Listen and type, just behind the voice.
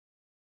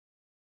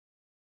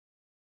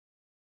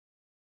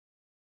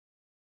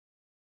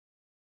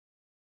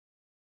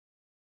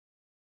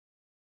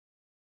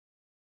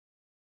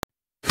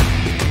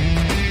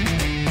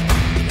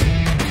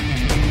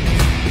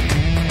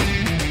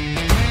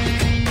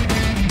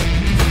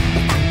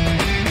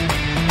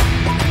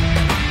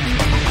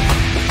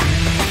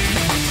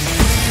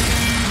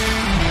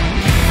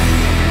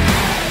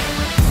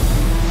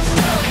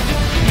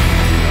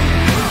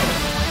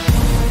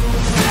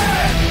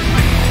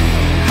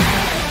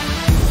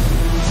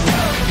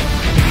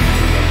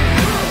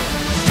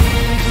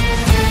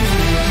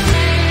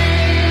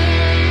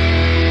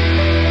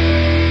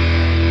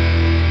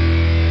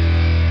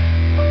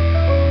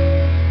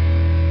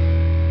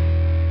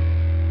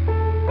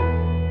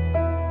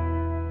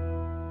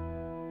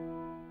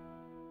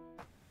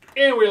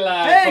And we're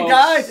live, Hey folks.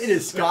 guys, it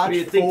is Scotch. What do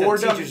you think the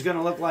teacher's going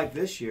to look like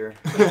this year?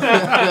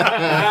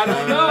 I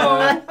don't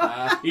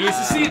know.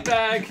 Easy seat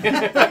back.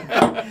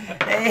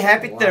 Hey,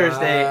 happy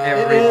Thursday,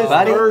 It is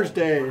everybody.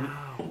 Thursday.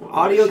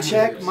 Audio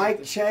check,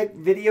 mic check,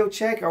 video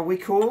check. Are we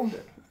cool?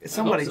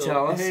 Somebody so.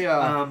 tell us. Hey,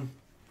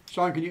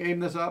 Sean, can you aim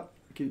this up?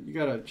 You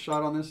got a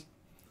shot on this?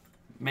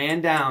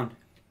 Man down.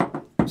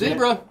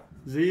 Zebra.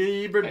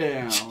 Zebra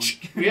down.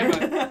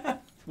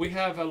 We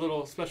have a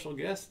little special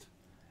guest.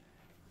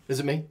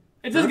 Is it me?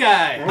 It's this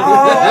guy. Oh,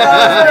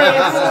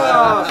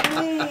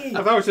 I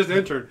thought it was just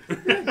intern.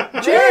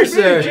 Cheers,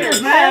 sir.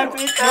 cheers, man.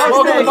 Welcome to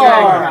Thursday, the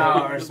bar. Greg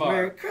Powers.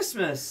 Merry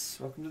Christmas.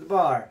 Welcome to the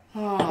bar.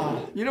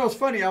 You know, it's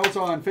funny. I was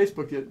on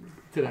Facebook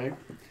today,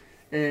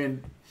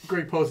 and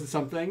Greg posted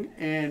something,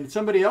 and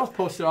somebody else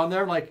posted on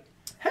there like,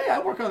 "Hey, I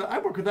work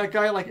with that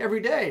guy like every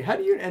day. How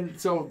do you?" And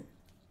so,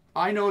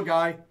 I know a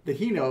guy that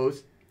he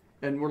knows,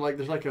 and we're like,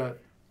 there's like a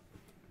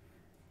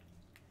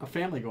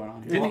family going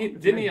on here.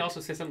 Didn't he also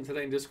say something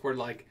today in Discord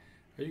like,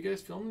 "Are you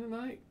guys filming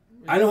tonight?"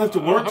 I don't have to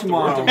work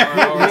tomorrow.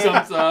 Or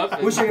some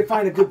stuff. Wish I could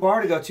find a good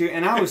bar to go to.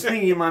 And I was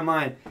thinking in my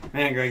mind,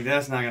 man, Greg,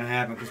 that's not going to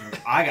happen because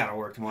I got to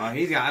work tomorrow.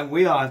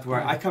 We all have to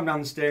work. I come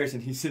down the stairs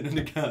and he's sitting on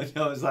the couch.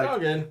 I was like,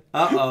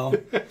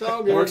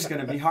 uh-oh. Work's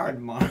going to be hard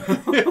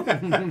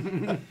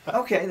tomorrow.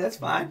 Okay, that's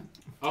fine.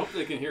 I hope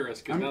they can hear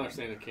us because now they're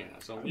saying they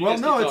can't. So Well,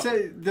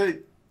 no,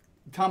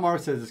 Tom R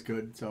says it's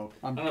good, so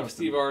I don't know if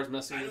Steve R is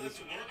messing with us.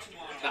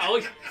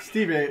 Oh,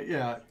 Steve A,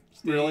 yeah.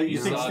 Really? You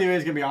think Steve A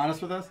is going to be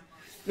honest with us?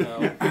 no.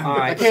 All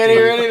right, I can't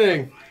hear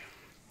anything.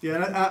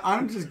 Yeah, and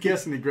I'm just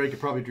guessing that Greg could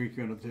probably drink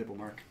you under the table,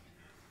 Mark.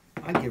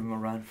 I'd give him a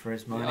run for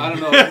his money. I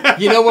don't know.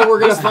 You know what we're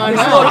going to find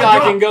This little out? guy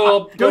can go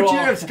up. Don't you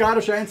have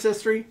Scottish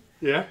ancestry?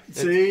 Yeah.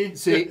 See,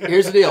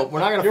 Here's the deal. We're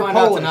not going to You're find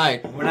out Polish.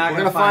 tonight. We're not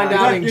going gonna to find find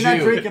out out. in you're not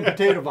June. drinking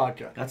potato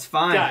vodka. That's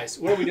fine. Guys,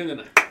 what are we doing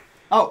tonight?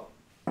 Oh,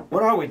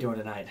 What are we doing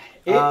tonight?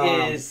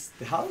 It is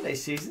the holiday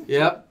season.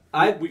 Yep.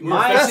 We're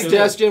My festive.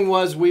 suggestion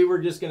was we were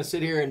just going to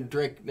sit here and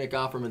drink Nick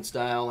Offerman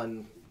style,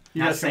 and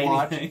you Not guys can say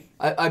watch. anything.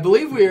 I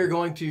believe we are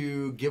going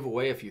to give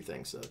away a few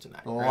things though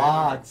tonight.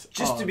 Lots.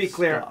 Just to of be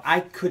clear, stuff.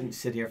 I couldn't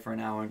sit here for an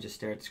hour and just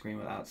stare at the screen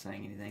without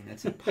saying anything.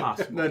 That's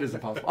impossible. That is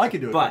impossible. I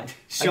could do it. But I'll give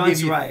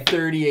Sean's you right.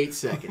 38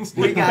 seconds.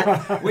 We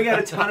got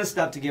a ton of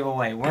stuff to give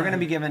away. We're going to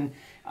be giving.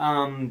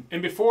 And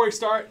before we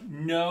start,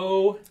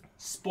 no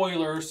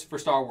spoilers for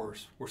Star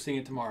Wars. We're seeing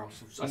it tomorrow.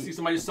 So I see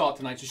somebody just saw it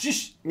tonight. So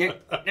shh.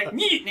 Nick,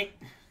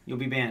 you'll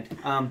be banned.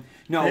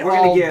 No, They we're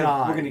all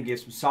gonna die. give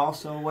some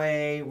salsa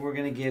away. We're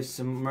gonna give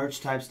some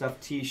merch type stuff,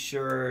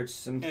 T-shirts,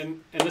 some.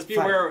 And let's be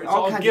Fine. aware, it's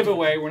All all kinds of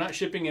giveaway. We're not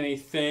shipping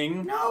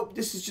anything. No,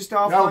 this is just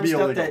all That'll fun be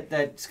stuff illegal.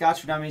 that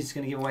Scotch for Dummies is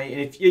gonna give away.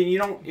 And if you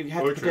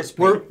have to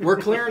participate, We're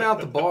clearing out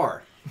the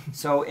bar.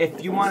 so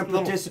if you want to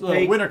Little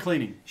participate, winter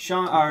cleaning.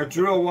 Sean or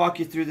Drew will walk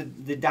you through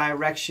the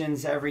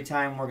directions every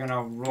time we're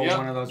gonna roll Yep.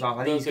 one of those off.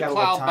 I think he's The got a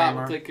little cloud bot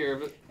will timer, take care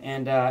of it.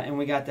 and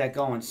we got that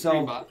going. Green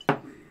So bot.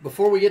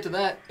 Before we get to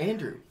that,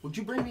 Andrew, would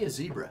you bring me a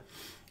zebra?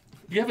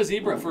 You have a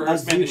zebra for A a man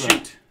to zebra.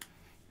 shoot.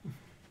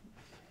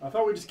 I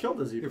thought we just killed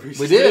the zebra.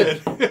 We did.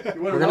 You want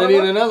We're going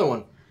to need another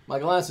one. My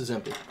glass is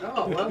empty.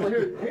 Oh, well,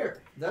 here.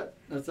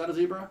 Is that a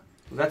zebra?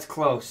 that's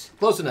close.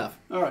 Close enough.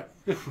 All right.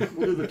 We'll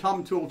do the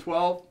Tom Tool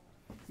 12.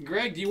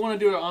 Greg, do you want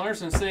to do the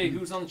honors and say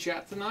who's on the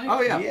chat tonight?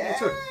 Oh, yeah. Yeah. Yes,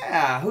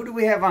 sir. Who do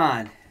we have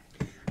on?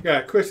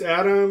 Yeah, Chris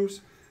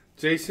Adams,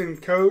 Jason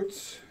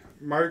Coates,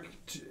 Mark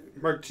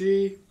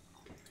G,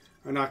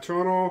 a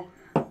Nocturnal,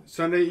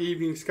 Sunday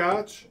Evening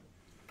Scotch,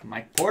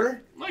 Mike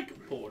Porter. Mike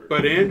Porter.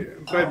 Bud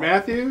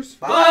Matthews.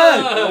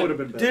 That would have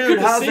been better. Dude, Good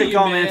to how's see it you,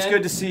 going, man? man. It's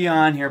good to see you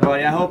on here,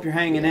 buddy. I hope you're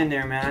hanging in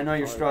there, man. I know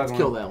you're struggling.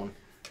 Let's kill that one.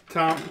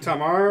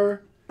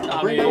 Tamar,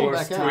 Bring that one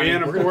back out.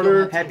 Brianna We're gonna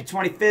Porter. kill that. Happy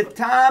 25th,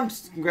 Tom.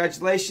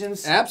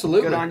 Congratulations.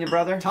 Absolutely. Good on you,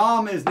 brother.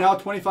 Tom is now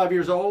 25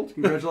 years old.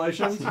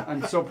 Congratulations.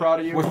 I'm so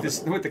proud of you. With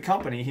the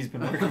company he's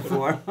been working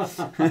for.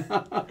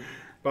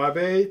 Bob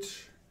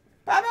H,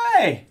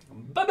 Bye-bye.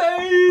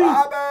 Bye-bye.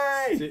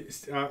 Bye-bye.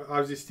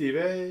 obviously Steve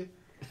A,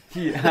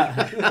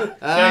 Yeah.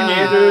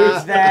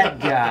 Andrews. that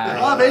guy.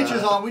 Bob H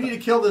is on. We need to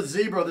kill this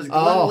zebra. This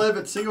Glenn Liv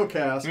at single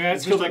cast. Yeah,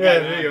 let's kill that Yeah, guy.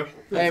 there you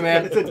go. Hey,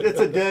 man. It's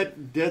a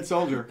dead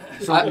soldier.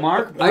 So,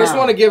 Mark I just Brown.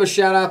 want to give a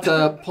shout out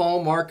to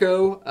Paul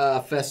Marco,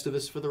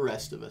 Festivus for the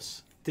rest of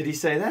us. Did he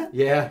say that?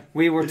 Yeah.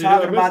 We were Did you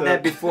talking not about miss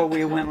that that? before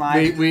we went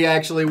live. We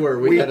actually were.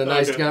 We had a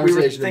nice okay. We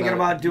conversation were thinking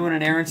about about doing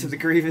an errands of the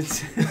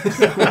grievance.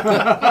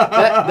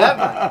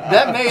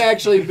 that may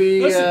actually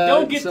be Listen,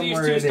 don't get these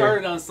somewhere two in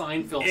started on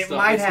Seinfeld It stuff.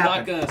 might it's happen.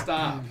 not going to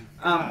stop.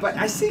 But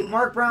I see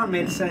Mark Brown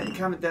made a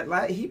comment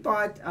that he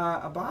bought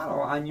a bottle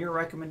on your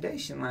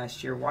recommendation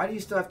last year. Why do you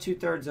still have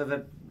 2/3 of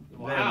it?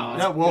 Wow.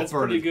 That Wolf that's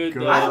pretty Burn good. is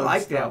good. I Good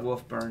like stuff. that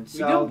Wolf Burn. We,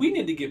 So we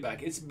need to get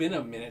back. It's been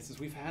a minute since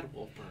we've had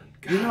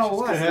Wolfburn. you know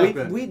what? gonna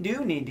happen. We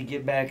do need to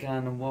get back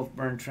on the Wolf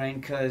Burn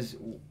train because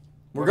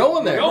We're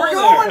going there. We're we're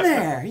going going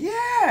there.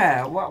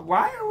 Yeah.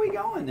 Why are we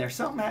going there?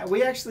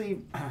 We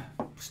actually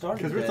started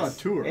Because we're this. on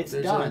tour. It's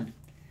There's done.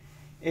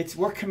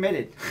 We're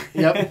committed.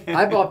 Yep.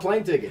 I bought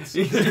plane tickets.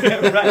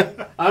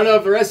 Right. I don't know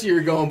if the rest of you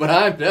are going, but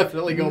I'm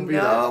definitely going to be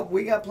No,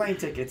 we got plane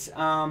tickets.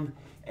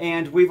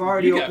 And we've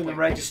already You got opened the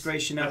plans.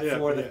 registration up Yeah,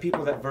 for the yeah.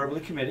 people that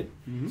verbally committed.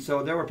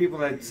 So there were people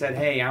that said,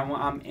 hey,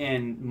 I'm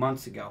in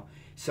months ago.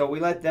 So we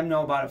let them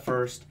know about it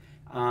first.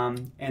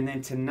 And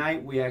then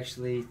tonight we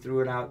actually threw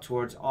it out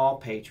towards all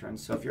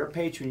patrons. So if you're a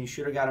patron, you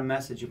should have got a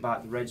message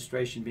about the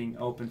registration being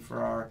open for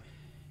our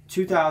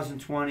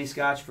 2020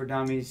 Scotch for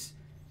Dummies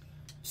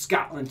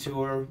Scotland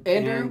tour.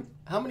 Andrew, And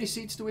how many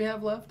seats do we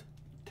have left?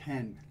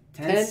 10.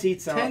 10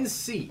 seats on. 10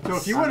 seats. So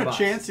if you On want the a bus.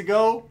 chance to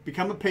go,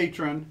 become a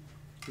patron.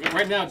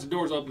 Right now, it's the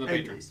doors open to And,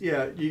 patrons.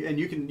 yeah,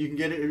 you can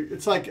get it.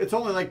 It's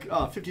only like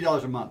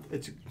 $50 a month.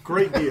 It's a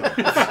great deal.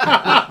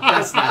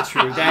 That's not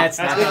true. That's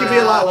not It true. could be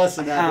a lot less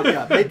than that. But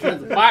yeah,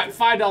 patrons.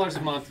 $5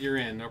 a month, you're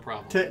in, no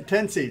problem.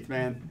 10 seats,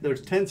 man.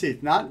 There's 10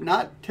 seats,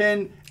 not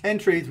 10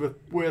 entries with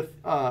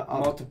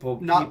Multiple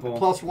not people.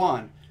 plus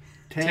one.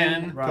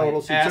 10 Right.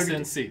 total seats. Ass So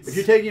in seats. If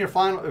you're taking your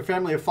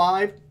family of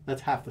 5,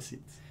 that's half the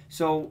seats.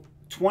 So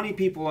 20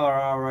 people are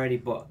already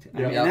booked. I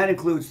Yeah. mean, and that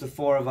includes the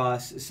 4 of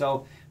us.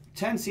 So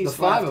 10 The seats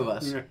 5 left. of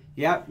us. Yeah.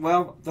 Yeah,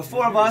 well, the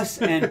 4 of us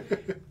and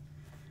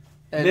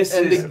And,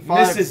 Mrs. and the,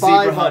 Mrs.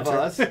 Five Zebra of Hunter.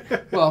 us.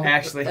 well,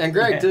 Actually. and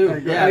Greg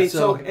too. Yeah, Yeah, I mean,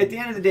 so, so at the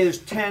end of the day, there's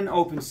 10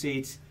 open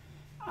seats.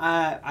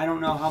 I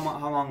don't know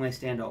how long they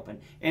stand open.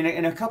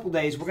 In a couple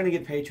days, we're going to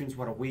give patrons,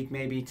 a week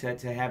maybe to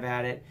have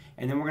at it.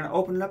 And then we're going to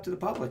open it up to the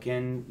public.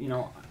 And,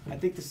 I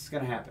think this is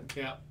going to happen.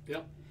 Yeah,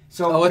 yep.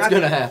 So it's not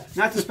going to to- happen.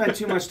 Not to spend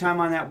too much time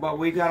on that, but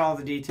we've got all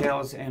the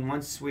details. And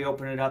once we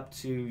open it up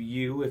to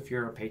you, if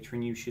you're a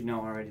patron, you should know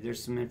already.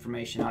 There's some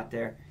information out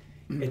there.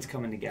 It's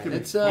coming together.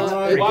 It's Why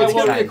going to be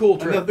a exciting. cool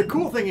And trip. the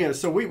cool thing is,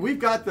 so we've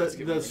got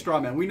the straw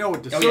man. We know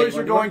what yeah, distilleries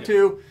we're are going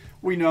doing to.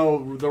 We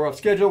know the rough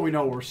schedule. We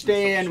know where we're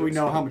staying. We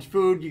know how much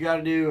food you got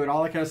to do and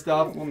all that kind of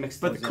stuff. We'll mix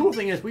But the those cool in.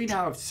 thing is, we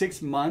now have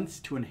 6 months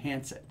to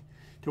enhance it,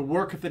 to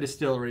work with the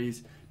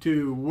distilleries,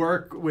 to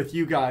work with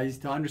you guys,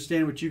 to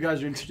understand what you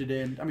guys are interested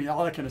in. I mean,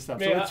 all that kind of stuff.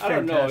 Man, so it's I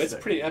don't know. It's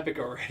fantastic. pretty epic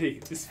already.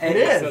 This It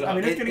is. setup. I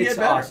mean, it's gonna get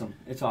better. awesome.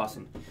 It's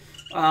awesome.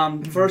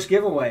 First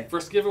giveaway.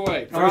 First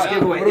giveaway. All First right.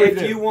 giveaway. What do we If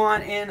do? you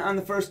want in on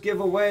the first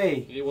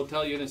giveaway, We'll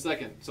tell you in a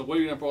second. So what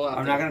are you going to pull out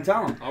I'm there? not going to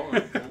tell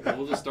them. Oh,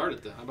 we'll just start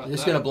it then. How about You're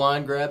just that? going to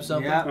blind grab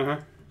something? Yeah. Uh-huh.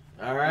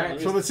 All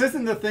right. So this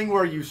isn't the thing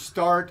where you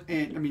start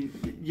and, I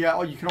mean,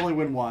 yeah, you can only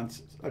win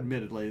once,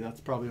 admittedly. That's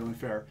probably only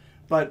fair.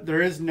 But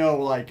there is no,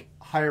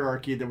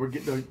 hierarchy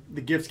that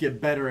the gifts get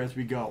better as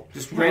we go.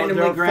 Just They're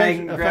randomly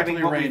grabbing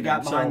effectively what we've got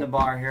random, behind so- the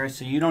bar here,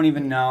 so you don't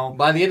even know.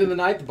 By the end of the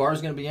night, the bar's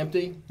going to be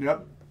empty.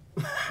 Yep.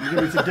 You're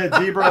gonna be some dead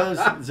zebras.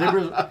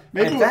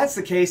 Maybe If that's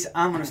the case,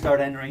 I'm going to start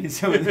entering in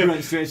some of the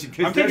registration.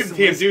 I'm taking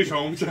TMD's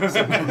home.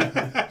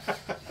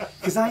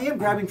 Because I am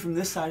grabbing from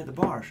this side of the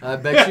bar. I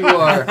bet you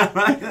are. I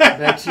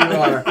bet you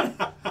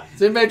are.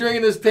 Is anybody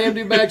drinking this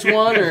Tam Batch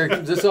 1 or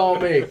is this all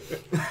me?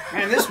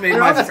 Man, this made I'm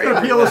my just gonna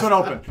favorite. peel this one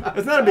open.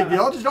 It's not a big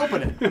deal. I'll just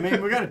open it. I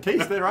mean, we gotta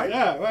taste it, right?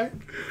 Yeah, right.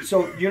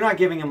 So you're not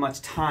giving them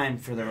much time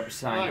for the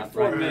sign Like up,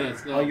 4 right?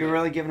 minutes. No, Oh, you're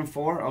really giving them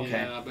 4? Okay.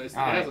 Yeah, but it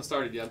All right. hasn't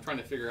started yet. I'm trying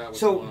to figure out what's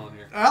So- going on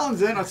here.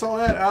 Alan's in. I saw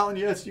that. Alan,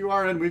 yes, you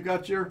are in. We've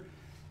got your.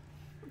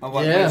 Oh,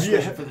 what, Yeah.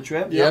 registration for the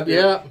trip? Yep. I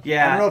don't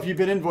Yeah. know if you've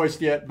been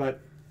invoiced yet, but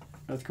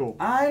that's cool.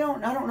 I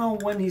don't know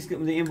when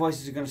the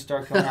invoices are going to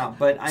start coming out,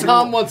 but I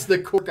Tom know. wants the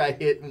cork I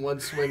hit in one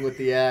swing with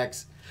the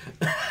axe.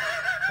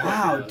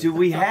 Wow, do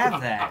we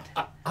have that?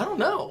 I don't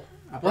know.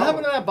 What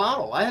happened to that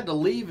bottle? I had to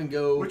leave and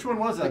go Which one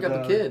was that? pick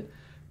up a kid.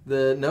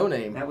 The no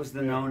name. That was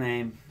the no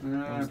name.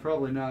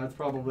 Probably not. It's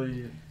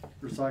probably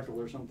recycled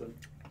or something.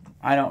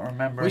 I don't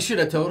remember. We should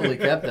have totally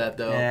kept that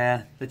though.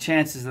 Yeah, the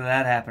chances of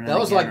that happening. That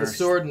was like the again are-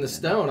 sword and the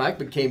stone. I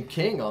became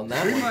king on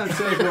that 3 one. months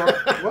ago.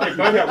 Like,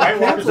 I got White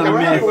Walkers The on the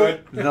myth,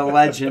 road. the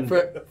legend.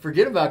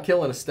 Forget about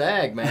killing a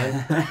stag,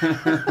 man.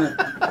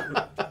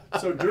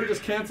 So Drew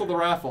just canceled the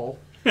raffle.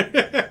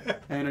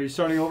 And are you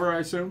starting over, I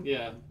assume?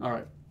 Yeah, All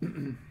right.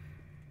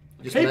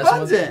 Just Hey, messing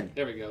Bud's with- in.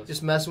 there we go.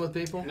 Just messing with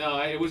people. No,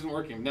 it wasn't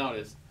working. Now it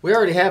is. We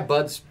already have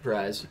Bud's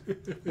prize.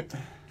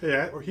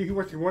 Yeah, or he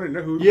wanted to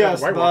know who.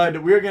 Yes, White Walkers.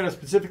 Bud. We're going to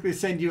specifically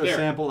send you a There.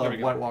 sample There of we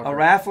go. White Walker. A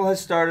raffle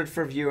has started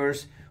for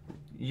viewers.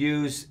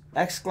 Use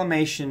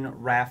exclamation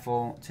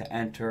raffle to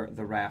enter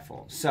the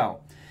raffle. So,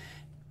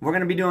 we're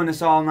going to be doing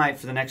this all night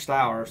for the next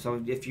hour.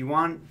 So, if you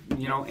want,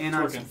 in on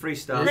working. some free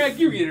stuff. Greg,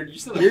 you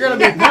still You're gonna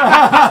be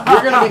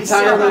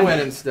tired of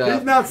winning He's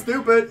stuff. not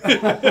stupid.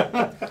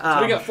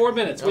 So we got 4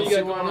 minutes. What Don't you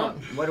see got why going not.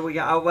 on? What do we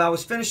got? Well, I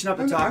was finishing up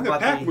to talk I'm the about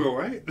pack wheel,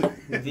 right?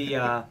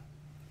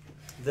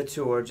 the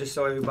tour, just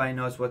so everybody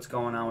knows what's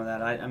going on with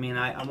that.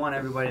 I want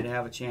everybody to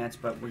have a chance,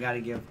 but we got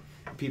to give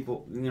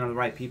people, the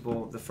right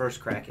people, the first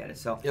crack at it.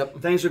 So Yep.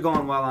 things are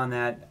going well on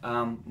that.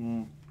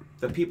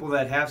 The people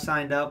that have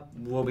signed up,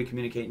 we'll be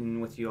communicating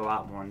with you a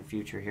lot more in the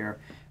future here.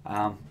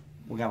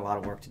 We got a lot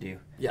of work to do.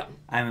 Yeah.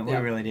 We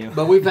really do.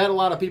 But we've had a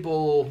lot of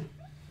people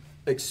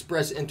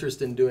express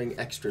interest in doing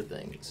extra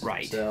things.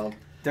 Right. So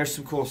There's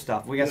some cool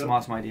stuff. We got some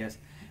awesome ideas.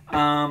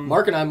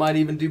 Mark and I might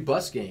even do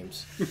bus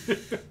games.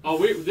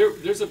 Oh,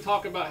 there's a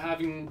talk about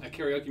having a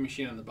karaoke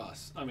machine on the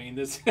bus. I mean,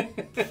 this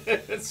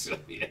it's gonna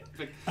be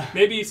epic.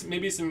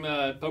 Maybe some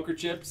poker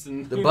chips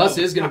and The bus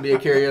is going to be a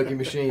karaoke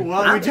machine.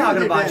 Well, I'm we do talking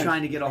the about event.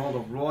 trying to get a hold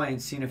of Roy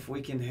and seeing if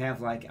we can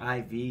have like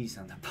IVs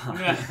on the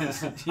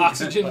bus.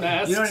 oxygen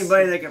masks. You know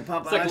anybody that can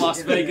pump It's like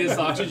Las Vegas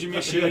oxygen Yeah,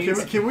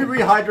 machines. can we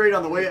rehydrate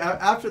on the way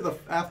after the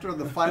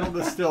final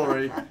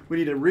distillery? We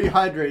need to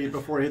rehydrate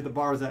before we hit the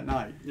bars that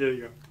night. There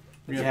you go.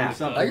 We gotta Yeah. do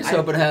something. I just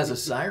hope it has a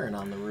siren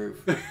on the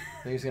roof. Think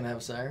it's going to have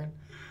a siren?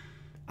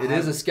 It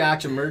is a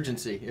Scotch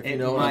emergency, if you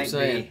know what I'm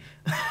saying.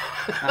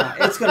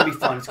 It's going to be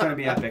fun. It's going to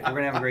be epic. We're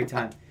going to have a great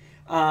time.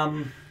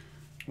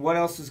 What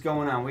else is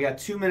going on? We got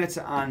 2 minutes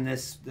on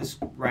this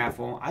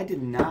raffle. I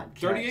did not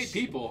catch. 38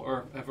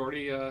 people have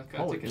already got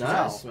Holy tickets.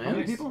 nice, How man.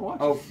 many people are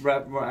watching? Oh,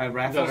 raffle.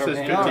 That says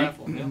Okay. 50.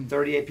 Raffle, yeah.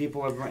 38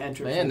 people have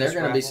entered. Man, for they're this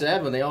going to be raffle.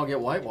 sad when they all get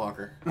White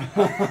Walker.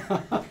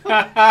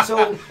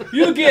 So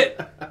You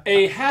get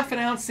a half an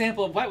ounce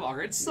sample of White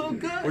Walker. It's so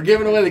good. We're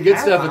giving away the good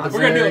stuff at the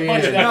We're gonna do a very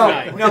bunch of end. that No,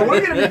 tonight. no,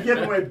 we're gonna be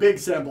giving away big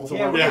samples.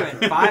 yeah, of we're water.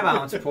 doing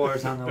 5-ounce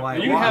pours on the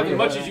white You can have as water.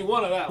 much as you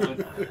want of that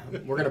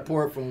one. We're going to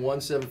pour it from one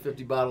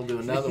 750 bottle to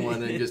another one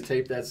and then just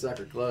tape that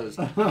sucker closed.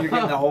 You're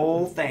getting the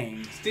whole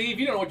thing. Steve,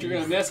 you don't know what you're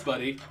gonna miss,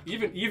 buddy.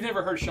 You've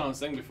never heard Sean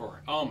sing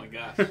before. Oh my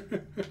gosh.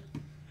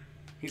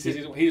 He says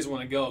he doesn't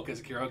want to go because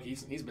of karaoke.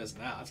 He's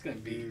missing out. It's gonna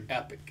be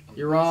epic.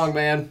 You're wrong,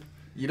 man.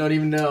 You don't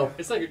even know.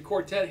 It's like a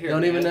quartet here.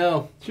 Don't even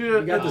know.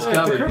 You got this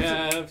covered.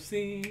 Have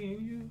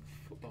seen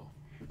you.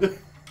 Oh.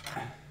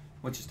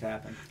 What just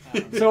happened?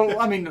 So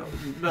I mean,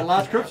 the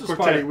last Christmas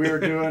Quartet. party we were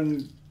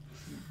doing.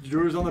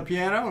 Drew was on the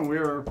piano and we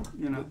were,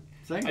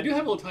 singing. I do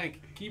have a little tiny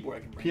keyboard I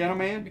can bring. Piano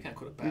man? We can't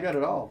put it back. You got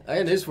it all. I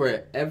got news for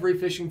you. Every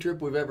fishing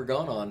trip we've ever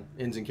gone on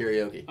ends in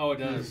karaoke. Oh, it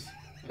does.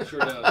 It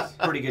sure does.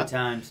 Pretty good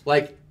times.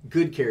 Like,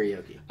 good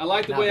karaoke. I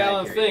like the Not way bad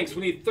Alan karaoke. thinks.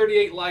 We need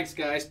 38 likes,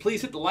 guys.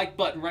 Please hit the like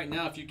button right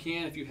now if you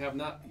can. If you have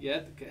not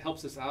yet, it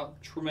helps us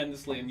out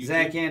tremendously on YouTube.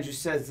 Zach Andrews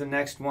says the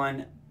next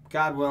one,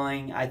 God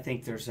willing, I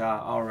think there's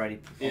already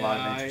a lot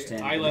of interest in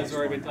it. Island's The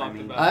already next been one. talked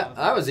I mean, about.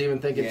 I was even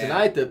thinking Yeah.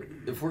 tonight that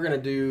if we're going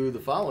to do the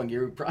following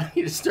year, we probably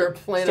need to start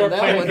planning Start that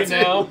playing one it too.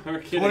 now. We're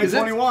kidding.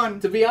 2021.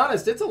 To be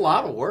honest, it's a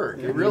lot of work.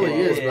 It really Yeah,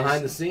 is it is.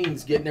 behind the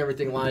scenes, getting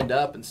everything lined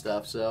up and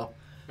stuff. So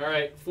All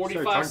right, Started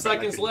 45 talking about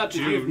seconds like in left.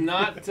 If you have June.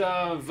 not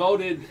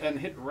voted and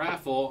hit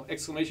raffle,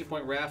 exclamation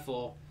point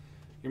raffle,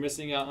 you're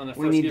missing out on the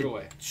we first need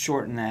giveaway. to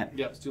shorten that.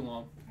 Yep, it's too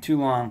long. Too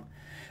long.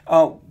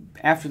 Oh,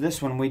 after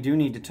this one, we do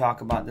need to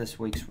talk about this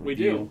week's review. We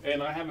do,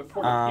 and I have it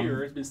poured Um,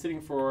 here. It's been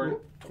sitting for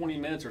 20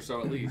 minutes or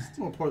so at least.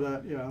 We'll pour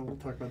that. Yeah, we'll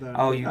talk about that.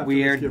 Oh, after we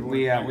this aired,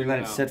 giveaway. we let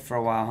it sit for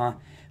a while, huh?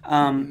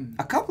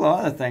 A couple of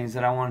other things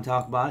that I want to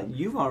talk about.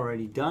 You've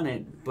already done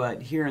it,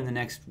 but here in the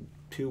next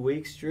 2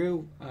 weeks,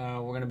 Drew, we're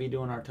going to be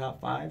doing our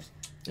top fives.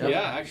 Yep.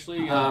 Yeah,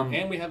 actually,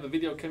 and we have a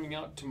video coming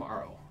out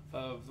tomorrow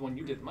of the one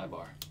you did at my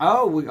bar.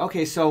 Oh,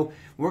 okay. So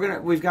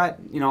we've got,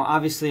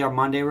 obviously our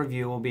Monday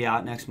review will be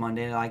out next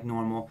Monday like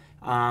normal.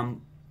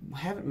 We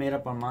haven't made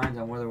up our minds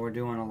on whether we're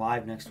doing a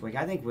live next week.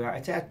 I think we are.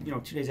 It's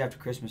 2 days after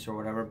Christmas or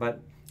whatever.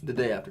 But the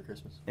day after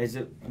Christmas. is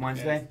it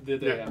Wednesday? The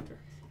day Yeah. after.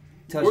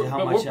 Tells you how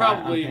But much we're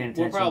I'm probably paying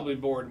attention. we're probably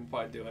bored and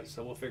probably do it,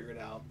 so we'll figure it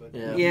out. But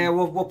Yeah. Yeah,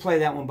 we'll play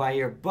that one by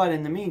ear. But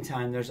in the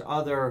meantime, there's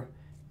other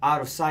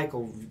out of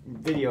cycle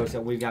videos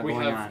that we've got we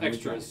going have on.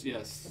 extras.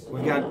 Yes.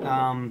 We've got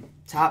top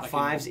I can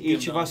fives. give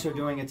Each of them. us are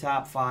doing a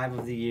top 5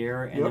 of the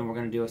year, and Yep. then we're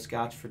going to do a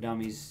Scotch for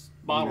Dummies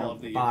Bottle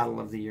of the year. Bottle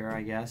of the year,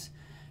 I guess.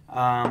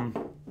 And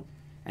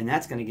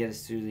that's going to get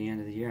us through the end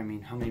of the year. I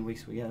mean, how many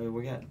weeks we got?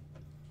 We got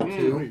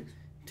 2 weeks.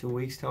 2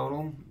 weeks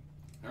total.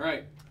 All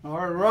right. All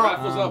right, we're off.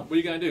 Raffles up. What are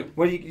you gonna do?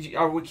 What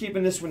are we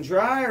keeping this one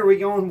dry or are we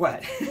going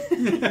wet?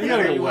 You Whatever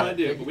gotta you go want wet.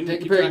 to do. But we need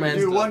Take to your keep pick, track man. of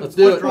Do stuff. one, Let's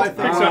do one it. dry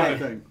thing. All one right.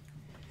 thing.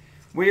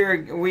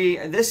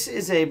 This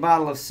is a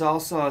bottle of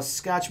salsa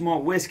Scotch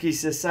Malt Whiskey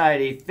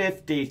Society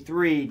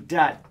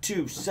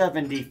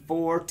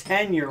 53.274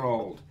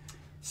 10-year-old.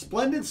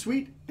 Splendid,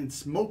 sweet, and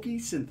smoky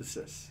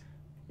synthesis.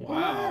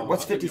 Wow.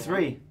 What's That's a good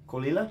 53?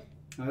 Colila?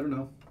 I don't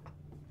know.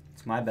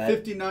 It's my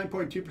bad.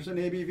 59.2%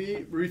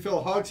 ABV.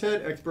 Refill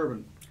hogshead, ex-bourbon.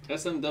 one.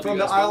 SMW. From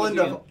the that's what island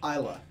was it of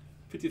Isla, again?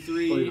 believe it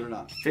 53. or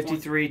not.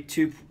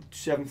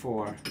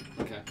 53.274.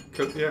 Okay.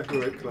 Yeah, go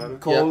ahead, Colada.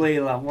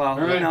 Colila. Well, All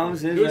who right.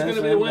 knows? Who's going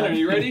to be the winner?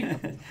 You ready?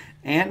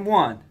 And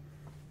 1,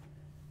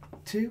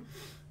 2.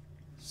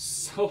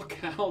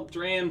 SoCal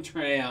Dram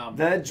Tram.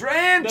 The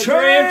Dram The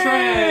Tram! Dram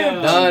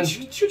Tram. Done.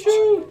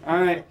 Choo-choo. All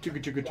right. Chugga,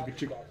 chugga, chugga,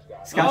 chugga.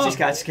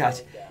 Scotchy, Oh.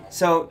 Scotch.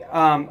 So,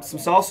 some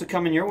salsa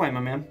coming your way, my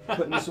man.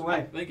 Putting this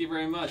away. Thank you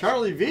very much.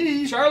 Charlie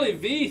V. Charlie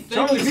V,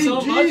 thank Charlie you so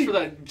VG. much for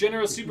that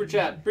generous super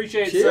chat.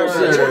 Appreciate it, Cheers,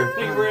 sir. sir.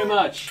 Thank you very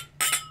much.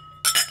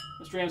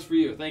 This dram's for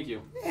you. Thank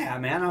you. Yeah,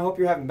 man. I hope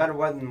you're having better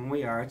weather than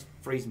we are. It's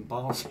freezing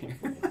balls here.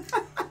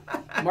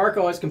 Mark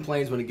always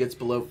complains when it gets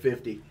below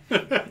 50.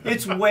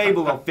 It's way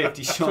below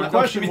 50, Sean. So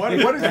question, what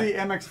is the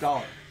MX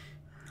dollar?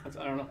 I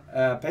don't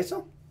know.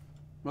 Peso?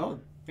 Well,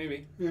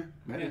 Maybe. Yeah.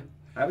 maybe.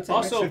 I would say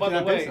Also, by the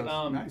 59 way,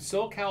 pesos. Nice.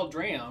 SoCal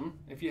Dram,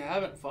 if you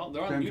haven't followed,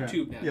 they're on Dram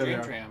YouTube now. Yeah, they Dram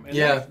are. Tram. And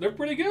Yeah. they're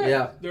pretty good.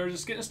 Yeah. They're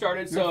just getting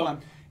started. They're So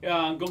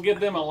fun. go give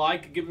them a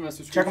like, give them a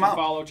subscription, Check 'em out.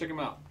 follow, check them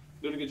out.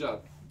 Doing a good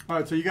job. All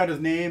right, so you got his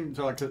name.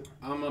 So, I'm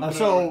gonna put it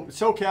so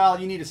SoCal,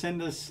 you need to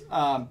send us.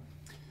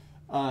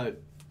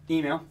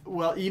 Email.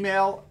 Well,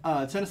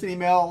 send us an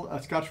email,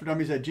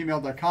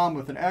 scotchfordummies@gmail.com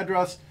with an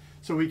address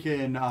so we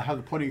can have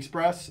the Pudding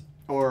Express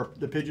or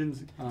the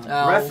Pigeons. Owls,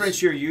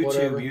 Reference your YouTube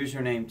whatever.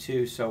 username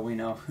too, so we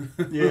know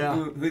Yeah.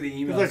 who the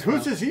email It's is like,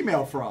 who's from. this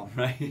email from?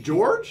 Right.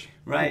 George?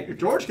 Right.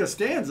 George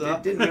Costanza?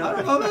 Didn't I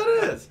don't know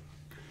who that is.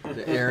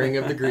 The airing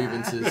of the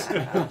grievances.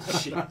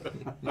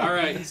 All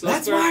right. So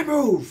That's my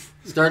move.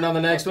 Starting on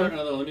the next Start one.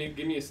 another.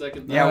 Give me a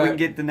second. Yeah, we Alright. can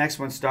get the next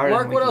one started.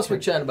 Mark, and what else we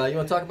can chatting about? You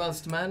want to talk about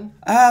this man?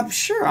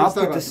 Sure, Let's I'll talk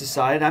put about this it.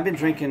 aside. I've been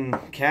drinking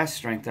cast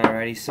strength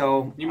already,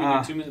 so You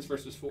mean do 2 minutes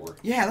versus 4?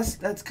 yeah,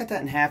 let's cut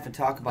that in half and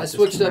talk about. I this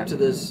switched up tonight. to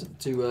this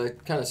to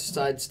kind of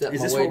sidestep Is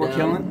my this way what we're down.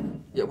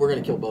 killing? Yeah, we're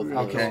gonna kill both of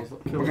those. Okay,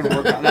 Kill we're us. gonna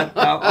work on that.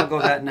 I'll go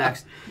that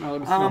next. Now,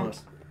 let me smell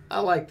this. I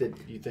like that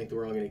you think that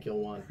we're only gonna kill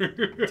one.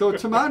 So,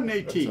 Tomatin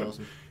That's 18.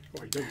 awesome.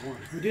 Oh, he did one.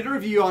 We did a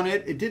review on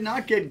it. It did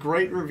not get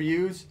great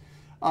reviews.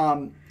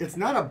 It's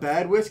not a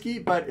bad whiskey,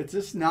 but it's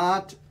just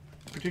not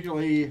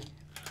particularly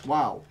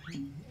wow.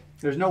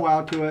 There's no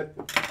wow to it.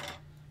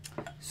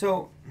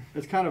 So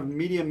It's kind of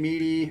medium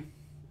meaty,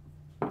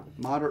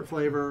 moderate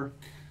flavor.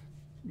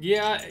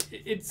 Yeah,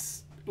 it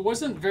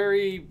wasn't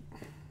very.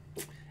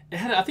 It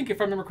had, I think, if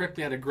I remember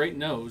correctly, it had a great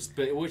nose,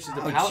 but which is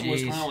the Oh, palate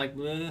was jeez. kind of like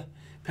bleh,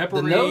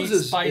 peppery, The nose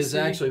is spicy.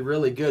 actually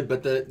really good,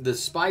 but the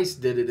spice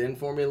did it in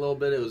for me a little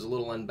bit. It was a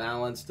little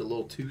unbalanced, a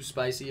little too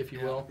spicy, if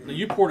you will. Now,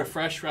 you poured a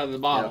fresh out of the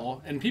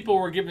bottle, and people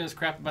were giving us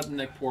crap about the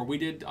neck pour. We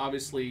did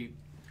obviously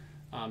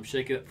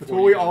shake it up. That's before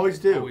what we you always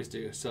do. Always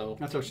do. So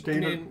That's our I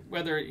standard.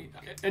 mean,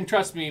 and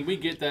trust me, we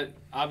get that.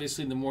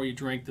 Obviously, the more you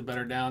drink, the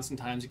better down.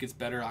 Sometimes it gets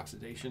better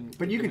oxidation.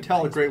 But you can different tell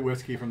a things. great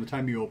whiskey from the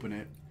time you open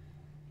it.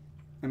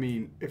 I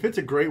mean, if it's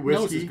a great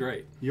Nose whiskey, is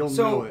great. you'll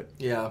So- know it.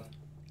 Yeah.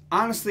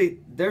 honestly,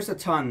 there's a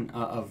ton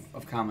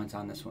of comments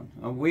on this one.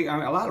 I mean,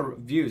 a lot of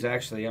reviews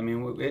actually. I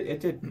mean, it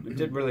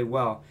did really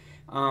well.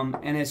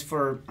 And as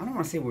for, I don't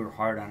want to say we were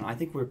hard on it. I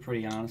think we were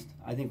pretty honest.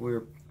 I think we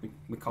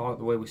called it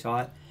the way we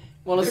saw it.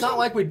 Well, it's There's not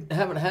like we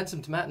haven't had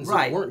some tomatoes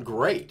Right. that weren't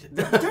great.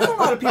 There's a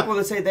lot of people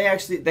that say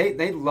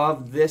they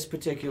love this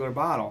particular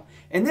bottle.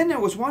 And then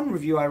there was one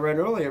review I read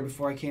earlier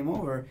before I came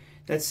over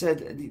that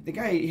said the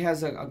guy, he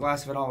has a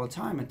glass of it all the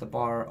time at the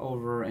bar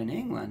over in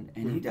England,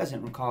 and he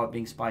doesn't recall it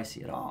being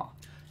spicy at all.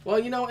 Well,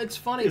 you know, it's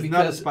funny It's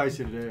not as because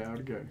spicy today. I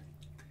would go.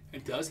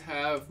 It does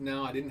have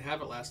now. I didn't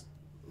have it last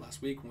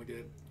week when we did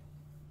it.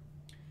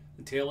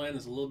 The tail end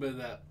is a little bit of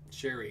that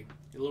sherry,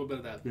 a little bit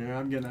of that. Yeah,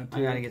 I'm getting that I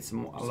too. gotta get a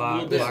little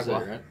lot. bit. this is it,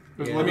 right?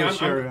 There's Yeah. a I little mean,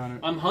 sherry on it.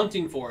 I'm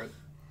hunting for it,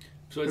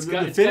 so it's The-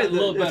 got the it's got a fin-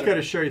 little It's better, got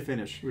a sherry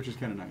finish, which is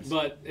kind of nice.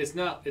 but it's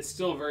not. It's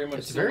still very much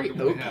It's similar very to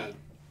what we oaky. had.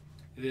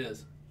 It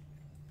is.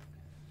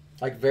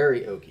 Like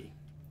very oaky.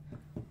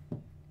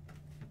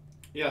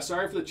 Yeah,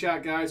 sorry for the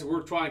chat, guys.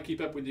 We're trying to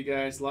keep up with you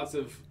guys. Lots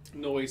of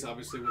noise,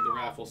 obviously, with the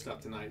raffle stuff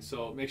tonight.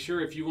 So make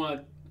sure if you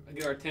want to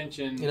get our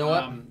attention, You know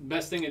what?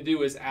 best thing to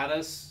do is add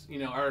us,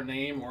 our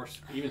name, or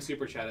even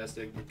super chat us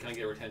to kind of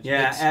get our attention.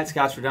 Yeah, It's- at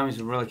Scotch for Dummies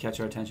would really catch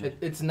our attention.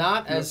 It's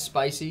not as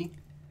spicy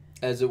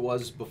as it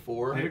was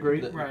before. I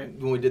agree. Right.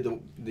 When we did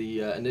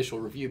the initial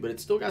review, but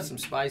it's still got some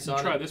spice you on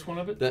try it. this one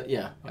of it.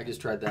 Yeah, I just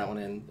tried that one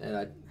and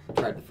I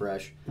tried the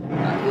fresh.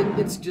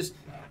 It's just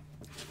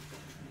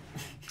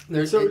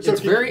So it's can-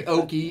 very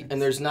oaky,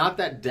 and there's not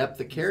that depth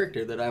of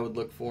character that I would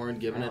look for in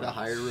giving it a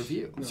higher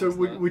review. No, So it's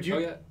would- not. would you- Oh,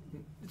 yeah.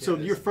 So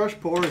Yeah, it your is. fresh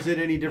pour, is it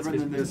any different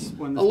than this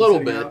one? A little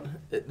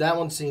bit. That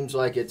one seems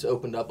like it's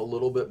opened up a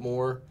little bit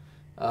more.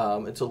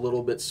 It's a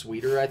little bit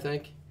sweeter, I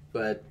think.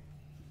 But,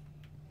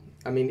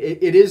 I mean,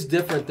 it is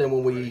different than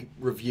when we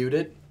reviewed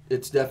it.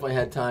 It's definitely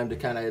had time to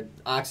kind of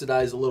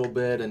oxidize a little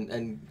bit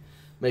and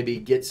maybe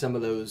get some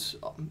of those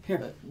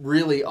Here.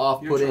 really Your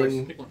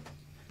off-putting. Pick one.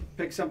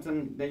 Pick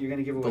something that you're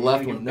gonna give away. The You left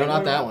wanna one. give No, a big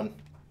not that one.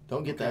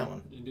 Don't get Okay. that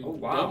one. You do Oh,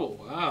 wow. double.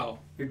 Wow,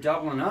 You're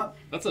doubling up.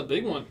 that's a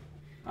big one.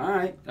 All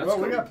right, that's Well,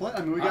 cool. we got plenty.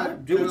 I mean, we All got.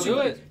 right, do what Do you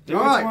it. Do All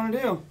what right. you want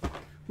to do.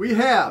 We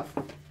have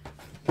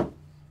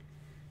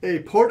a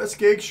Port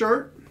Escape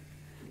shirt.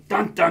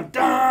 Dun dun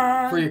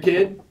dun. For your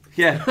kid?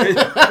 Yeah,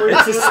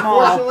 it's a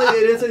small. Unfortunately,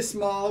 it is a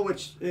small,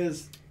 which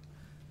is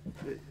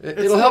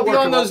It'll still help you on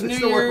workable. those It's New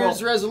still workable.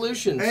 Year's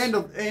resolutions. and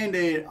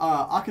a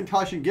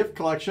Akintoshan gift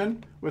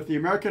collection with the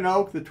American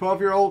Oak, the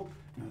 12-year-old,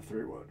 and the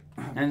 3-wood.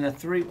 And the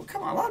three. Well,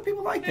 come on, a lot of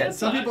people like Yeah, that.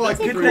 Some people like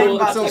that's a good Good thing thing,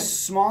 about so this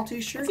small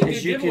T-shirt that's a is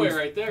good you giveaway can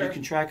right there. you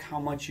can track how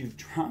much you've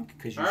drunk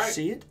because you All right.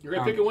 see it. You're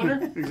gonna pick a winner,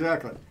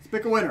 exactly. Let's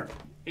pick a winner.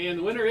 and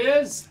the winner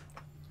is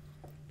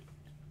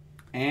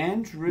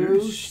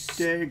Andrew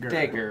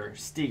Steger.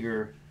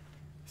 Steger.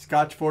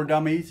 Scotch for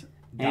Dummies.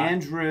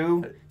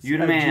 Andrew, you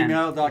the at man.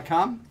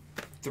 gmail.com.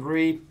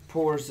 3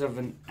 pours of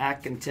an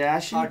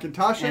Akintoshan.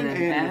 Akintoshan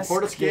and a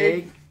Port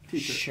Escape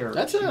t-shirt. shirt.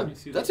 That's me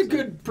see a that.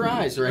 good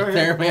prize right Go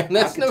there, ahead. man.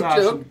 That's no Akintoshan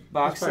joke.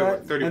 box Probably what,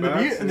 set. 30 And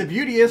bucks? the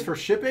beauty is for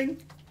shipping,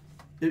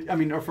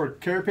 or for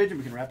carrier pigeon,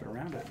 we can wrap it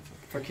around it.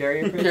 For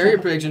carrier pigeon? Carrier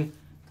pigeon.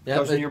 Yep,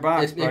 Goes in your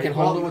box, It buddy. can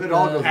hold it with it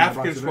all goes in the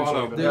African box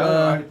swallow. eventually, Yeah, though.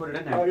 I already put it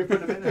in there. Oh, you're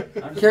putting them in there.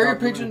 I'm just Carrier dropping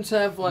them in. pigeons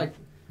have like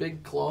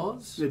big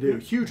claws. They do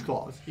huge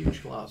claws.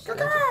 Huge claws.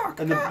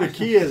 And the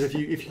key is if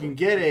you can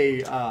get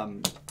a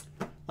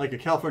like a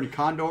California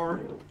condor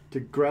to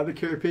grab the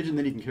carrier pigeon,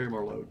 then you can carry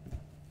more load.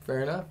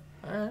 Fair enough.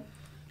 All right.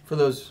 For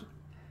those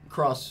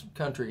cross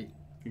country.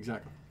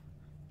 Exactly.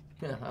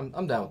 Yeah,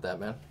 I'm down with that,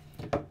 man.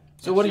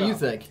 So what do you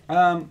think?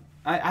 I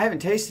haven't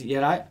tasted it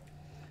yet.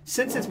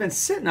 Since it's been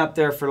sitting up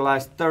there for the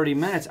last 30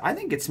 minutes, I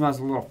think it smells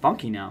a little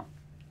funky now.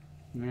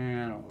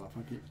 Nah, I don't know.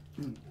 Funky.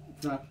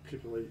 It's not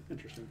particularly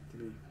interesting to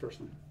me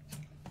personally.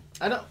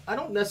 I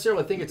don't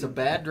necessarily think it's a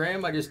bad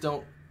dram. I just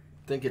don't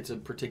think it's a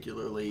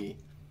particularly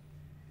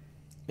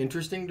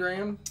interesting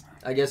dram.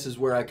 I guess is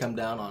where I come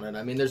down on it.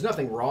 I mean, there's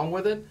nothing wrong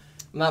with it.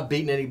 I'm not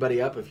beating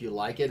anybody up if you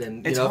like it,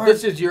 and It's if hard.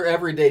 this is your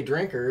everyday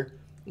drinker,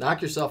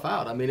 knock yourself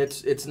out. I mean,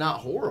 it's not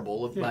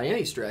horrible by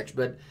any stretch,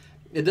 but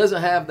it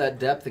doesn't have that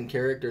depth and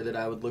character that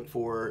I would look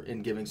for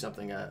in giving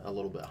something a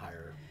little bit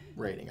higher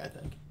rating, I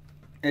think.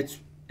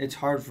 It's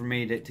hard for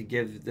me to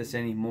give this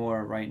any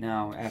more right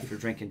now after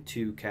drinking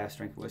 2 cask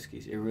strength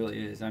whiskeys. It really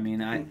is. I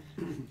mean,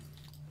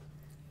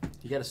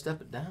 You got to step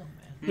it down,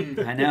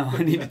 man. I know.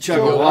 I need to chug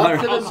So the water.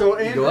 up to the-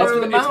 So go up to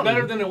the It's mountain.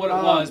 better than what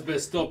it was, but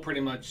it's still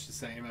pretty much the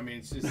same. I mean,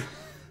 it's just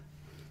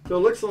So it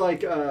looks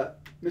like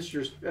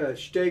Mr.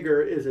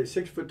 Steger is a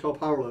 6 foot tall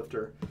power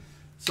lifter.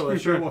 So it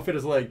sure won't fit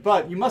his leg.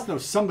 But you must know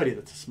somebody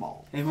that's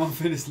small. It won't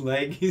fit his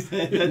leg. He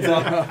said, "That's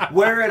all.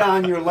 Wear it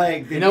on your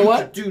leg." Then You know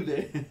what? Do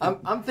that.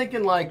 I'm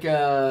thinking like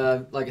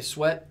a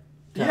sweat.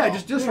 Yeah, towel.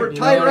 just You for know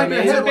tie it what around I your mean?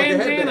 It's head a like a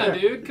bandana,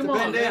 headband. dude. Come It's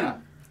a on,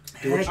 bandana.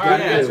 Do what you all right,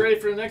 gotta you guys do. ready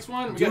for the next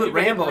one? We Do got it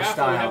people getting Rambo raffle. We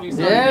style. haven't even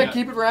started Yeah, yet.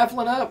 keep it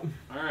raffling up.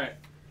 All right.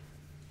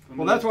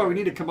 Well, that's why we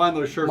need to combine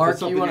those shirts Mark, with you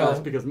something wanna- else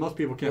because most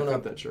people You can't wanna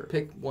fit that shirt.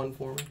 pick one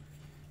for me?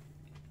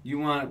 You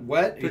want it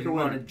wet or Pick a you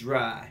want winner. it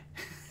dry?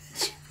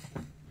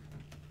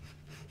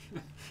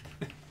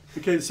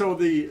 Okay, so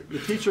the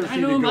t-shirts need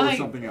to go with Dynamite.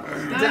 something else.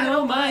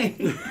 Dynamite.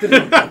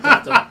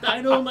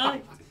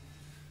 Dynamite.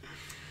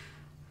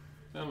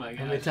 Oh my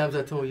How many gosh. times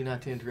I told you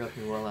not to interrupt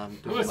me while I'm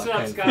doing What's my up,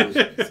 pen Scott?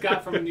 quiz?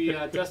 Scott from the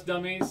Dust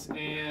Dummies,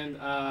 and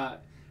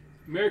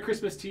Merry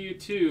Christmas to you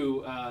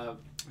too,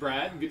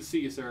 Brad. Good to see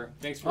you, sir.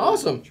 Thanks for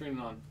Awesome. tuning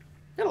on.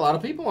 Got a lot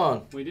of people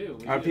on. We do.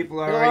 We Are do. people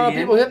Got a lot of already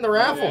people in? hitting the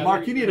raffle. Yeah.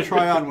 Mark, you need to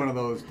try on one of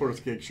those Porter's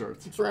Cake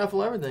shirts. Let's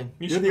raffle everything.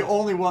 You're the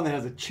only one that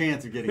has a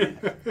chance of getting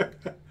it.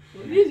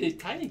 He's a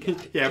tiny guy.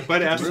 Yeah,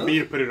 Bud asked Really? me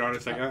to put it on.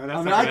 It's like, that's I not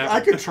mean, gonna I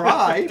happen. could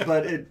try,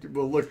 but it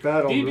will look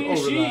bad over DB that.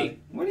 she.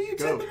 What are you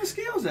Go. tipping the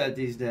scales at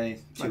these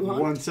days? Like 200?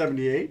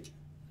 178.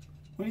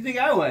 What do you think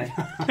I weigh?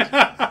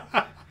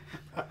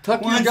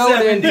 Tuck your 178.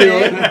 goat into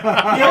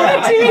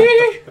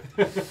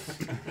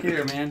it.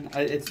 Here, man.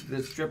 It's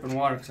dripping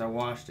water because I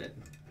washed it.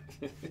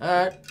 All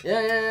right.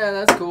 Yeah.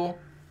 That's cool.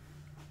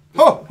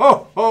 Ho,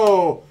 ho,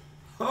 ho!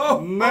 Oh,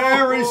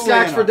 Merry Scotch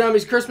Santa. for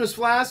Dummies Christmas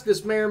flask.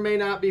 This may or may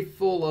not be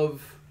full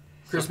of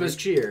Christmas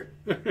cheer.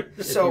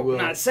 if So, you will.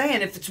 not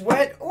saying if it's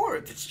wet or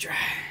if it's dry.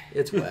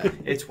 It's wet.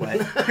 It's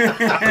wet.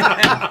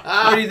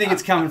 Where do you think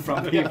it's coming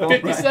from, people?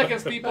 50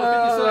 seconds, people.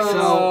 50 seconds.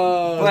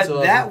 So, but that's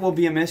awesome. that will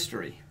be a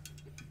mystery.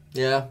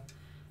 Yeah.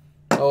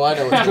 Oh, I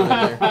know what's going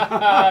in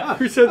there.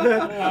 Who said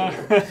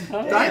that?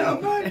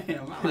 Dynamite.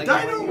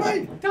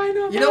 Dynamite.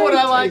 Dynamite. You know what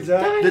I like?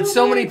 Exactly. That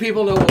so many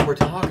people know what we're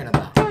talking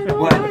about.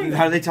 What?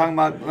 How are they talking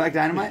about like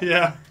dynamite?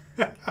 Yeah.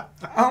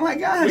 Oh my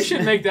gosh. We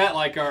should make that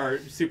like our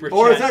super chat.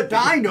 Or is that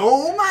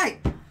Dynamite?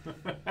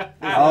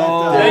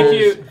 Oh, Thank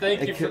you.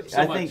 Thank you It for could- so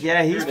I much. think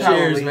yeah, he's Cheers, probably.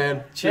 Cheers,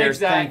 man. Cheers, Thanks,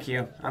 Zach. thank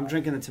you. I'm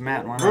drinking the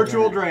tomato one.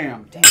 Virtual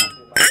Dram.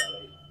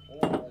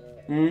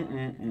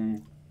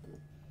 Mm-mm-mm.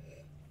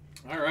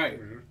 All right.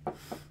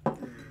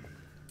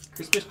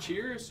 Christmas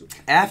cheers.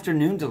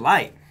 Afternoon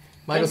delight.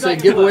 Michael 10 said,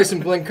 seconds give away left. some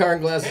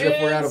Glencairn glasses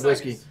if we're out of 10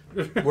 whiskey.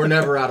 We're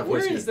never out of Where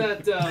whiskey. is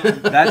that?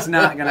 That's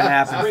not gonna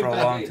happen Spring for a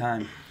Bank long 8.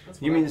 time.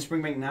 That's You what mean I- the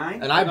Spring Bank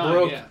 9? And I No,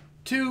 broke yeah.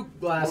 2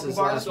 glasses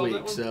Bars, last so that week,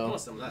 one- I so.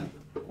 want some of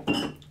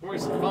that. Bring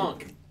some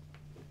funk.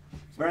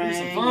 Bring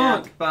some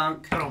out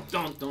funk. the funk.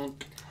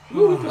 Don't.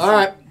 All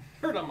right.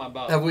 Hurt on my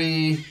butt. Have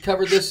we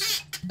covered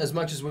this as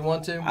much as we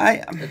want to?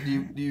 I,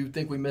 Do you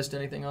think we missed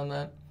anything on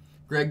that?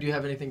 Greg, do you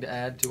have anything to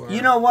add to our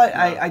you know what?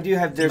 I do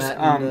have. There's Matt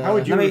and, How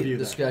would you let me- review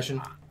that?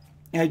 discussion?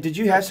 Hey, did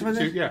you have some of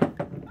this? Yeah.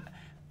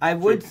 I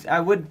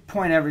would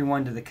point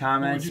everyone to the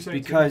comments you say,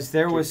 because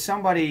there was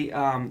somebody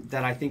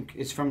that I think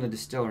is from the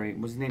distillery.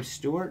 Was his name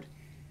Stuart?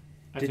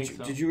 I Did think you,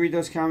 so. did you read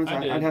those comments?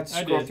 I did. I'd have to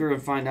I scroll did. through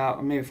and find out.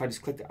 Or maybe if I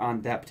just clicked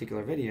on that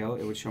particular video,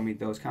 it would show me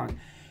those comments.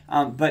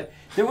 But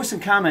there were some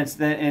comments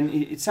that, and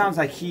it sounds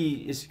like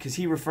he is because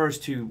he refers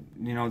to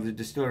the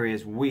distillery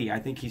as we. I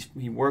think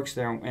he works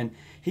there, and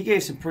he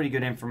gave some pretty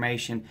good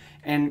information.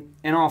 And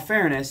in all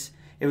fairness,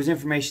 it was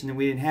information that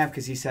we didn't have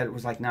because he said it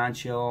was like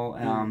non-chill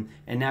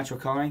and natural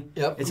coloring.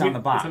 Yep. It's on the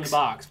box. It's on the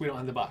box. We don't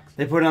have the box.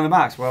 They put it on the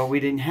box. Well, we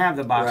didn't have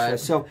the box. Right.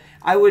 So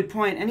I would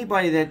point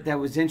anybody that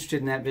was interested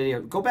in that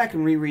video, go back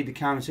and reread the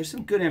comments. There's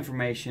some good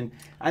information.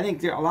 I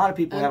think a lot of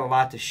people had a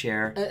lot to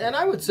share. And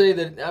I would say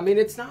that, I mean,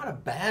 it's not a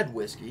bad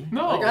whiskey.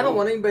 No. Like, I don't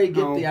want anybody to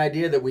get the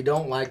idea that we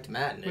don't like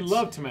Tomatin. We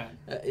love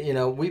Tomatin. You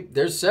know,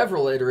 there's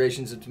several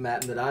iterations of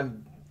Tomatin that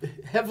I'm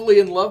heavily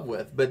in love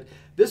with, but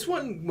this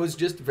one was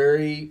just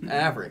very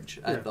average,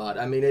 I thought.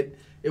 I mean, it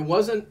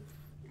wasn't...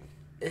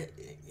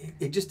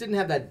 It just didn't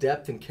have that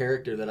depth and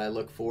character that I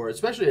look for,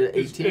 especially at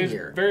 18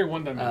 here. Very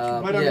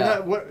one-dimensional. But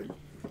I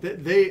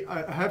mean,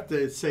 I have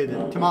to say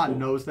that Tomatin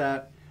knows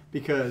that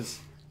because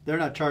they're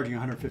not charging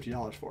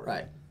 $150 for it.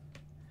 Right.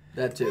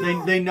 That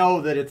too. They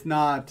know that it's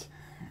not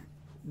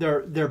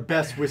their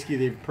best whiskey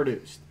they've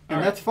produced,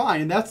 and that's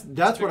fine. And that's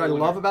what I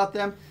love about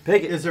them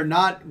is they're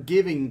not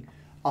giving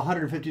a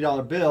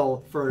 $150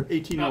 bill for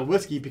 18-year-old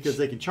whiskey because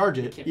they can charge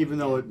it, even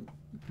though it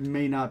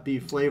may not be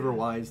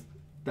flavor-wise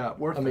that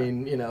worth it. I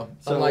mean, you know,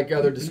 unlike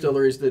other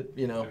distilleries that,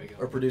 you know,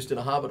 are produced in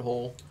a hobbit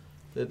hole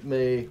that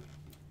may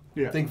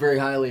think very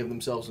highly of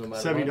themselves no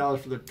matter $70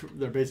 for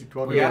their basic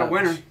 12. We got a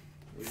winner.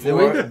 Do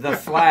we? For the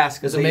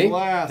flask. Is it me?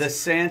 The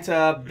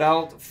Santa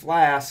Belt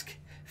flask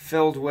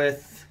filled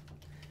with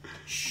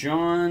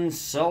Sean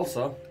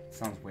Salsa.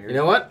 Sounds weird. You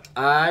know what?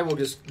 I will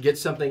just get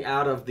something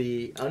out of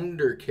the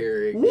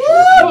undercarriage.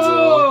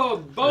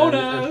 Whoa!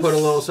 Bonus! And put a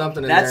little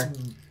something in there.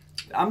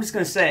 I'm just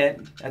going to say it.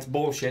 That's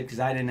bullshit because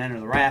I didn't enter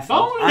the raffle.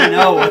 Bonus! I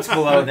know what's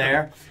below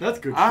there. That's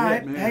good All shit,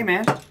 right. man. Hey,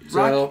 man.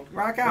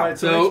 Rock out. Right,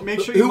 So,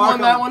 make sure who you mark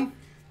won that on-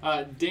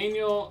 one?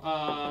 Daniel,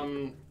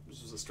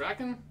 was it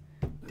Strachan?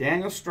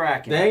 Daniel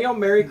Strachan. Daniel,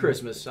 Merry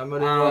Christmas. I'm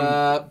going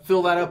to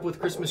fill that up with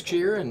Christmas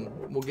cheer, and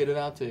we'll get it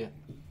out to you.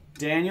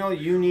 Daniel,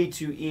 you need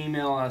to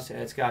email us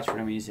at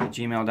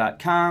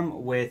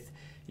scotchfordumies@gmail.com with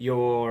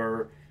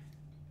your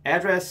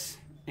address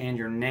and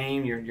your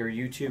name, your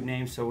YouTube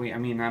name. So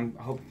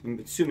I'm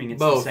assuming it's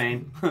Both. the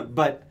same,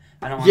 but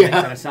I don't want to make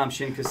that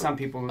assumption because some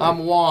people.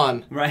 I'm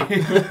Juan. Right.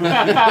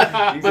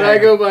 But I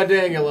go by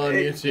Daniel on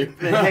YouTube.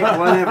 Hey,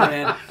 whatever,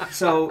 man.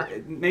 So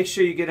make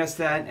sure you get us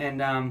that,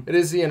 and It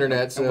is the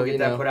internet, so we'll get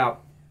that put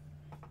out.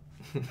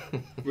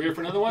 We're here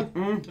for another one?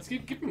 Let's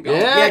keep them going.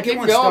 Yeah, get keep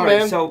one going, started.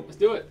 man. So, Let's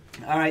do it.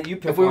 all right, you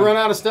pick If we one. run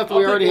out of stuff that I'll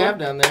we pick already one. have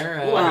down there,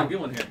 Oh, I have a good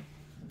one here.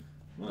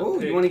 Oh,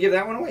 you want to give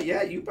that one away?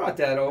 Yeah, you brought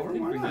that over. Why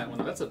Bring not? that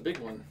one. That's a big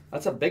one.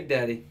 That's a big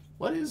daddy.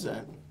 what is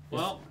that?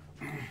 Well,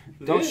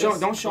 Don't show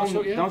them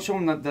yeah.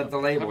 the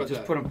label. about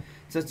Just that? put them.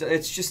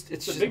 It's just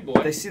a big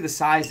boy. They see the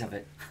size of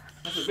it.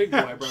 That's a big boy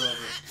I brought over.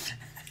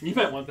 You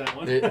might want that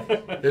one.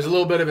 There's a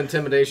little bit of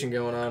intimidation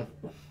going on.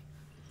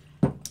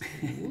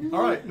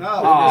 All right,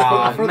 now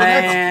Aw, for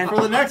man.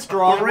 the next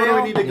drawing, what do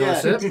we need to You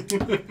want get? a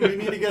sip? We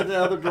need to get the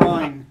other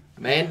drawing.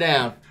 Man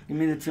down. Give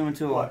me the 2 and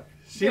 2. What?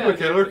 Secret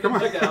killer, come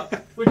on. Check out.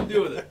 What'd you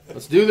do with it?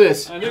 Let's do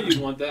this. I knew you'd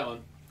want that one.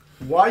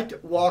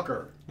 White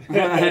Walker.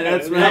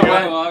 That's Not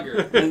right.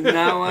 Lager.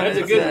 Not what That's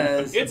a it good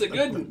says. one. It's a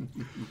good one.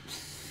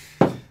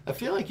 I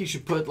feel like you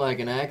should put like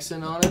an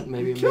accent on it.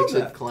 Maybe it Kill makes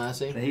that. it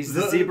classy. He's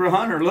the The- zebra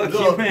hunter. Look, The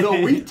Wite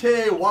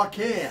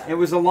Walker. it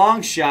was a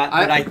long shot,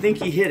 but I think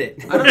he hit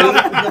it. I don't know.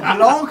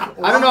 I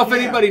I don't know if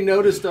anybody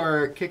noticed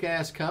our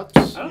kick-ass cups.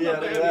 I don't know Yeah,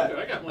 if they look have at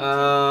either. I got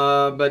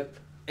one. But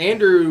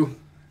Andrew,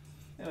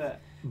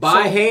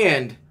 by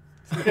hand.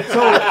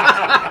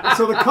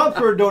 So the cups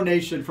were a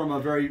donation from a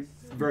very,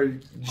 very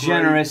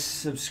Generous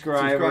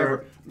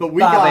subscriber. But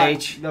we Bob got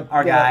H.,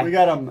 our guy. We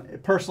got them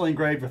personally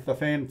engraved with the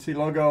fancy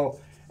logo,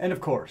 and of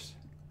course,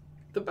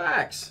 The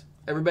backs.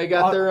 Everybody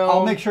got their own.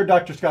 I'll make sure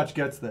Dr. Scotch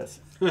gets this.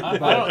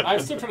 I'm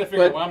still trying to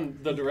figure out why I'm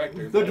the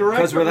director. The but-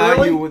 director, Because without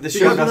really? you, the show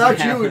because doesn't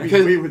without you,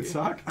 happen. we would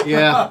suck.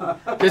 Yeah,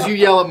 because you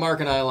yell at Mark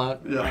and I a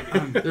lot. Yeah.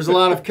 There's a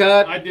lot of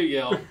cut. I do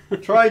yell.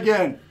 Try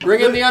again. Bring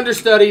in the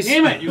understudies.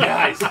 Damn it, you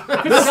guys.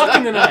 Quit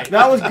sucking tonight.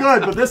 That was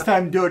good, but this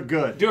time do it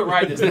good. Do it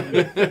right this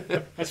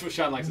time. That's what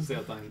Sean likes to say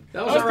all the time.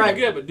 That was all pretty right.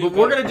 good, but, do But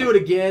we're going to do it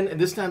again, and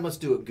this time let's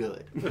do it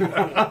good.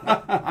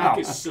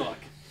 You suck.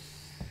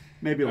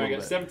 Maybe a All right, I little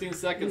got bit. 17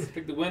 seconds to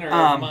pick the winner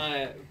Um, of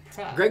my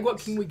prize. Greg, what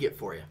can we get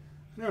for you?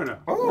 No.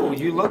 Oh,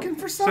 you looking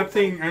for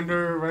something? Something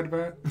under right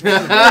about.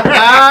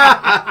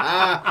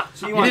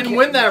 So You want didn't ki-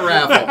 win that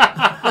raffle.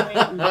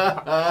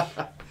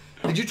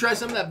 Did you try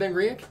some of that Ben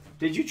Griek?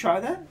 Did you try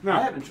that? No.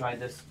 I haven't tried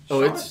this.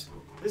 Oh, Sean, it's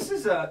This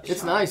is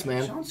It's nice,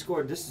 man. Sean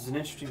scored. This is an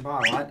interesting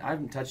bottle. I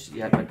haven't touched it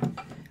yet, but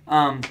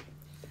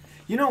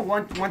you know,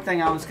 one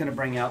thing I was going to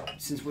bring up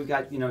since we've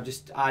got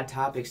just odd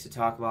topics to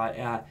talk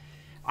about.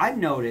 I've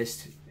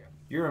noticed.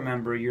 You're a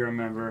member.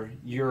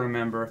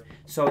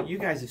 So you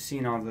guys have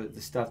seen all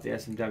the stuff the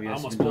SMWS I has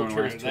almost been pulled doing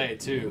trigger last today, week.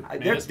 too. Man,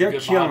 They're that's some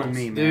good killing bottles.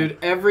 me, man. Dude,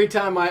 every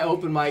time I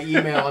open my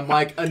email, I'm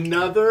like,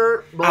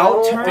 another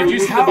bottle? Outturn. Did you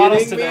see the How bottles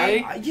kidding today?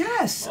 me?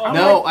 Yes. Oh. I'm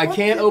No, like, I what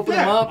can't the open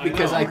them heck? up I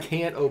because know. I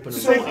can't open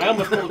them. I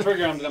almost pulled the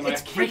trigger on them.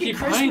 It's I freaking keep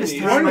Christmas buying these.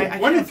 time.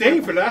 One a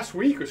day for last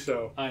week or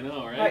so. I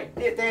know, right?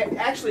 Right. They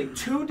actually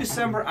 2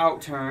 December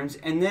outturns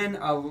and then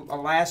a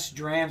last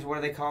drams. What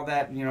do they call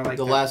that? Like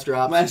The last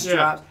drops. Last Yeah.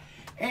 drops.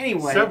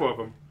 Anyway, Several of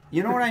them.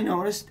 You know what I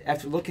noticed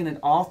after looking at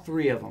all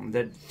three of them,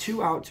 the 2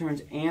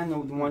 outturns and the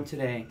one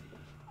today?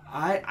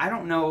 I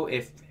don't know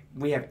if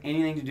we have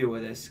anything to do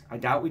with this. I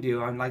doubt we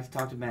do. I'd like to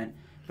talk to Ben.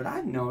 But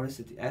I've noticed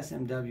that the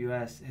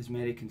SMWS has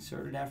made a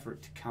concerted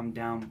effort to come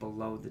down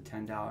below the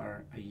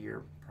 $10 a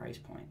year price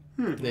point.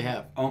 They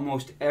have.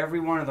 Almost every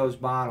one of those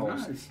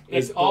bottles is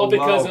It's all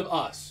below. because of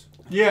us.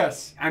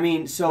 Yes. I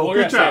mean, so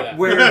We're gonna say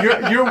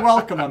that. You're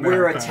welcome, America.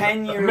 where a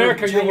 10-year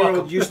America, you're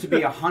welcome. old used to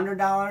be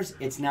 $100,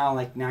 it's now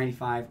like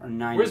 $95 or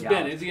 $90. Where's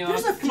Ben? Is he on?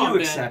 There's a Come on, few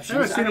Ben. exceptions.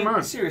 I haven't seen him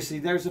on. Seriously,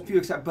 there's a few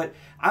exceptions, but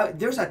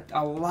there's a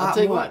lot I'll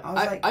tell you more. what. I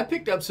was like, I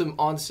picked up some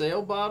on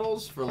sale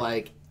bottles for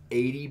like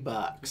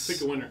 $80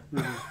 Pick a winner.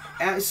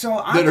 so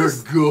I'm that are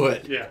just,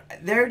 good. Yeah.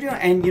 they're doing,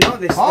 and you know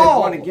they said Paul.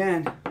 one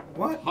again.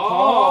 What?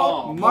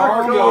 Paul.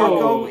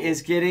 Marco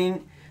is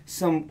getting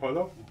some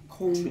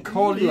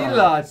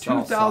Colila salsa.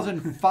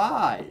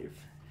 2005.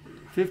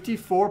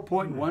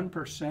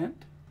 54.1%.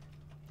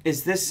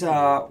 Is this who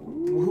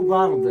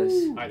bottled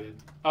this? I did.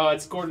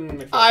 It's Gordon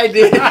McPherson. I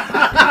did.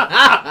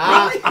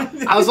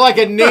 I was like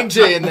a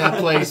ninja in that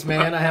place,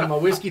 man. I had my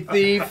whiskey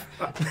thief.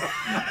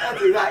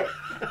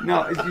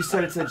 No, you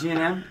said it's a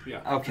G&M?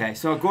 Yeah. Okay,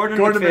 so Gordon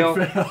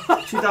McPhail.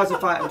 McPhail,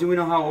 2005. Do we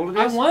know how old it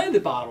I is? wanted to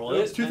bottle it.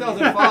 It's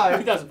 2005.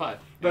 2005.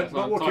 But that's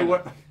what I'm okay, talking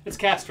what? about. It's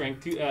cast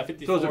strength.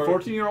 54. So is it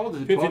 14-year-old?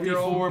 Is it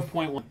 12-year-old?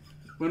 54.1.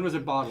 When was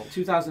it bottled?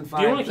 2005.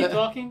 Do you want to keep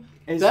talking?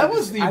 That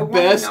was the I wanna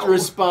best know-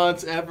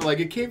 response ever. Like,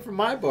 it came from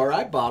my bar.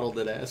 I bottled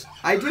it as.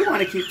 I do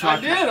want to keep I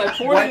talking. did. I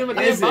poured it in a What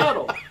damn is it?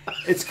 bottle.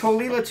 It's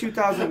Colila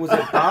 2000. Was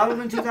it bottled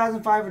in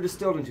 2005 or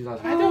distilled in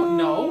 2005? I don't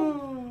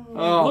know.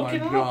 Oh Look my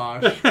it up.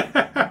 gosh.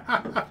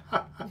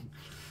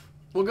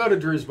 We'll go to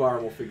Drew's bar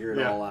and we'll figure it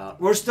Yeah. all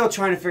out. We're still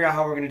trying to figure out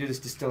how we're going to do this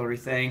distillery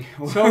thing.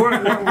 So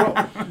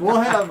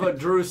we'll have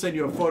Drew send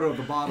you a photo of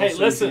the bottle Hey, so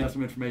listen. you can have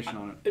some information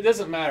on it. It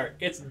doesn't matter.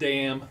 It's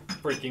damn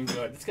freaking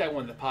good. This guy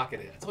won the pocket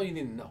it. That's all you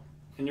need to know.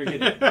 And you're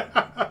getting it.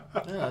 Yeah,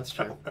 that's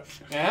true.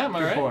 Yeah, am I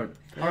Good right? point.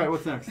 All right,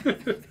 what's next?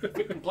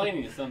 Quit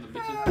complaining, you son of a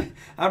bitches.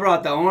 I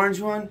brought the orange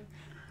one.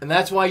 And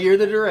that's why you're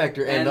the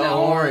director and the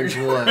orange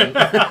one.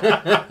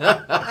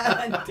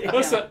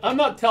 Listen, I'm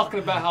not talking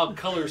about how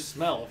colors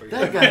smell over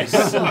That here. guy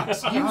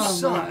sucks. You Oh,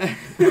 suck. my.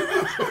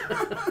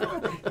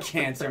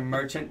 Cancer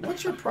merchant.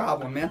 What's your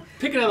problem, man?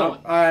 Pick another one.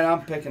 All right,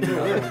 I'm picking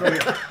another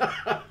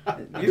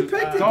one. You picked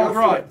it. It's all Go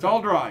dry. for it. It's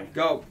all dry.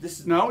 Go. This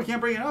is. No, we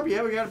can't bring it up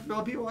yet. We got to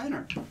let people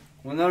enter.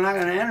 Well, they're not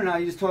going to enter now.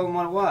 You just told them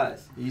what it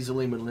was.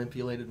 Easily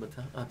manipulated. All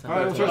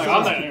right, let's Like,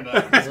 I'm not into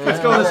that. Let's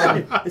go this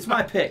way. It's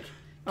my pick.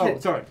 Oh,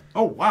 sorry.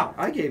 Oh, wow.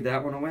 I gave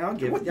that one away. I'll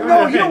give it.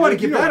 No, you don't want to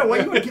give that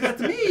away. You want to give that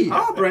to me.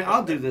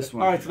 I'll do this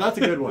one. All right, so that's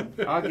a good one.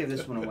 I'll give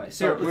this one away.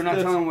 So Here, we're not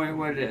let's- telling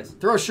what it is.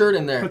 Throw a shirt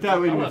in there. Put that I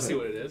in want with to see it.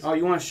 what it is. Oh,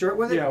 you want a shirt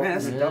with it? Yeah. Man,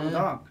 that's a double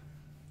dog.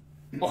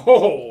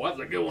 Oh, that's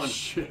a good one.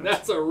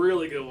 That's a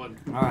really good one.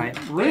 All right.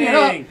 Ring it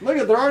Dang. up. Look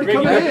at they're already Ring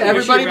it coming up. in.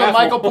 Everybody but raffle.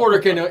 Michael Porter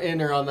can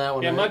enter on that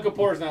one. Yeah, right? Michael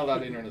Porter's not allowed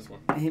to enter in this one.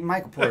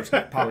 Michael Porter's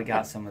probably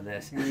got some of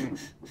this.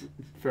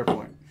 Fair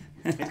point.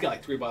 He's got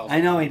like 3 bottles. I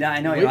know he We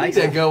need likes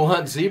to it. go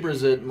hunt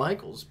zebras at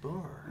Michael's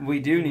bar. We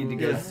do need to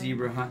go Yeah.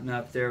 zebra hunting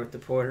up there with the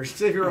porters.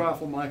 Save your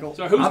raffle, Michael.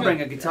 So who's I'll gonna,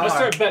 bring a guitar. Let's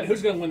start betting.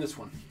 Who's going to win this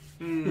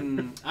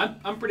one?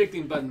 I'm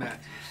predicting Bud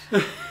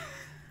Matthews.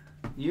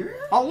 You're?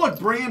 Oh, look,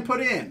 Brian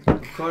put in.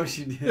 Of course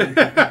you did.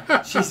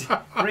 She's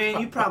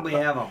Brian. You probably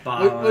have a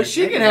bottle. Well,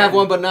 she can have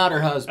one, but not her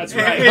husband. That's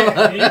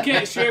right. You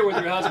can't share with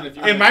your husband if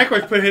you And Mike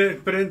was put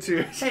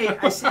into. Hey,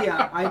 I see.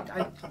 I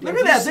Look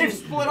at that. They've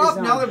split up.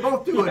 Now they're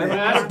both doing it.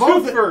 That's They're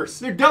both two first.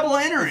 They're double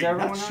entering. Is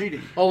everyone That's on?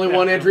 cheating. Only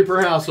one entry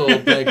per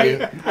household. Thank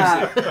you.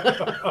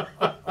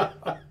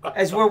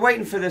 As we're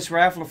waiting for this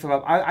raffle to fill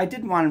up, I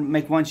did want to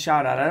make one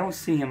shout out. I don't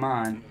see him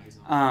on.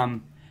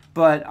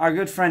 But our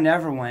good friend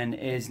Everwin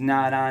is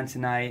not on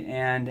tonight,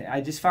 and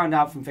I just found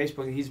out from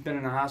Facebook that he's been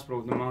in the hospital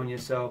with pneumonia.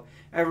 So,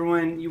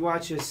 Everwin, you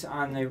watch us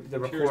on the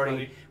recording.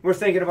 buddy. We're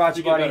thinking about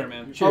you, You get buddy. better,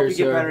 man. Hope Cheers,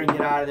 you get sir. better and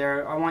get out of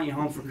there. I want you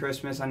home for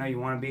Christmas. I know you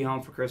want to be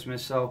home for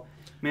Christmas. So,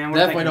 man, we're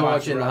Definitely thinking don't about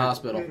want you in the brother.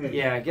 hospital.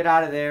 Yeah, get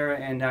out of there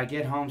and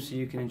get home so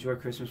you can enjoy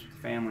Christmas with the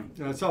family.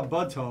 I saw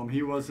Bud's home.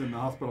 He was in the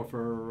hospital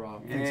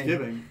for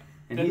Thanksgiving.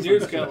 And That he's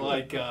dude's on- got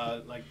like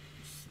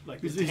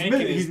He's the tank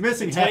mi- in his, he's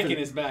missing the half tank of- in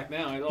his back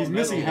now. He's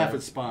missing half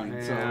his spine.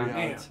 So, Yeah. yeah,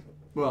 Damn.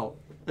 well,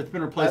 it's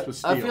been replaced with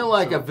steel. I feel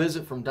like so. a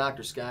visit from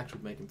Dr. Scotch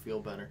would make him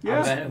feel better. I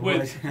Yeah. bet it With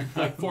was.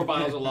 like 4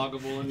 bottles of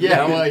Lagavulin.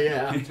 Yeah, well,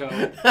 yeah.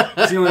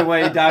 It's the only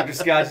way Dr.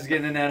 Scotch is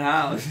getting in that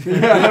house. He's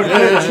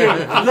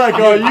like,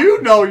 oh,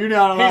 you know you're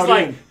not allowed He's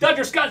like, in.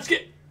 Dr. Scott's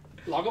get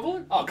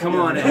Lagavulin? Oh, Come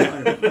on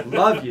in.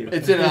 Love you.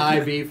 It's in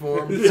an IV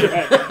form.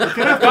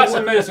 I've got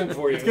some medicine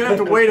for you. He's gonna have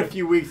to wait a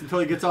few weeks until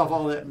he gets off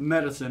all that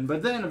medicine,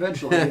 but then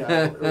eventually,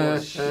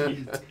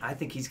 shit. I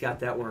think he's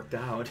got that worked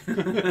out. Oh,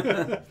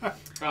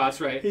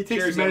 that's right. He takes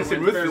Cheers, his medicine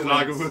everyone. with Fair his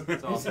winds. Lagavulin.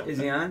 That's awesome. Is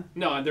he on?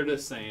 No, they're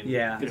just saying.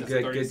 Yeah, 'cause it's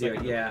good, 30 good deal.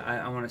 seconds. Yeah,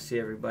 I want to see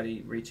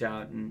everybody reach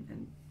out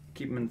and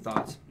keep them in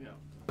thoughts. Yeah.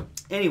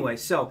 Anyway,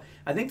 so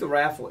I think the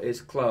raffle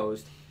is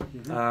closed.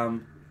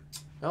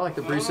 I like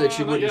that Bree said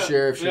she wouldn't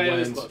share if she it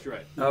is wins. close, you're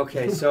right.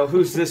 Okay, so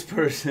who's this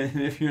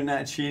person? If you're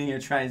not cheating or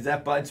trying, is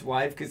that Bud's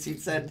wife? Because he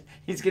said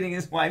he's getting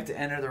his wife to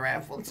enter the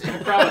raffle too.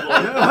 Probably.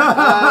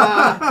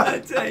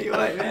 I tell you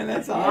what, man,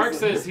 that's awesome. Mark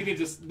says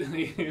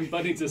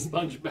Bud needs a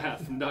sponge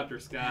bath from Dr.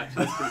 Scotch.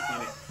 That's pretty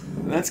funny.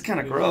 That's kind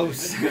of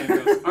gross. That's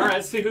kinda gross. All right,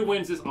 let's see who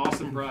wins this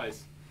awesome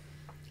prize.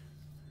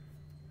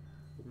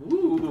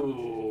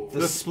 Ooh.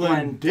 The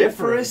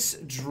Splendiferous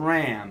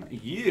Dram.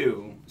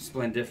 You,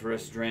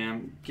 Splendiferous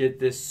Dram, get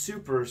this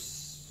super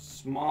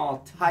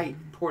small, tight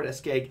Port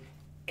Escape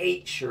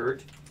 8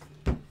 shirt.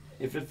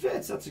 If it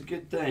fits, that's a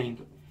good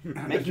thing.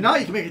 If not,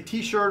 you can make a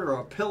T-shirt or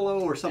a pillow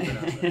or something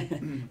out of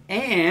it.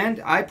 And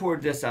I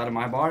poured this out of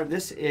my bar.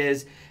 This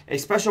is a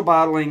special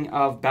bottling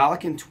of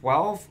Balakin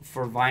 12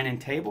 for Vine and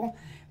Table.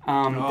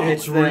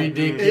 It's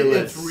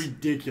ridiculous. It's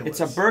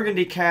ridiculous. It's a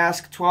Burgundy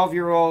cask,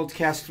 12-year-old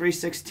cask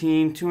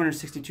 316.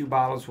 262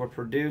 bottles were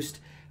produced.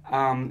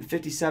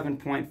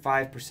 57.5%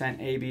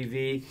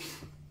 ABV.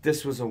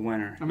 This was a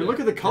winner. I mean, look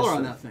at the color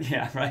on that thing.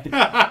 Yeah, right.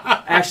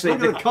 Actually,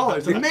 Look at the color.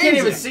 It's You amazing. can't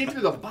even see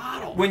through the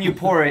bottle. when you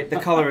pour it, the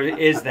color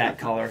is that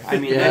color. I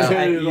mean, Yeah.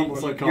 that's- It is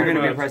almost like you're going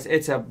to be color. impressed.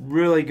 It's a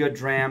really good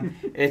dram.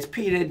 It's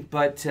peated,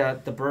 but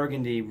the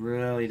Burgundy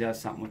really does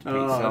something with the peat.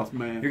 Oh, So that's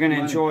man. you're going to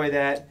Money. enjoy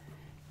that.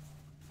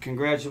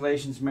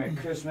 Congratulations, Merry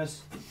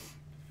Christmas.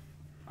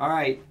 All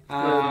right.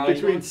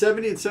 Between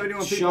 70 and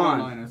 71 people Sean.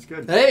 online. That's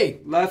good. Hey,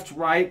 Left,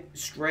 right,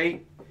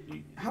 straight.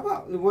 How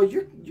about, well,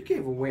 you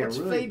gave away let's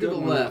a really fade to good the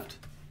one. left.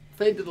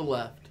 Fade to the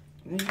left.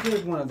 You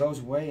gave one of those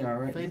away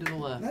already. Fade to the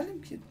left. Let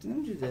him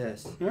do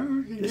this. Yeah, you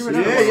can give This it is-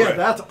 another Yeah, one. yeah,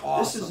 that's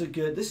awesome.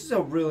 This is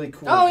a really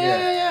cool Oh, gift.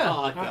 yeah. I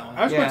like that one.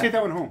 I was going Yeah. to take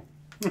that one home.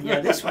 Yeah,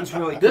 this one's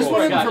really cool. This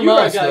one God, from you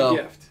us, got though. a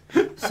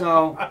gift.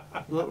 So,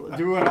 Do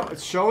you want to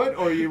show it,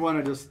 or you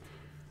want to just...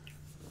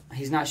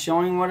 he's not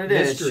showing what it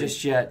is Mystery.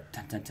 just yet.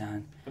 Dun, dun,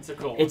 dun. That's a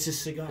cool one. It's a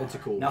cigar. It's a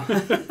cool No.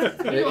 Look at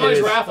all It these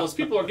is. raffles.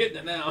 People are getting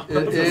it now.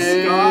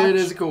 It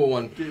is a cool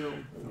one.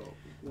 You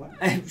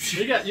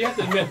have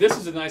to admit, this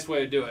is a nice way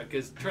to do it,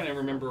 because trying to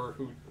remember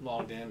who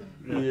logged in.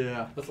 And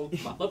Yeah.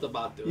 let the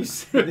bot do You it.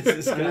 said this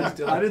is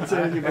Scotch. I didn't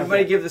say anything about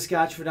Everybody that. give the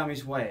Scotch for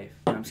Dummies wave.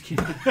 No, I'm just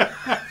kidding.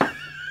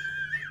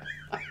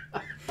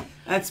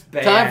 That's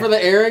bad. Time for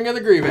the airing of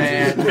the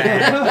grievances.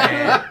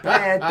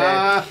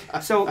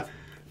 bad. So,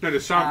 No, the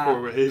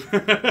Soundcore wave.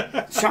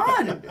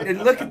 Sean,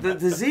 and look at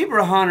the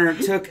Zebra Hunter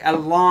took a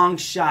long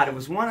shot. It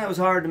was one that was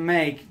hard to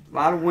make. A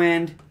lot of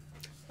wind.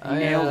 He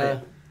nailed it.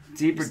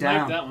 Zebra Sniped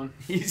down. that one.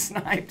 He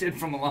sniped it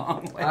from a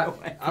long way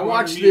away. I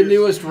watched the 400 meters.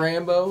 newest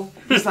Rambo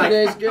a few like-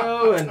 days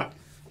ago, and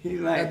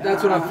He's like,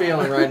 that's what I'm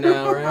feeling right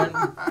now, right?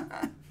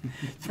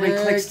 3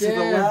 clicks to the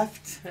yeah.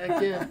 left.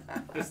 Heck yeah.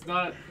 It's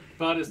not,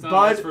 but it's not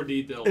Bud, as for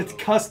detail. It's though.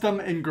 custom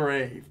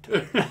engraved.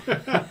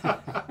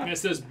 And it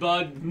says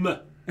Bud M.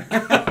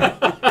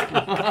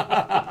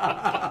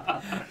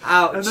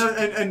 Ouch.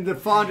 And the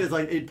font is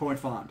like 8-point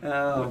font.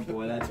 Oh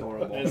boy, that's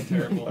horrible. That's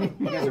terrible.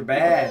 You guys are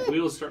bad.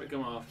 Wheels start to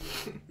come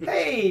off.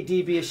 Hey,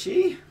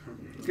 DBSC.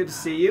 Good to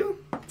see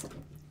you.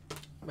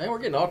 Man, we're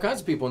getting all kinds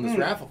of people in this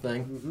raffle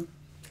thing.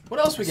 What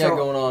else we got So-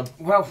 going on?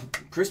 Well,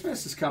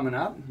 Christmas is coming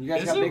up. You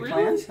guys Is got it big really?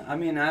 plans? I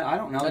mean, I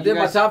don't know. I You did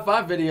my guys- top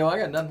 5 video. I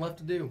got nothing left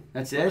to do.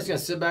 That's I'm just it. gonna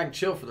sit back and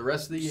chill for the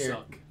rest of the year.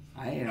 Suck.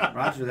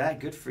 Roger that.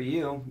 Good for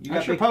you. You I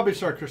got should big. probably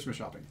start Christmas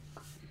shopping.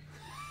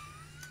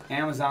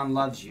 Amazon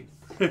loves you.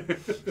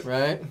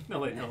 Right?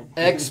 No, they don't.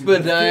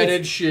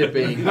 Expedited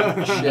shipping.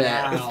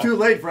 Check. It's too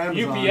late for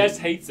Amazon. UPS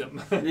hates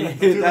them. It's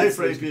too late That's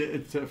for the- APS.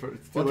 It's too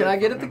What late can I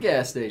get for at the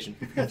gas station?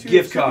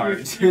 Gift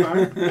cards.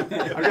 I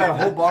got a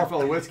whole bar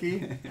full of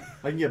whiskey.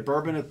 I can get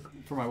bourbon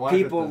for my wife.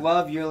 People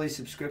love yearly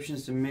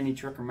subscriptions to Mini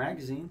Trucker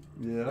Magazine.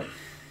 Yeah.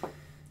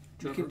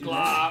 Trucker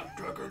Glock,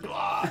 Trucker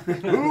Glock.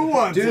 Who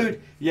wants it?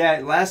 Dude,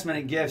 yeah, last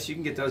minute gifts. You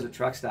can get those at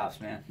truck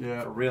stops, man.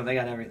 Yeah. For real, they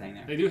got everything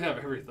there. They do have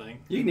everything.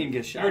 You can even get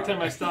a shower. Every time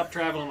I stop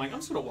traveling, I'm like, I'm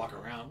just gonna walk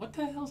around. What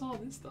the hell's all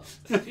this stuff?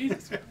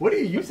 Jesus. What do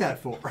you use that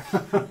for?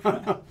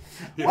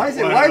 Why is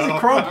it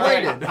chrome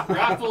plated?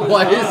 Raffle.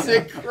 Why is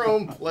it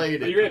chrome Are you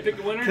plated? ready to pick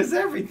the winner? Because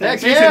everything.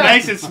 Heck Makes yeah. it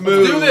nice and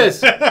smooth.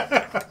 Let's do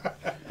this.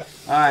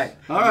 All right.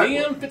 All right.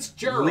 Liam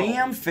Fitzgerald.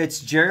 Liam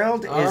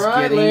Fitzgerald All is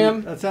right, getting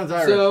Liam. That sounds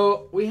Irish.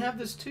 So we have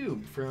this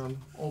tube from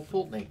Old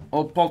Pulteney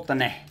Old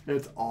Poltene.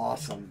 It's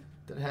awesome.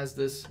 that has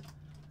this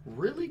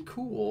really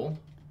cool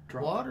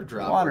water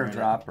dropper. Water in it.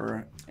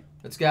 dropper.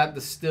 It's got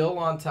the still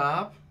on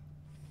top,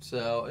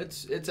 so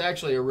it's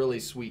actually a really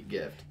sweet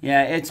gift.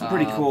 Yeah, it's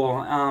pretty Um,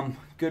 cool.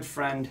 Good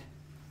friend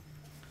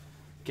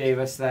gave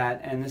us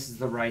that, and this is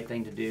the right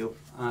thing to do,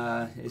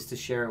 is to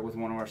share it with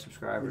one of our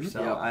subscribers.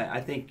 So Yep. I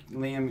think,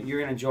 Liam, you're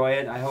going to enjoy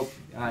it. I hope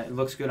it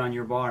looks good on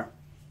your bar.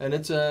 And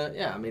it's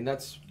I mean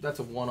that's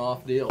a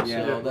one-off deal.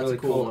 Yeah, so that's really a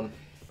cool cool. one.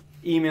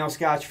 Email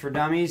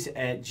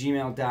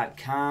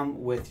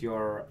scotchfordummies@gmail.com with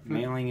your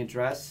mailing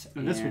address.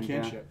 And this we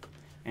can ship.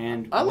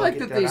 And I we'll like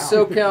get that the out.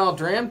 SoCal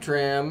Dram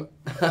Tram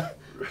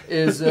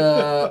is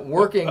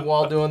working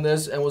while doing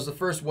this and was the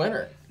first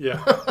winner.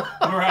 Yeah.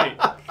 All right.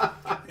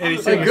 And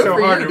he's Hey, doing good so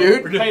for hard you, to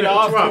dude. we're doing Paid it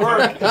off as well. for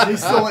work. Is he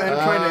still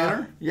trying to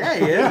enter? Yeah,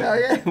 yeah,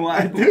 yeah.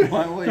 Why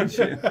wouldn't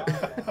you?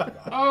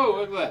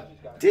 Oh, look at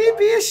that.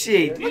 DB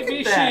sheet. Look DB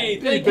at that.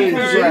 sheet. Thank you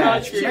very Cheers.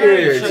 much for your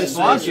Cheers. patience.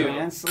 Cilantro. Thank you.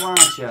 Man,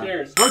 cilantro.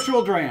 Cheers.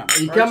 Virtual dram. Are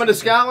you coming to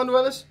Scotland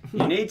with us?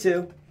 You need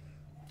to.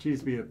 She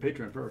needs to be a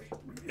patron first.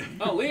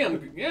 Oh,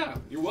 Liam, yeah,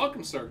 you're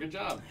welcome, sir. Good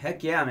job.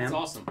 Heck yeah, man. That's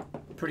awesome.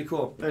 Pretty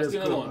cool. That Let's is do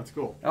another cool. one. That's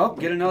cool. Oh,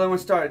 get another one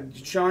started.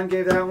 Sean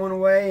gave that one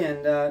away,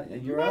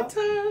 and you're up.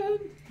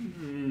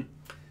 Do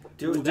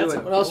it. That's Do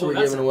it. What else are we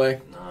that's giving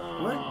away?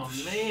 Oh,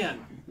 man.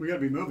 We gotta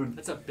be moving.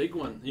 That's a big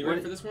one. You ready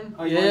for this one?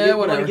 Oh, you Yeah, want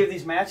whatever. to give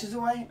these matches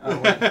away? Oh,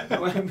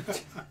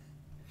 wait.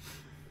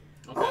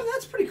 Oh,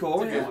 that's pretty cool.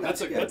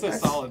 That's a good one. That's a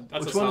solid.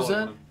 That's Which a one solid is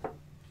that? one.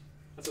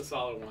 That's a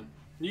solid one.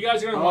 You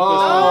guys are gonna Oh.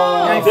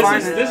 want Yeah,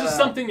 this. This is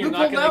something you're Who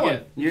not pulled that gonna one?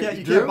 get. You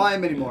can't Drew? buy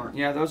them anymore.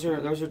 Yeah, those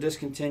are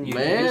discontinued.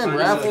 Man, These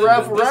raffle, are-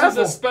 raffle, This is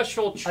raffle. a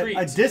special treat.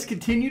 A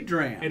discontinued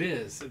dram. It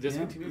is a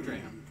discontinued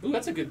dram. Ooh,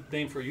 that's a good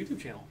name for a YouTube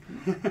channel.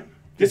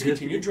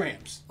 Discontinued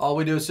drams. All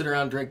we do is sit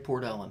around and drink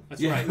Port Ellen.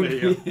 That's Yeah. right. There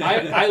you go.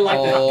 I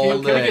like that. All Can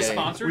we day. get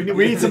sponsored?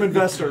 We need some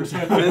investors. We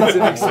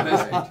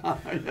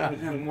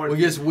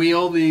just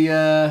wheel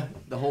the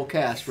whole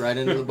cast right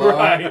into the bar.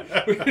 Right.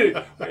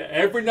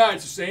 Every night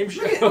it's the same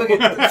show. Look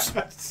at,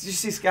 did you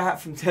see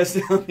Scott from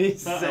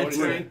Testimonies? what'd he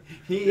say?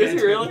 Is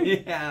he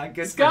really? Yeah,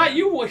 good. Scott,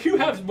 you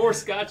have more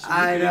scotch. Than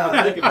I you know.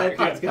 can think I about.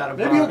 think Scott.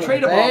 Maybe he'll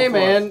trade a ball Hey for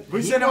man, us.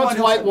 We he send him wants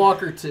one, White he'll-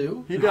 Walker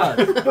too. He does.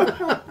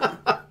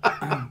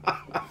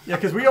 Yeah,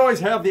 because we always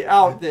have the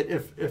out that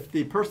if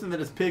the person that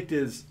is picked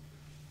is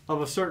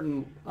of a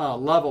certain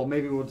level,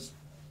 maybe we'll just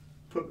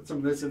put some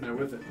of this in there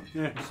with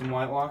it. Some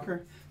White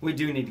Walker. We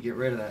do need to get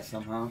rid of that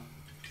somehow.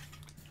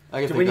 I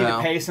Do can we think need to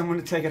now. pay someone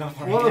to take it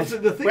off our Well, hands?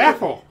 the thing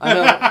Raffle.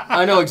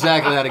 I know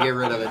exactly how to get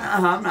rid of it.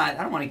 I'm not.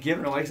 I don't want to give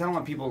it away because I don't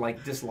want people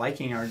like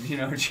disliking our,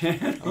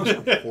 channel.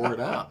 Pour it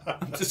out.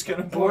 I'm just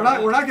gonna. Well,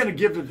 we're not going to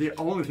give it the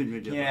only thing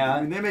they get. Yeah.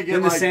 I mean, they may get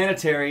in the like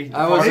sanitary.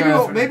 I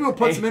was, maybe we'll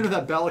put some into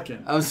that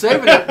Bellican. I was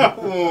saving it.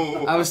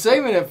 I was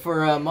saving it for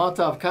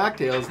Molotov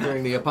cocktails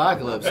during the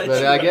apocalypse,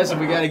 but I guess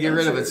we got to get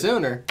rid of it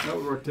sooner. That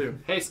would work too.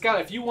 Hey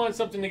Scott, if you want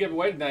something to give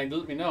away tonight,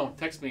 let me know.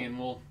 Text me and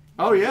we'll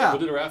Oh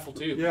do the raffle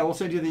too. yeah. We'll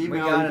send you the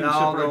email. got you it can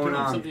all ship right to going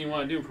them. on. Something you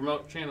want to do,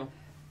 promote channel.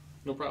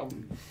 No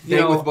problem.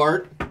 Date with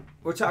Bart.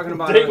 We're talking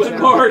about Date our with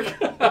channel.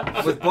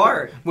 Mark. With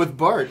Bart. With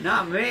Bart.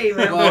 Not me,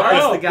 man. Well,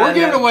 Bart's the guy. we're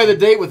giving that- away the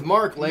date with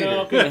Mark later.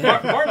 No, because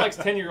Bart likes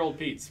 10-year-old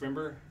Pete's.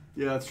 Remember?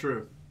 Yeah, that's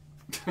true.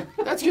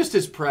 That's just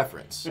his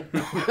preference.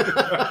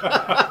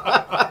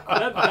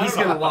 He's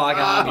gonna log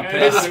on. And be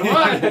Hey, pissed.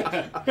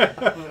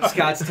 what?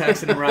 Scott's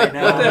texting him right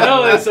now. What the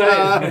hell are they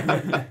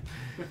saying?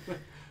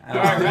 All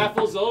right,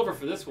 raffle's over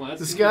for this one.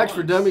 That's The two Scotch for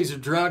ones. Dummies are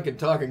drunk and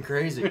talking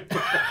crazy.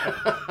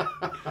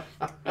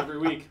 Every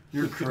week.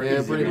 You're Yeah,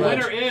 crazy. pretty The much.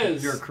 winner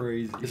is. You're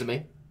crazy. Is it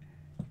me?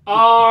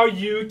 Are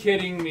you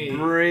kidding me?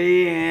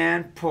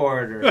 Brianne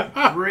Porter.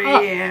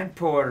 Brianne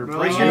Porter. Oh,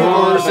 Bring Your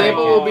Your your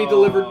sample will be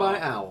delivered by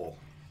Owl.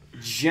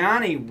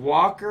 Johnny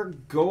Walker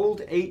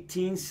Gold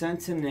 18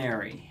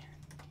 Centenary.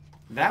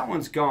 That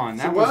one's gone.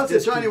 That well, was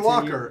it's a Johnny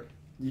discontinued. Walker.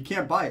 You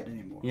can't buy it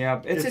anymore.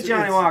 Yeah, it's a It's-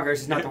 Johnny it's- Walker.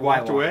 It's not the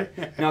white Walked one.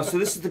 away. No, so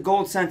this is the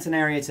Gold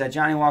Centenary. It's a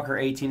Johnny Walker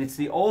 18. It's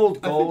the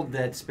old gold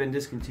that's been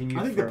discontinued.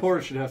 I think for, the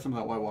Porter should have some of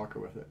that White Walker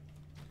with it.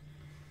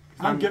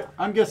 I'm-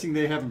 I'm guessing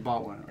they haven't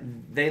bought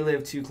one. They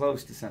live too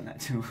close to send that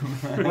to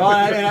them. Well,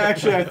 and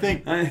actually, I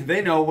think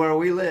They know where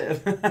we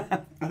live.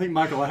 I think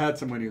Michael had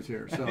some when he was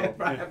here. So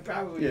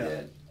Probably Yeah.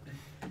 did.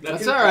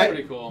 That's all right.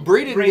 Pretty cool.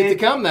 Bree didn't get to Brianne-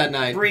 come that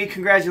night. Bree,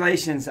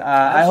 congratulations.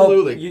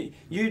 Absolutely. I hope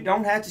you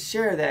don't have to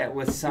share that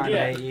with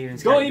Sunday even. Don't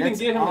Scott. even That's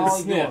give him a all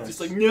sniff. yours.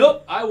 Just like,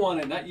 nope, I want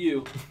it, not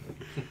you.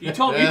 You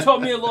told me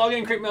to log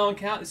in, create my own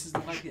account. This is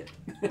what I get.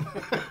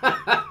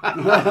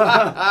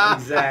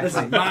 Exactly. this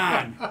is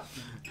mine.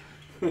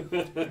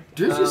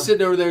 Drew's just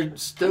sitting over there I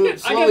slowly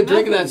got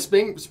drinking that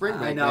nothing. spring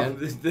I bank, know. man.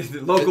 The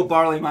local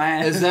barley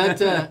man. Is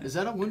that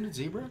a wounded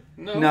zebra?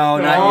 No,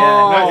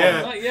 not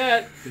yet. Not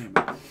yet.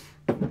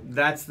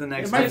 That's the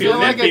next It might one. be feel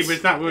like limpy, it's- but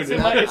it's not It's wounded.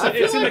 in my- I feel in like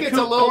the it's a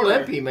coop little corner.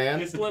 limpy,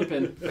 man. It's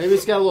limping. Maybe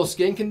it's got a little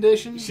skin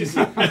condition.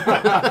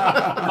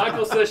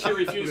 Michael says she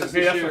refuses to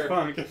Maybe that's share. the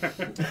funk.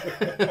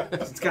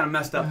 It's got a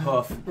messed up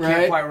hoof. Right.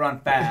 Can't quite run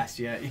fast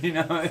yet.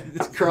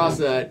 It's Cross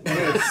that. We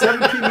have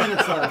 17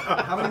 minutes left.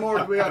 How many more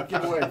do we have to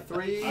give away?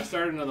 3, I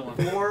started another one.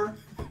 4?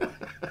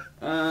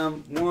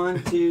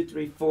 1, 2,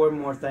 3, 4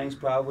 more things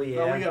probably.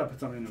 Oh, Yeah. we gotta put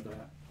something into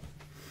that.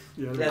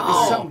 Yeah, Yeah, there's- this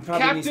Oh, is something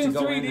probably needs Captain to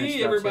go in 3D, this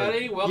stuff,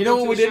 everybody. Welcome You know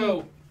what to we the didn't?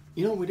 show.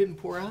 You know what we didn't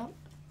pour out?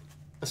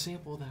 A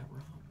sample of that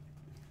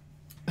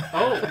rum.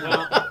 Oh,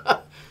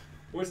 well.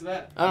 Where's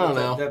that? I don't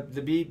know.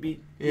 The BB.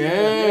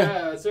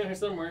 Yeah. It's in here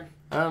somewhere.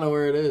 I don't know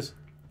where it is.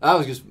 I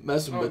was just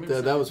messing, Oh, but maybe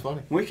so. that was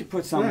funny. We could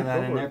put some of that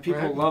go in for there. it. People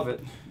Right. love it.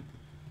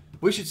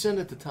 We should send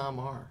it to Tom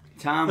R.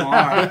 Tom R.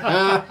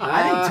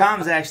 I think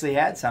Tom's actually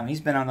had some. He's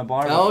been on the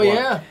bar before. Oh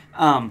yeah.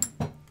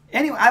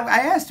 Anyway, I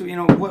asked you,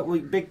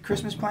 what big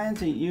Christmas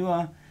plans?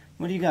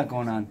 What do you got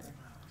going on?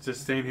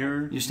 Just staying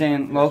here. You're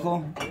staying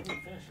local,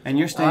 and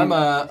you're staying.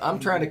 I'm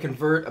trying to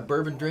convert a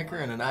bourbon drinker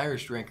and an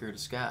Irish drinker to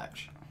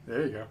Scotch.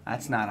 There you go.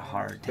 That's not a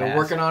hard task. Been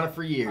working on it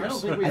for I don't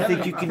years. think we I have think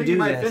it. you can I think do you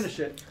might this. finish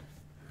it.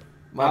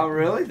 Oh,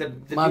 really?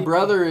 My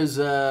brother is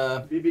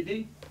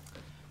BBD.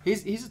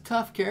 he's a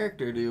tough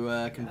character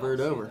to convert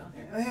over.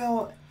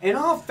 Well, in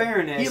all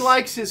fairness, He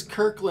likes his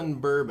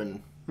Kirkland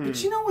bourbon.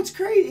 But you know what's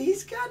crazy?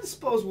 He's got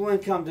disposable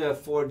income to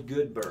afford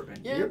good bourbon.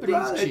 Yeah, Your but he's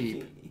brother-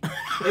 cheap.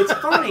 It's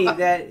funny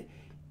that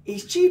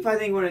he's cheap, I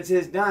think, when it's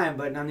his dime,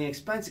 but on the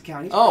expense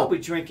account, he's probably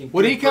drinking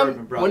when good he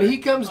bourbon, brother. when he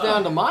comes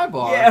down to my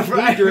bar,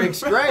 right. he drinks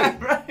straight.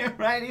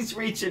 right. He's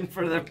reaching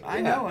for the.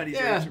 I know what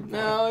he's reaching for.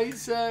 No,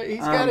 he's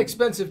got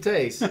expensive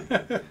taste.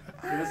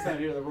 That's not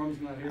here. The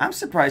room's not here. I'm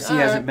surprised he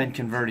hasn't been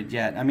converted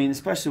yet. I mean,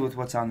 especially with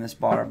what's on this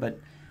bar. But,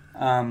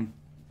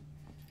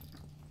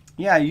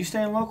 yeah, are you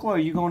staying local or are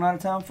you going out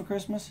of town for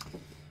Christmas?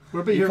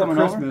 We'll be You here for coming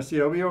over? Christmas.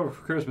 Yeah, we'll be over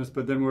for Christmas,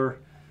 but then we're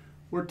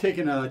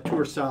taking a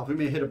tour south. We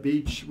may hit a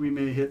beach. We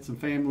may hit some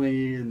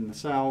family in the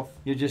south.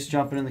 You're just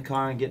jumping in the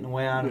car and getting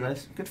away out of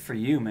this? Good for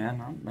you,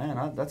 man.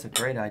 That's a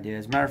great idea.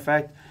 As a matter of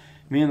fact,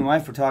 me and the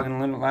wife were talking a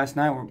little last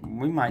night.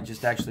 We might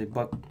just actually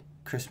book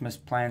Christmas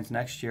plans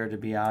next year to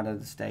be out of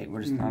the state.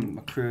 We're just on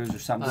a cruise or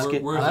something. Just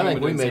get- I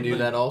think we may do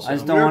that also. I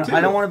just don't want.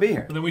 I don't want to be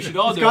here. Well, then we should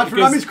all do Scotch it. for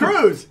because Dummies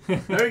cruise.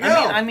 There you go.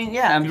 I mean,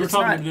 yeah. I'm We were just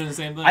talking not. about doing the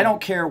same thing. I don't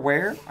care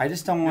where. I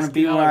just don't want to Just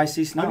be get where out. I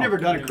see snow. I've never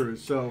done a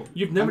cruise, so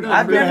You've never done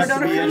I've a never cruise?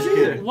 done a cruise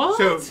either. What?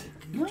 So,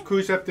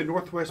 cruise up the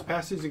Northwest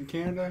Passes in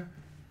Canada.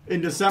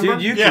 in December.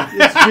 Dude, you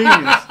it's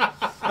genius.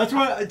 That's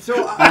what.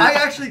 So I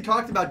actually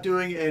talked about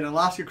doing an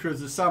Alaska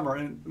cruise this summer,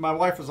 and my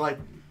wife was like,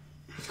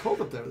 "It's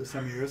cold up there this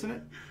time of year, isn't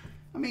it?"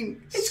 I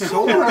mean, It's so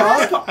cold in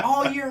hot. Alaska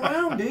all year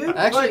round, dude.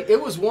 Actually, it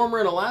was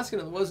warmer in Alaska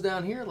than it was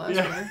down here last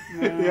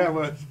winter. Yeah,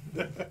 well,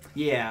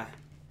 Yeah.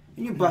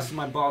 And you busted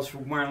my balls for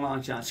wearing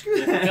long johns.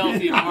 Screw that.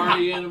 Healthy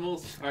party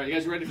animals. All right, you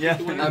guys ready for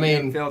the winner? I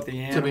mean, filthy to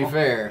animal. be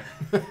fair,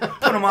 Put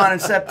them on in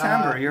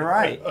September. You're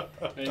right.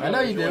 I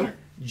know you do.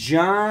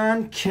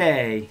 John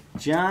K.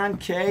 John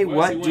K. Where's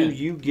What he do win?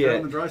 you On the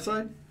get? dry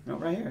side. No,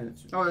 right here.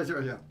 Oh, that's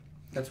right. Yeah.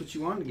 That's what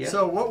you wanted to get.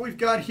 So what we've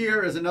got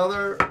here is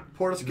another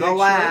Portiscake. The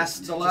last, shirt.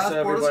 just The last so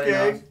everybody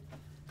knows. Portiscake,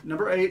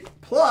 number 8,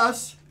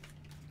 plus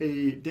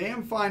a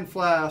damn fine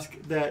flask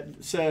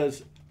that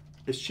says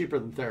it's cheaper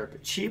than therapy.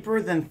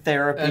 Cheaper than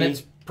therapy. And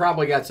it's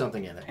probably got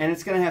something in it. And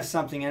it's gonna have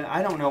something in it.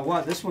 I don't know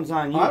what. This one's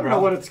on you, I don't bro. know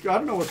what it's. I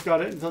don't know what's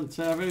got it. It doesn't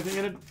have anything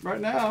in it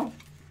right now.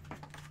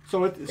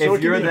 So it. So If it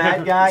can you're be-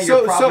 that guy, so-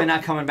 you're probably so-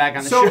 not coming back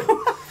on the so-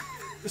 show.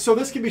 So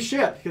this can be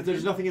shit because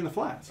there's nothing in the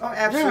flask. Oh,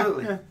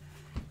 absolutely. Yeah.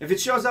 If it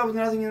shows up with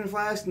nothing in the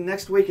flask,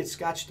 next week it's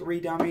Scotch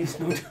 3 dummies.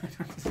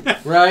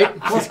 Right?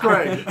 Plus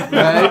Greg.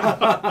 Right?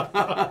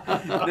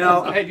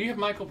 No, Hey, do you have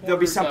Michael Porter's there'll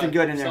be something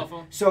good in there. cell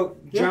phone? So,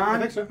 Yeah, I John,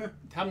 think so. Yeah.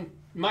 Tell him,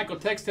 Michael,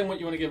 text him what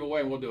you want to give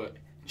away, and we'll do it.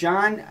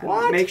 John,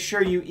 What? make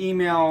sure you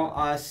email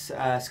us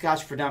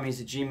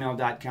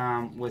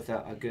scotchfordummies@gmail.com with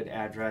a good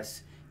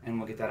address, and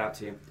we'll get that out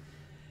to you.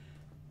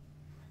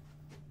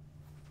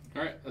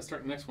 All right, let's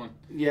start the next one.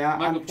 Yeah,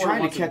 Michael I'm Porter trying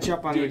to wants to catch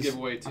up on do a these.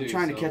 giveaway, I'm too,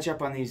 trying to so- catch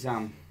up on these.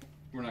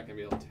 We're not going to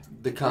be able to.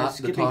 The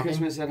Skipping talking.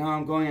 Christmas at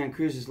home, going on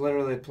cruise is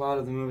literally a plot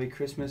of the movie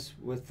Christmas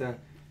with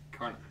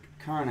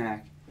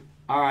Karnak.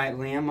 All right,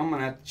 Liam, I'm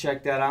gonna have to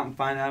check that out and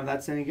find out if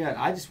that's any good.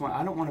 I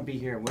don't want to be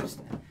here. I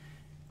just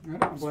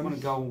want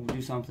to go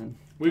do something.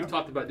 We've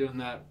talked about doing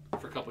that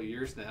for a couple of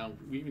years now.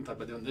 We even talked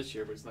about doing this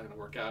year, but it's not going to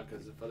work out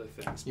because of other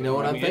things. You know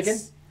what I I'm mean, thinking?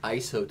 it's-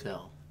 Ice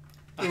Hotel.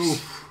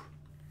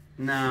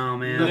 No,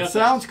 man. That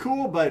sounds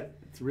cool, but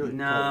it's really cold.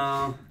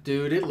 No.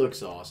 Dude, it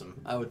looks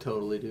awesome. I would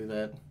totally do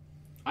that.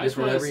 I just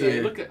Different want to every say,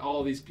 year. look at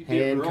all these people.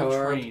 Hand They're all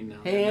carved. trained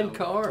now. Hand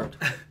carved.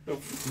 I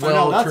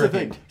know, that's the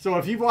trimmed. thing. So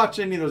if you've watched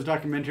any of those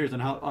documentaries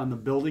on the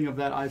building of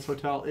that ice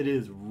hotel, it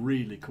is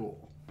really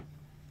cool.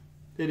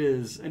 It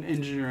is an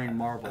engineering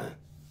marvel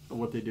of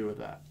what they do with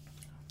that.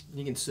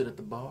 You can sit at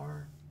the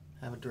bar,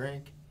 have a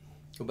drink,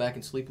 go back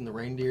and sleep in the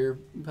reindeer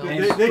And pellets.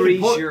 They can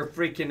freeze put- your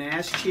freaking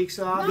ass cheeks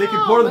off. They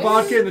can pour the man.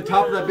 vodka in the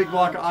top of that big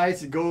block of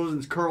ice. It goes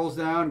and curls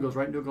down, goes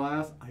right into a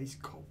glass. Ice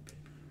cold.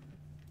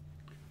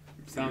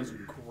 Sounds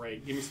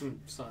great. Give me some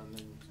sun. And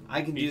some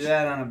I can do beach.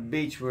 that on a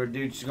beach where a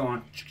dude's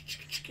going,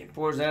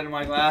 pours that in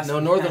my glass. No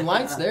Northern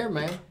Lights there,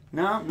 man.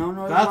 No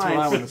Northern That's Lights.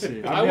 what I want to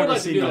see. I've I would never like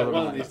to seen do that Northern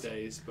one of these Lights.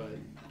 days, but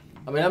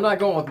I mean, I'm not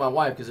going with my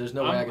wife because there's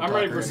no way I can I'm talk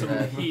ready her for into some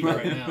that. heat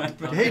right now.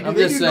 Hey, do I'm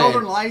they just do saying.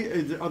 Northern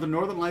Lights? Are the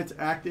Northern Lights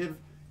active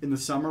in the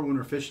summer when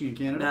we're fishing in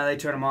Canada? No, they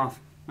turn them off.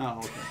 Oh,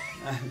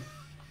 okay.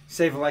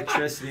 Save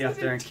electricity up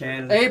there in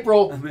Canada.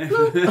 April. Are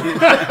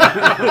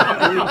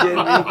you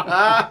kidding me?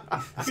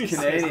 These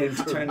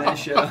Canadians turn that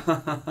shit off.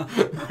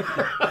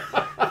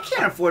 I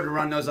can't afford to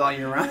run those all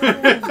year round. you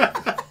know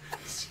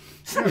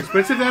how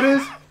expensive that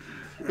is?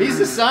 He's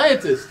a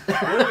scientist.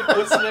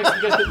 What's the next?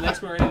 You guys get the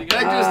next one ready to go?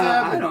 That just I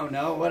happened. don't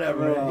know.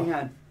 Whatever. Hang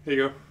on. Here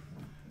you go.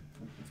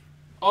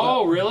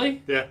 Oh,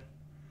 really? Yeah.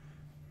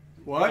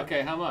 What?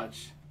 Okay, how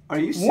much? Are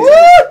you serious?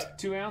 What?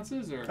 2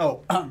 ounces or?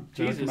 Oh,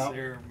 Jesus, out.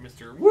 there,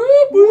 Mister.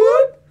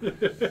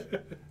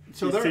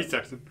 So He's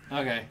there. texting.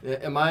 Okay.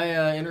 Am I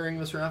entering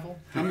this raffle?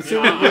 I'm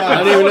assuming. I Yeah, I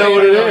don't even know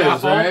what it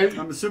is, right?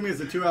 I'm assuming it's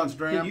a 2-ounce Hey,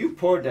 dram. you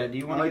poured that. Do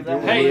you want to I give that do.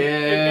 one?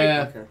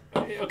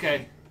 Hey, Yeah.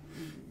 Okay.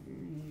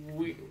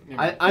 We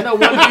I know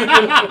one dude.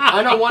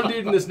 I know one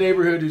dude in this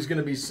neighborhood who's going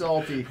to be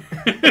salty.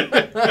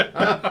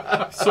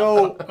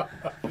 So,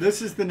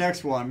 this is the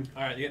next one.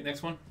 All right, you get the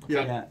next one?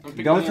 Yeah.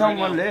 Don't tell them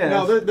what it is.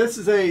 No, this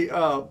is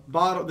a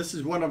bottle. This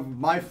is one of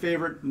my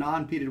favorite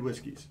non-peated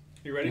whiskeys.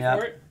 You ready Yep.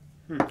 for it?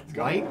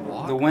 White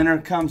Walker. The winner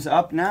comes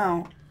up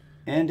now,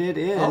 and it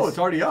is Oh, it's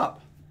already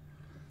up.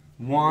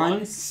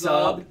 1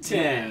 sub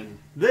 10.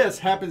 This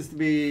happens to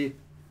be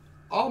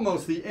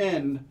almost the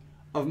end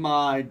of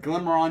my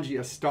Glenmorangie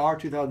A Star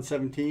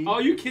 2017. Oh,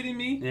 are you kidding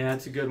me? Yeah,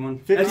 that's a good one.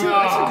 50 That's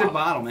a good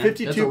bottle, man.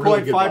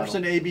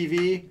 52.5%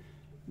 ABV.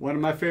 One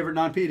of my favorite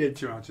non-peated.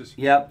 2 ounces.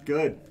 Yep.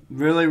 Good.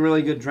 Really,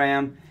 really good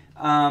dram.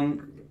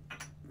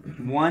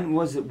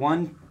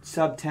 One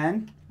sub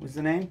 10 was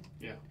the name?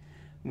 Yeah.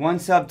 1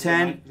 sub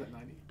 10. Is that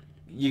 90?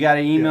 You got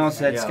to email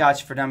us at Yeah.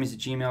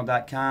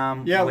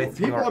 scotchfordummies@gmail.com Yeah, with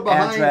people your are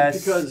behind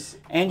address because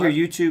and your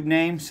YouTube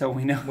name so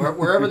we know.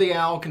 Wherever the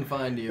owl can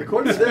find you.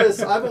 according to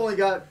this, I've only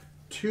got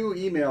 2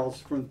 emails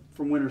from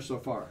winners so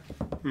far.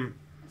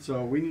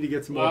 So we need to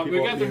get some more Well,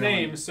 people. we got their emailing.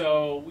 names,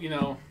 so,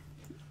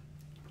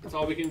 that's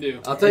all we can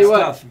do. I'll tell you It's what.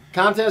 tough.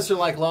 Contests are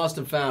like lost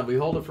and found. We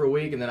hold it for a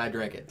week and then I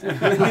drink it.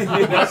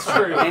 That's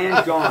true.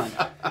 And gone.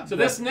 So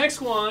this next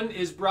one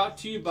is brought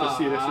to you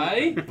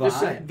by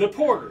Bye. the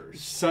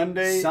Porters.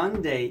 Sunday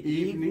Evening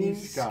Evening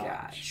Scotch.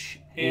 Scotch.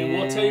 And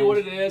we'll tell you what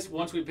it is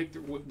once we pick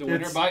the winner.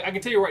 It's- But I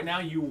can tell you right now,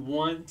 you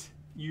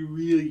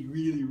really,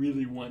 really,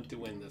 really want to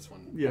win this one.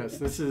 Yes,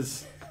 this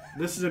is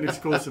an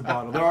exclusive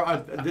bottle. There are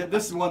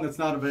this is one that's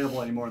not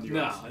available anymore in the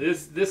No,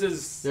 US. this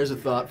is There's a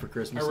thought for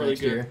Christmas Really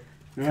next good. year.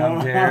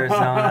 Come to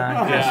Arizona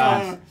on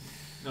Christmas.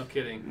 no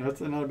kidding. That's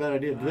not a bad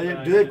idea. Do they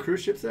Yeah. have cruise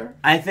ships there?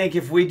 I think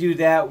if we do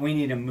that, we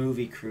need a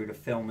movie crew to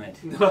film it.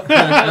 Because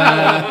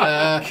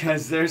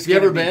there's You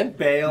gonna ever be been?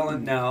 bail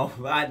and no,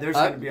 there's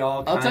going to be all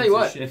I'll kinds tell you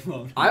of what. shit.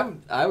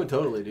 I would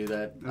totally do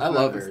that. It's I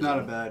love It's Arizona.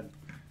 not a bad.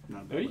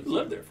 Oh, you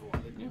lived there for a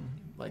while, didn't you?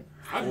 Like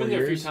I've 4 been there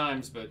a few years.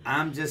 times, but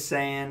I'm just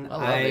saying, I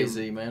love AZ,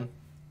 man.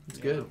 It's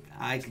good.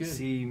 I can good.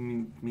 see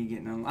me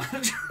getting in a lot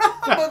of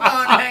trouble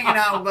going hanging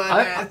out with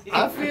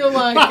I feel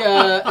like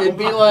it'd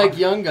be like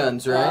Young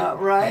Guns, right?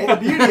 right? The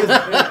beauty is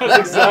that's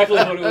exactly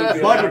what it would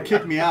be. Bud would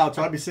kick me out,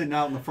 so I'd be sitting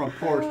out on the front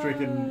porch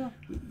drinking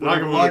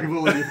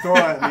Lagavulin you throw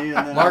at me.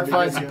 And then Mark I'd be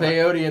finds good some to go.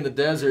 peyote in the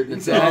desert and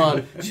it's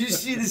on. Did you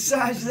see the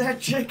size of that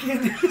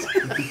chicken?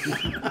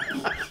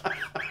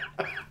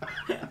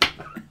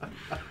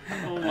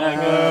 Oh my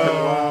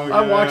god.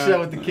 I watched that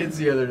with the kids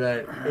the other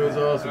night. It was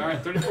All awesome.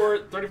 right,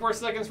 34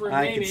 seconds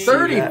remaining. see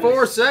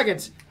 34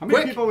 seconds. How many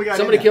Quick, people we got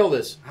somebody in kill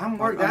this. I'm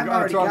I'm already going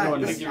got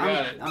this. this. You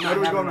got it. I'm Where not do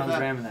we go having with another that?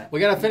 gram of that. We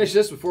gotta finish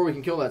this before we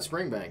can kill that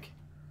Springbank.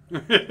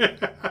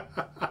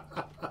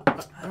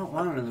 I don't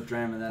want another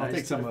dram of that. I'll I take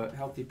just some have of a it.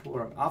 healthy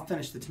pour. I'll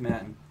finish the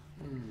tomato.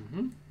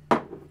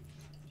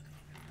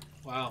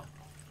 Wow.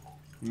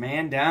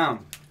 Man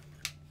down.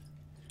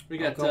 We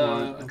got go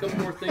on. a couple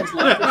more things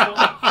left. Or something.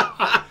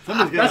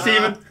 Somebody's got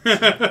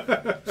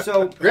That's even.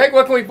 So Greg,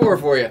 what can we pour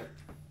for you?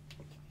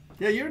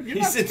 Yeah, you're not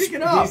he said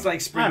speaking up. he's like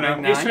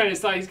Springbank He's 9. trying to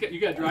decide. You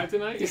got to drive He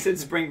tonight? said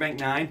Springbank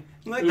 9.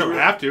 Like, You don't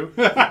have to.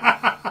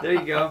 there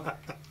you go.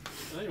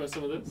 Oh, you want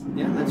some of this?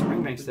 Yeah, that's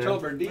Springbank's there.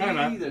 Toberdi,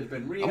 there's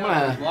been Rio, I'm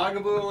gonna-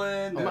 there's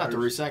Lagavulin. I'm about to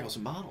there's recycle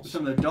some bottles.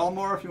 some of the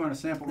Dulmore if you want to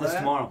sample That's that.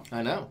 tomorrow.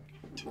 I know.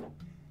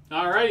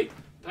 All right.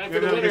 Time for Maybe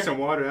the I'll get winner. some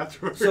water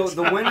afterwards. So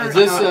the winner. Is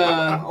this,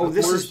 this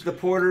Porter's? is the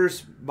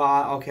Porter's.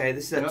 Okay,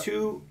 this is a Yep.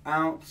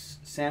 2-ounce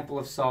sample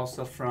of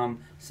salsa from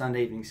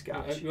Sunday Evening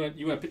Scotch. You want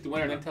to pick the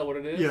winner and then tell what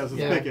it is? Yes, let's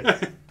Yeah. pick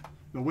it.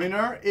 The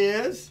winner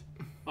is.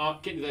 Oh,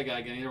 can't do that guy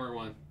again. He never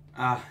won.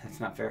 Ah,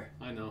 that's not fair.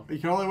 I know. You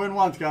can only win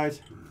once,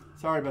 guys.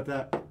 Sorry about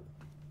that.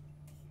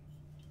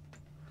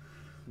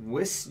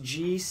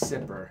 Whiskey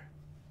Sipper.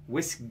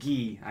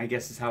 Whiskey, I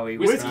guess is how he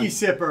Whiskey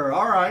sipper.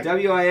 All right.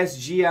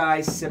 WISGI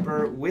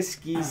Sipper.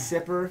 Whiskey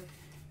Sipper.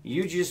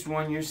 You just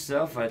won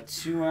yourself a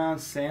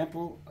 2-ounce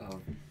sample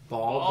of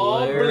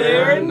All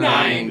Blair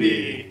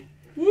 90.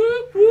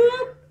 Whoop,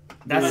 whoop.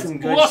 That's some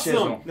good awesome.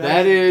 shizzle.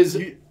 That is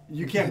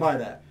You can't buy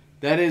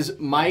that.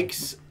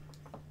 Mike's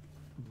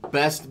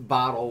best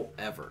bottle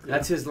ever.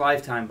 That's his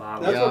lifetime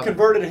bottle. That's Yeah. what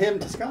converted him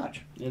to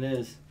Scotch. It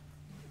is.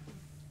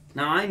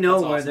 Now I know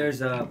That's where awesome.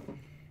 there's a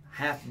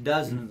half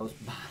dozen of those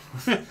bottles.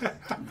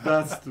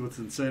 That's what's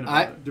insane about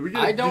I- it. Did we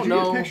I get? don't did you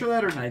know. get a picture of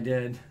that or? I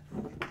did.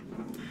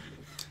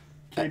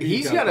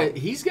 KB's got that.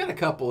 He's got a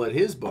couple at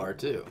his bar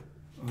too.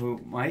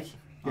 Who, Mike?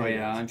 Yeah, Oh he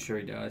yeah, does. I'm sure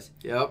he does.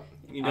 Yep.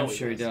 You know I'm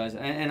sure he does,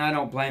 and I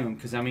don't blame him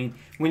because I mean,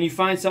 when you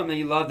find something that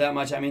you love that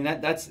much, I mean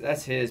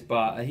that's his,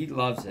 but he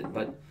loves it.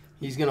 But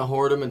He's gonna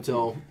hoard them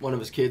until one of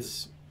his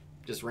kids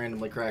just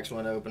randomly cracks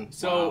one open.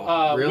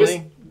 So,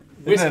 Really?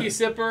 Whiskey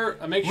Sipper,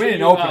 make sure We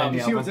didn't you, open um, any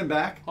You of see what's in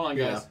back? Hold on,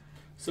 Yeah. guys.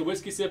 So,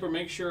 Whiskey Sipper,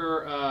 make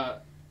sure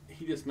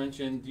he just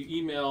mentioned you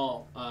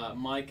email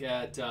Mike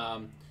at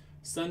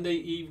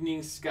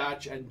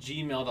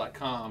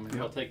sundayeveningscotch@gmail.com and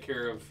he'll take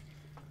care of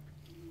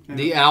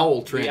The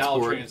owl the owl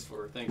transport.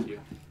 transfer. Thank you.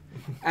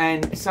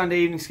 and Sunday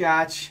Evening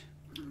Scotch,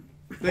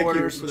 Thank you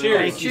Porters. for that. Cheers.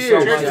 Thank you Cheers,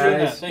 so Cheers much. for doing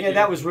guys. that. Thank Yeah, you.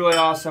 that was really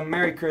awesome.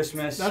 Merry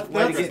Christmas. That's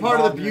Way to that's get part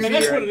of the involved in beauty. And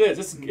that's this. what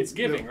it is. It's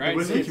giving, the right?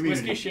 whiskey It's whiskey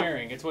community.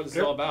 sharing. It's what it's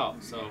Yep. all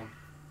about. So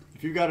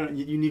If you've got a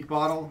unique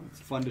bottle, it's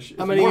fun to share.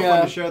 How It's many, more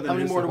fun to share than how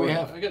many it is more to do we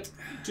hold. have? I got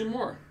 2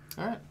 more.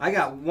 All right. I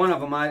got one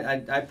of them. I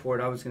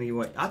poured. I was going to give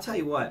away. I'll tell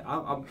you what.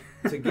 I'll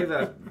to give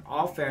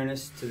all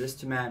fairness to this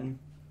tomatin,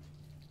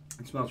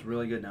 it smells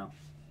really good now.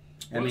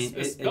 I Well, mean,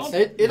 it's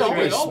It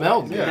always Sure.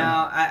 smelled good. Yeah.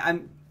 Now,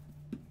 I'm.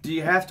 Do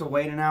you have to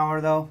wait an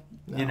hour though?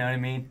 No. You know what I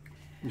mean?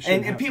 You shouldn't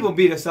And have people to.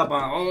 beat us up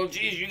on, oh,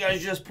 geez, you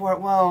guys just pour it.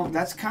 Well,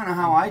 that's kind of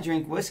how I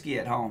drink whiskey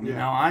at home. You Yeah.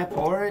 know, I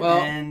pour it, Well,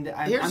 and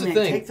I here's the mean,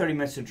 thing. it take 30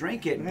 minutes to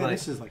drink it, Man, but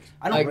this is like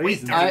I don't wait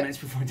raisins. 30 minutes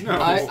before doing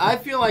No. it. I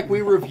feel like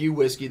we review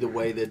whiskey the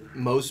way that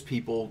most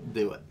people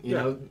do it. You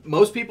know,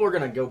 most people are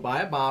going to go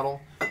buy a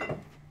bottle,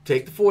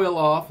 take the foil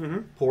off,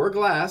 pour a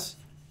glass,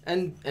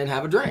 and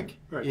have a drink.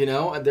 Right. You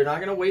know, and they're not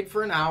going to wait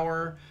for an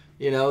hour.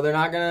 You know, they're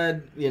not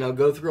going to,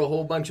 go through a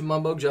whole bunch of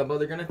mumbo jumbo.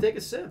 They're going to take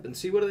a sip and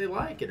see whether they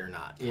like it or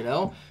not,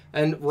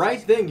 And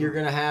right then, you're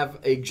going to have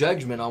a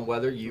judgment on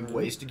whether you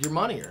wasted your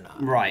money or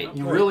not. Right.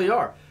 You really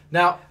are.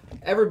 Now,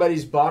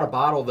 everybody's bought a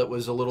bottle that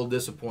was a little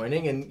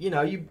disappointing, and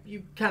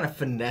you kind of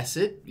finesse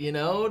it,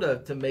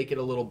 to make it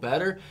a little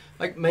better.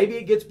 Like maybe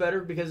it gets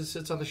better because it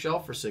sits on the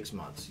shelf for 6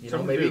 months.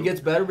 Some Maybe do. it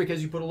gets better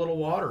because you put a little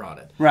water on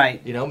it.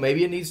 Right.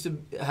 Maybe it needs to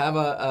have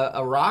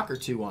a rock or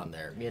two on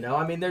there.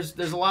 I mean, there's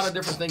a lot of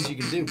different things you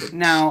can do. But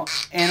Now,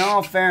 in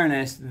all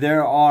fairness,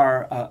 there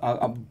are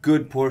a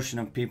good portion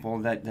of people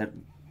that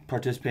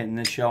participate in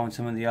this show and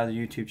some of the other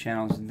YouTube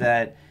channels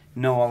that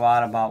know a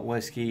lot about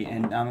whiskey.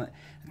 And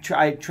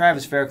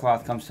Travis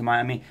Faircloth comes to mind.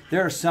 I mean,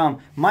 there are some.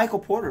 Michael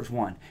Porter's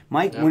one.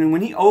 Mike, Yep.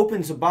 when he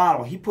opens a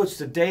bottle, he puts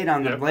the date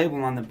on the Yep.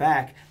 label on the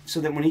back so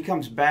that when he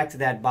comes back to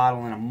that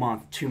bottle in a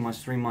month, 2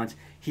 months, 3 months,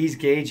 he's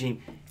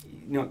gauging.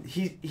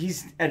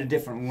 He's at a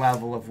different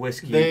level of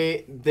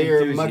whiskey.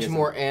 they're much enthusiasm.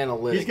 more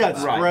analytic. He's got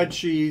about it.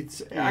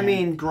 spreadsheets. And I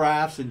mean,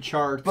 graphs and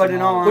charts. But and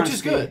in all all honesty, Which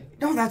is good.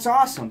 No, that's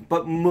awesome.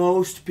 But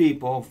most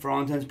people, for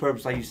all intents and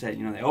purposes, like you said,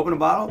 they open a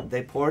bottle,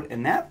 they pour it,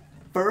 and that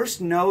first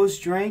nose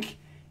drink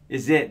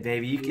is it,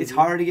 baby. It's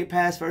hard to get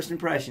past first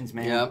impressions,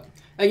 man. Yep.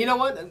 And you know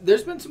what?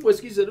 There's been some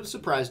whiskeys that have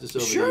surprised us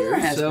over Sure the there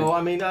years. has So been.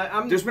 I mean,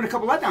 I'm There's been a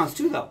couple letdowns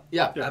too, though.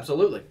 Yeah,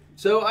 absolutely.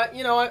 So,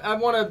 I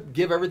want to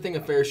give everything a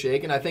fair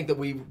shake, and I think that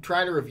we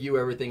try to review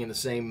everything in the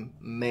same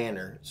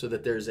manner so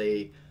that there's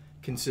a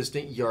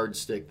consistent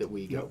yardstick that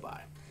we go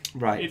by.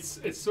 Right.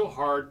 It's so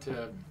hard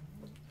to.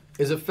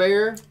 Is it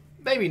fair?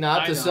 Maybe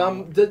not I to know.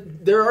 some.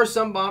 There are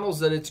some bottles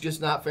that it's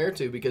just not fair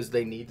to because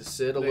they need to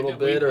sit a little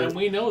bit, and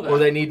we know that. or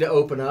they need to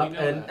open up. know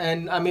And that.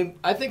 and I mean,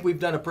 I think we've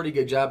done a pretty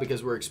good job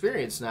because we're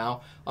experienced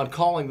now on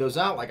calling those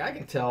out. Like I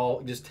can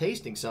tell just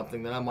tasting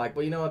something that I'm like,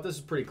 well, you know what, this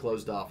is pretty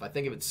closed off. I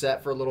think if it's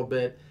set for a little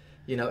bit,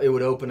 it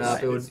would open up.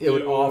 Right. It would It's it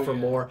would new, offer yeah.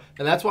 more,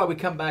 and that's why we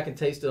come back and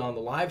taste it on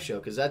the live show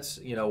because that's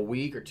a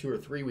week or 2 or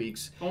 3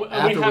 weeks And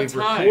after we have we've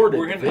time. recorded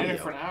We're the going to video. it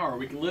for an hour.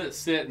 We can let it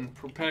sit and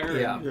prepare.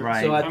 Yeah, and-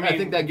 Right. So I I mean-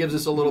 think that gives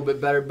us a little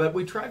bit better, but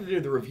we try to do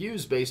the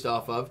reviews based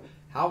off of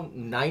how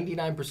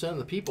 99% of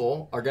the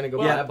people are going to go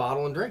Well, buy a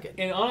bottle and drink it.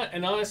 And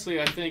honestly,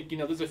 I think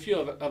there's a few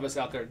of us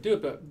out there that do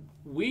it, but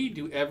we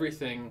do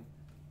everything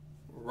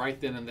right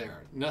then and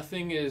there.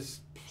 Nothing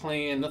is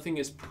planned. Nothing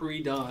is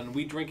pre-done.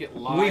 We drink it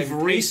live. We've taste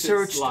it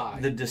researched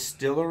live. the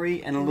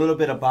distillery and a little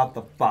bit about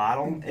the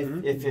bottle.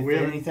 If We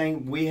haven't-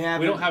 anything, we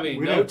haven't. We don't have any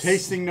We don't have notes.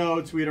 tasting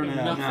notes. We don't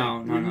have.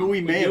 Nothing. No. We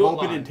may We have do it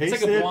opened live. and tasted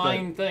It's like a it,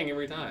 blind thing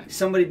every time.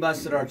 Somebody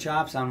busted our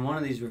chops on one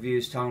of these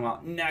reviews talking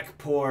about neck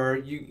pour.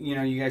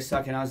 You guys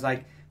suck. And I was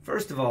like,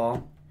 first of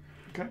all,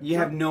 but you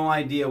have no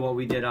idea what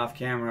we did off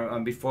camera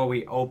before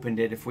we opened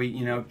it. If we,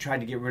 tried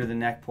to get rid of the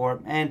neck pour.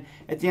 And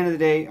at the end of the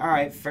day, all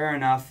right, fair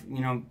enough.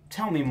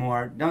 Tell me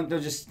more. Don't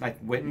just like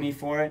whip me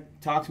for it.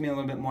 Talk to me a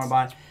little bit more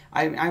about it.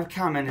 I've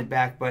commented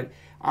back, but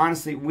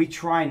honestly, we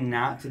try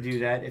not to do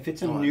that. If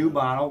it's a new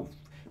bottle,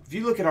 if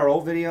you look at our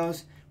old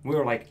videos, we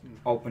were like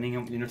opening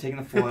them, taking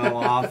the foil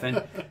off,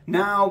 and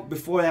now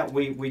before that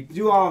we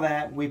do all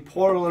that. We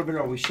pour a little bit,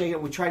 or we shake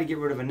it. We try to get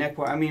rid of a neck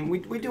pour. I mean,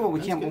 we do what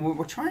we can, but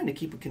we're trying to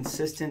keep a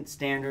consistent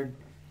standard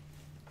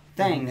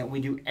thing that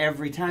we do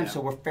every time, so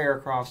we're fair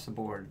across the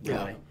board.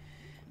 Really.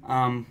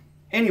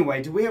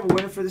 Anyway, do we have a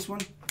winner for this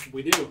one?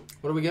 We do.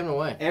 What are we giving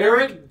away?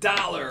 Eric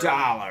Dollar.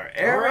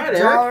 Eric right,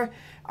 Dollar.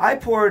 I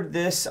poured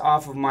this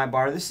off of my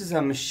bar. This is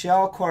a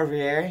Michel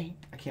Corvier.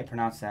 I can't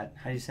pronounce that.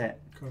 How do you say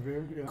it?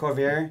 Corvair, yeah.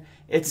 Corvier.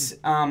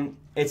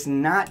 It's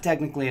not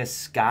technically a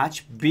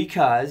Scotch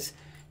because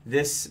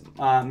this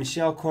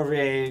Michel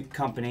Corvier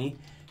company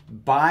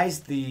buys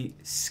the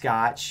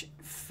Scotch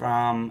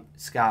from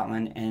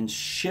Scotland and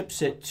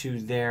ships it to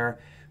their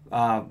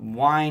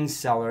wine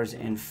cellars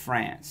in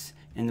France,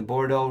 in the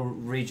Bordeaux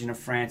region of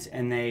France,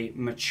 and they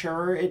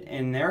mature it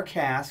in their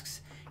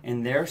casks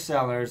in their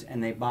cellars,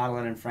 and they bottle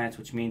it in France,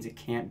 which means it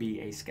can't be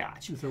a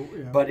Scotch. So,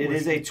 yeah, But it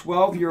is whiskey. a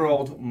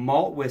 12-year-old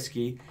malt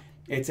whiskey.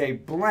 It's a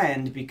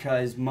blend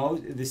because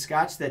the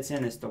Scotch that's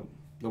in this,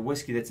 the the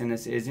whiskey that's in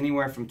this is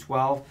anywhere from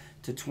 12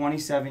 to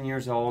 27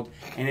 years old,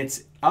 and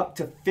it's up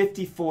to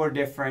 54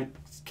 different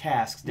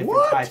casks,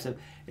 different types of.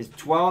 It's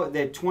 12.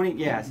 They're 20.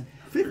 Yes.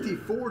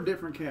 54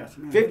 different casks.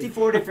 Man.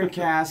 54 different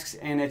casks,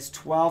 and it's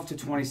 12 to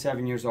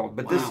 27 years old.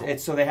 But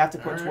so they have to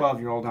put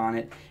 12-year-old on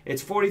it.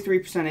 It's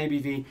 43%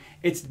 ABV.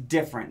 It's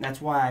different.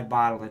 That's why I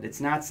bottled it. It's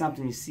not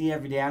something you see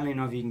every day. I don't even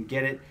know if you can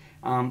get it.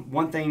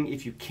 One thing,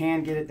 if you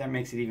can get it, that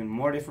makes it even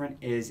more different,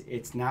 is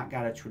it's not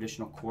got a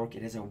traditional cork.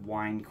 It has a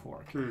wine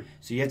cork.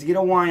 So you have to get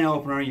a wine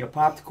opener. You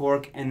pop the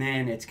cork, and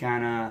then it's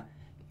kind of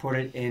put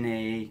it in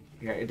a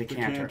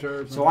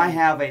decanter. So I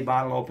have a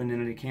bottle opened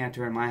in a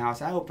decanter in my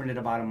house. I opened it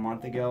about a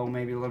month ago,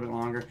 maybe a little bit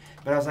longer.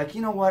 But I was like,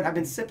 you know what? I've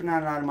been sipping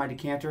on it out of my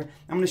decanter.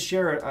 I'm going to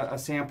share a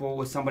sample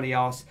with somebody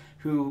else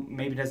who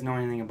maybe doesn't know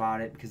anything about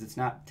it, because it's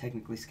not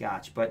technically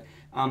Scotch. But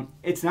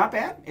it's not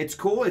bad. It's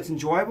cool. It's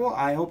enjoyable.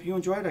 I hope you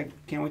enjoy it. I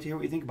can't wait to hear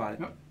what you think about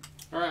it.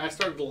 All right, I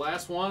started the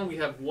last one. We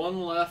have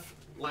one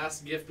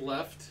last gift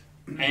left.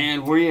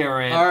 And we are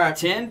at All right.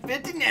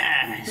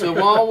 10:59. So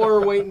while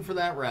we're waiting for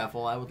that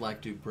raffle, I would like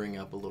to bring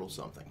up a little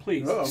something.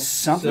 Please.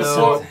 Something.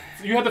 So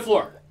you have the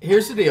floor.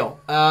 here's the deal.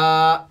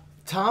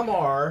 Tom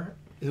R.,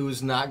 who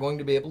is not going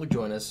to be able to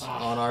join us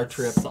on our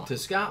trip to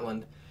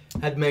Scotland,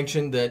 had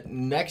mentioned that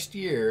next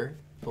year,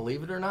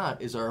 believe it or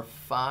not, is our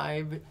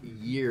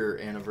 5-year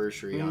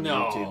anniversary on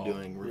YouTube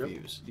doing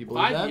reviews. Do you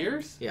believe 5 that?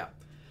 years? Yeah.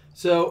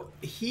 So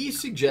he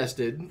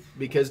suggested,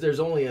 because there's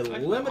only a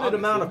limited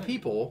amount of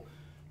people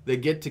that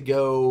get to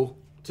go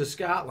to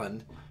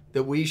Scotland,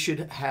 that we should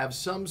have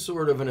some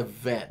sort of an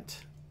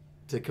event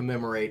to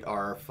commemorate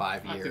our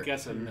 5-year. I think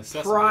that's a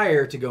necessity.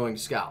 Prior to going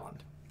to Scotland.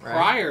 Right?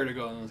 Prior to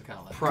going to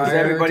Scotland. Because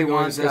everybody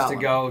wants us to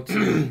go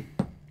to.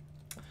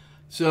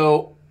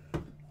 So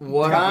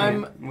what Which we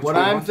I'm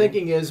want to.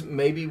 thinking is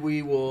maybe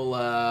we will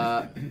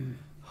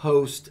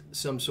host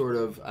some sort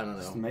of, I don't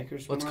It's the know.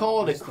 Maker's Let's Mark?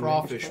 call it a It's the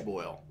crawfish Maker's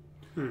boil.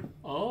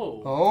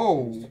 Oh.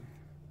 Oh.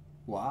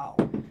 Wow.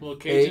 Little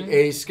Cajun.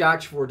 A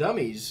Scotch for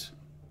Dummies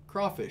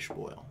crawfish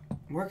boil.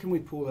 Where can we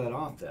pull that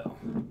off, though?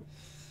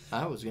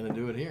 I was going to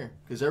do it here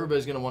because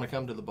everybody's going to want to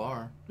come to the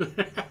bar.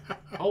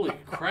 Holy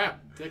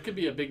crap. That could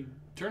be a big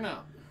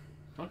turnout.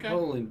 Okay.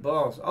 Holy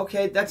balls.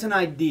 Okay, that's an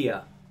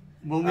idea.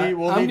 We'll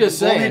I'm need just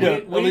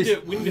saying. We need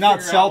to not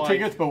figure sell out, like-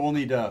 tickets, but we'll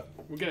need to.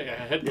 We're getting a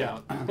head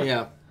count.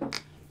 Yeah.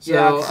 So,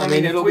 Yeah, 'cause I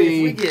mean, if it'll we,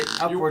 be... If we get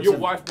upwards Your of...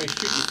 wife may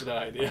shoot you for that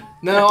idea.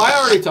 No, I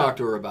already talked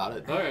to her about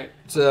it. All right.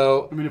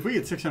 So, I mean, if we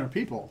get 600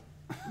 people.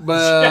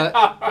 but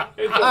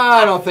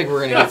I don't think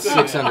we're going to get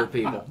 600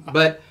 people.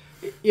 But,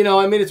 you know,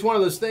 I mean, it's one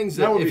of those things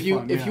that, That would if be you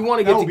fun, if yeah. you want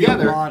to That get would be a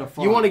together, lot of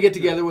fun. you want to get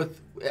together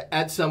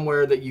at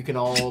somewhere that you can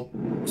all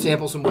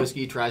sample some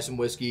whiskey, try some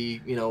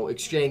whiskey, you know,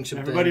 exchange some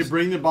Everybody things.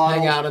 bring the bottles.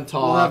 hang out and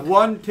We'll talk. have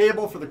one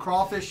table for the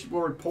crawfish,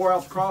 where we pour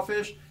out the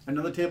crawfish,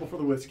 another table for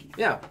the whiskey.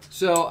 Yeah.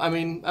 So, I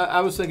mean,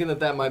 I was thinking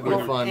that might be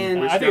Well, fun.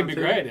 and- I think it'd be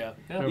great.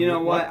 Yeah. You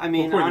know what? I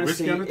mean, We'll put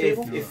honestly, whiskey on the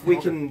table? if we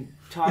can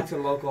talk to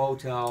the local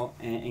hotel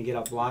and get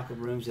a block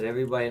of rooms that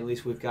everybody, at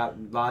least we've got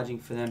lodging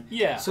for them.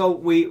 Yeah. So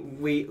we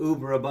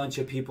Uber a bunch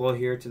of people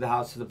here to the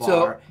house to the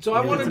bar. So I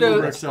And wanted it's an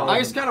Uber to. XL. I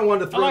just kind of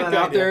wanted to throw like that the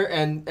out idea. there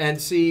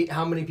and see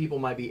how many people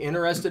might be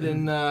interested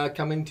in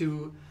coming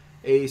to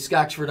a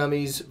Scotch for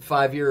Dummies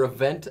 5-year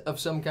event of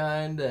some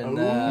kind.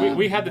 And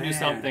We had to do man.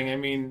 something. I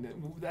mean,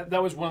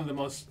 that was one of the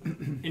most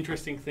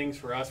interesting things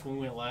for us when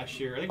we went last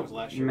year. I think it was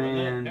last year. wasn't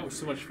it? Man. That was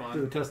so much To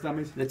fun. the test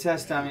dummies. The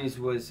Test Dummies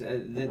was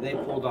they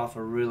pulled off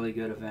a really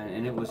good event,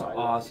 and it was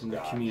awesome. The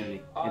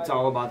community. It's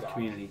all about the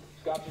community.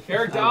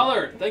 Eric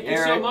Dollar, thank you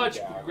so Eric. much.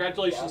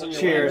 Congratulations on your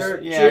Cheers.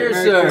 win. Yeah, Cheers,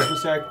 Merry sir.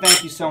 Christmas, Eric.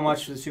 Thank you so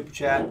much for the super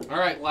chat. All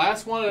right,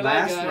 last one tonight,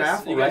 Last guys.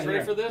 raffle You guys right ready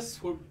here. for this?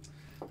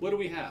 What do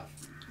we have?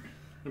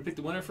 Want to pick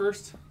the winner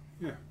first?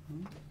 Yeah.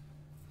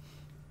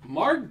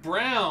 Mark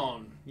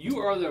Brown, you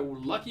are the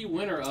lucky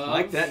winner of. I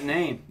like that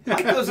name. I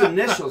like those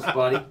initials,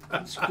 buddy.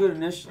 That's good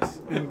initials.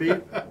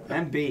 MB.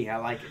 MB, I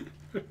like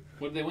it.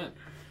 What did they win?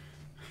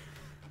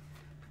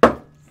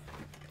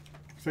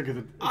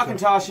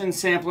 Auchentoshan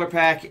sampler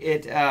pack.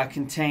 It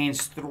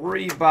contains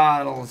 3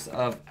 bottles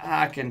of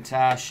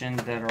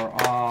Auchentoshan that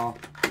are all,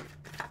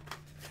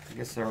 I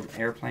guess they're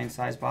airplane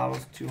size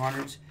bottles,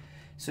 200s.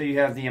 So you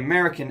have the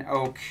American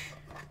Oak,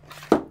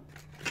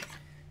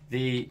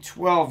 the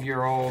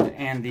 12-year-old,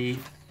 and the,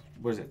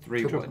 what is it,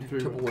 3 wood.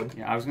 Triple wood.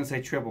 Yeah, I was going to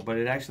say triple, but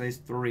it actually is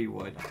 3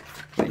 wood.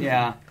 But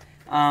yeah,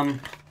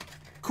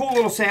 cool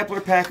little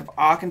sampler pack of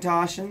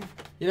Auchentoshan.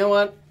 You know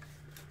what?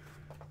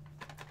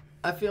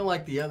 I feel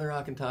like the other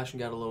Auchentoshan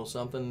got a little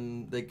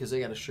something because they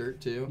got a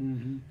shirt too.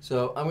 Mm-hmm.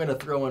 So I'm gonna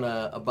throw in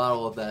a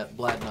bottle of that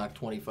Bladnock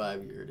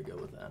 25 year to go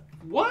with that.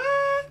 What?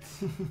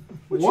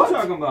 What you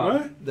talking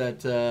about?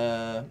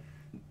 What?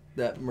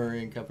 That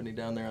Murray and Company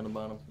down there on the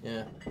bottom.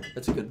 Yeah,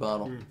 that's a good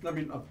bottle. I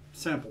mean, a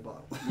sample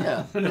bottle.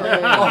 Yeah.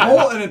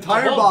 An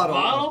entire A whole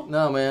bottle.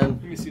 No man,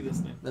 Let me see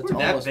this thing. that's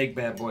Where'd that almost. big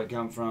bad boy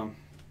come from?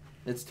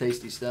 It's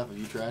tasty stuff. Have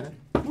you tried it?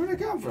 Where'd it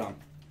come from?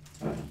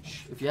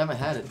 If you haven't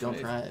had it, don't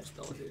try it.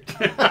 Scotch.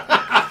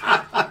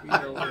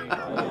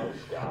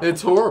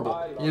 It's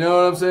horrible. You know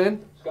what I'm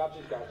saying?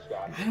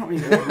 I don't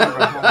even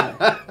remember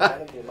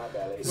how.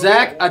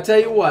 Zach, I tell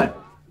you what.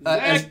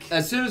 Zach.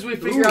 As soon as we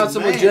figure Ooh, out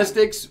some man.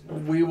 logistics,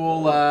 we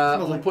will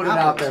we'll like put it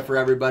out there for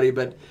everybody.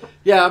 But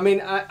yeah, I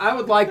mean, I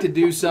would like to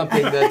do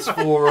something that's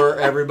for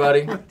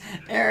everybody.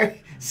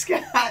 Eric,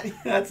 Scott,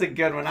 that's a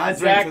good one. I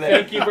Zach,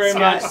 thank you very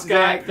much. Scott,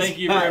 Zach, thank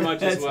you very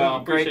much as that's a well.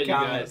 great Appreciate you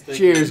comment. guys. Thank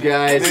Cheers, you.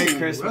 guys. Merry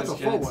Christmas, That's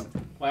a full gents.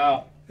 one.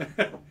 Wow.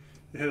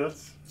 Yeah,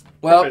 that's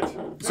Well,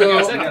 perfect. so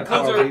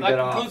Okay, that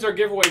I'll concludes our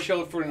giveaway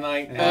show for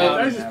tonight.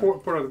 I just pour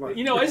out the mic.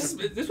 You know,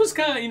 this was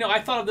kind of, I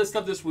thought of this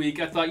stuff this week.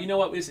 I thought, you know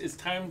what, it's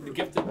time to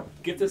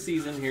gift the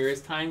season here.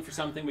 It's time for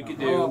something we could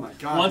do Oh my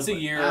God, once a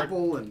like year.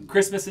 Apple and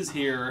Christmas is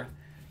here.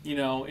 It's,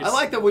 I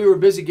like that we were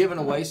busy giving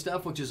away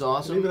stuff, which is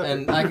awesome, Leave it up.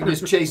 and I can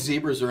just chase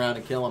zebras around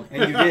and kill them.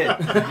 And you did.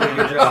 You did a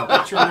good job.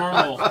 That's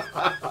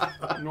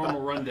your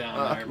normal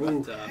rundown there.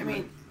 But, I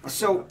mean,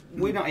 so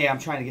we don't. Yeah, I'm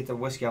trying to get the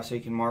whiskey off so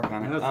you can mark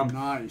on it. that's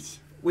nice.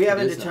 We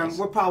haven't It is determined. nice.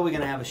 We're probably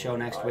gonna have a show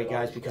next week,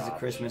 guys, because of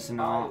Christmas and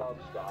all.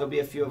 There'll be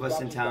a few of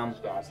us in town.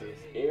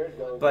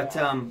 But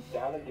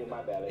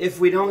if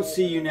we don't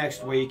see you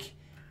next week,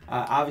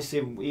 obviously,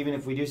 even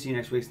if we do see you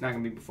next week, it's not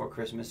gonna be before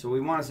Christmas. So we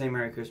want to say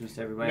Merry Christmas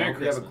to everybody. I Merry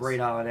hope you have a Christmas. great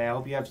holiday. I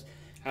hope you have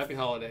happy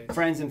holidays.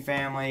 friends and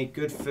family,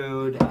 good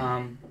food,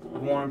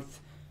 warmth,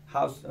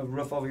 a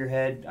roof over your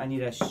head. I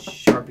need a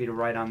Sharpie to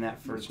write on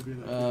that first. Should be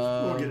that.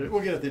 We'll get it.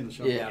 We'll get it at the end of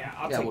the show.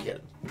 Yeah, we'll get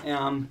it.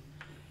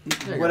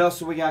 There you What go. else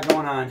do we got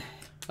going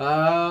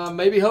on?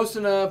 Maybe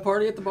hosting a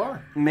party at the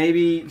bar.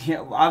 Maybe,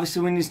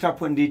 obviously, we need to start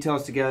putting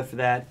details together for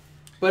that.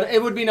 But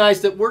it would be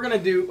nice that we're gonna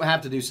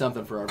have to do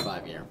something for our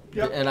 5-year.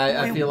 Yep. And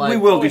I We- feel like we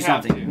will We do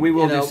have something. to. We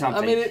will you know, do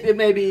something. I mean, it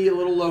may be a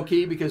little low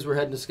key because we're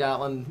heading to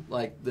Scotland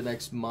like the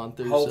next month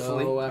or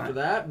Hopefully. so after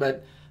that.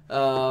 But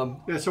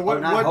Yeah. So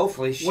what? not what?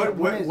 hopefully.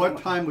 What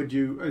time would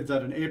you? Is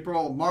that in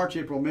April, March,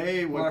 April,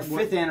 May? Well, our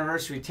What? 5th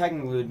anniversary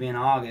technically would be in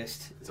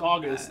August. It's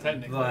August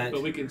technically, but-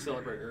 but we can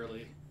celebrate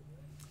early.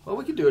 well,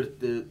 we could do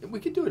it. We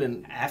could do it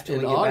in After in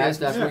we get August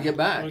back. after Yeah. we get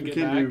back. When You we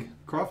can't get do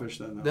crawfish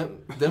then.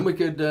 Then we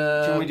could.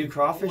 Can we do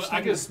crawfish? Well, I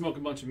then? could smoke a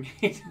bunch of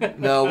meat.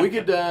 No, we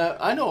could.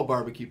 I know a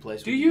barbecue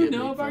place. Do we could you get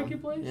know meat a barbecue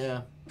from. place?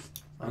 Yeah.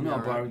 I know, All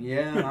right. Barb.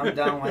 Yeah, I'm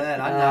down with that.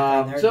 I'm not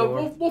on their So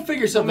door. we'll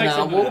figure something make out.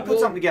 something We'll happen. Put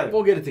something together.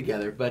 We'll get it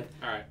together. But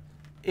All right.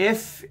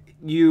 If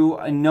you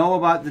know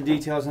about the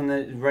details on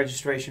the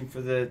registration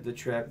for the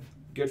trip,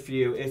 good for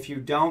you. If you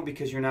don't,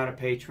 because you're not a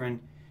patron,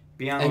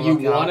 be on and the you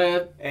lookout. want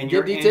to and get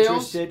you're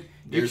details, interested,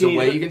 there's a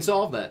way you can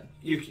solve that.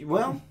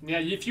 Well, Yeah,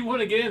 if you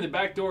want to get in, the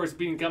back door is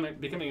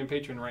becoming a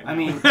patron right now. I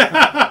mean,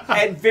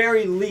 at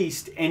very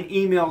least, an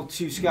email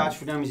to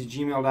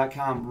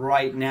scotchfordummies@gmail.com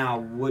right now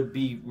would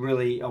be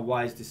really a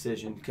wise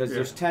decision because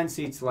there's 10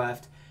 seats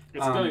left.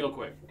 it's going to go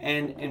quick.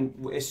 And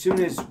as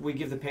soon as we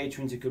give the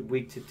patrons a good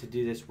week to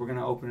do this, we're going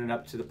to open it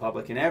up to the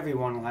public, and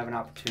everyone will have an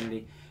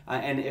opportunity.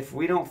 And if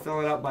we don't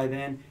fill it up by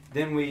then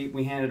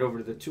we hand it over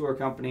to the tour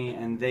company,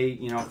 and they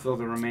fill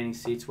the remaining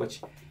seats,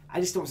 which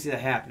I just don't see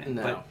that happening.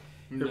 No. But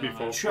It'll be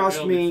full. trust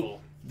It'll be me,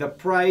 full. the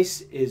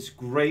price is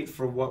great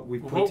for what we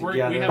put What we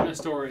together. have in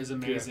store is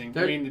amazing.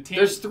 I mean, the team.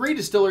 There's 3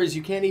 distilleries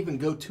you can't even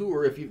go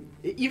tour if you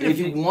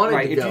wanted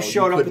right, to if go. you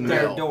showed up at couldn't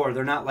their go. door,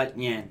 they're not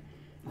letting you in.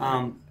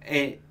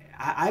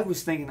 I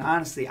was thinking,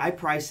 honestly, I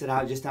priced it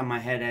out just on my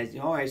head as,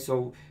 all right,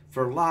 so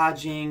for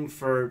lodging,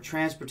 for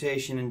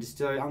transportation and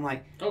distillery, I'm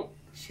like, Oh.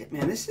 shit,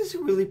 man, this is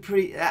really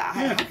pretty.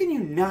 How can you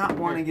not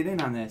want to get in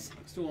on this?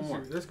 Let's do one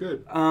more. That's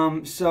good.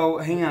 So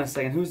hang on a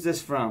second. Who's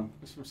this from?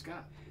 It's from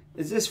Scott.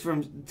 Is this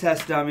from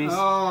Test Dummies?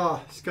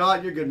 Oh,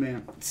 Scott, you're a good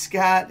man.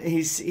 Scott,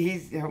 he's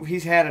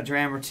had a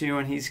dram or two,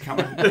 and he's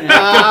coming. Good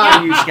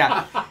for you,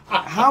 Scott.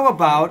 How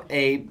about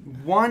a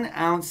 1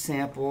 ounce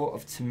sample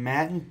of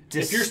Tomatin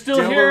If you're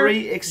still here,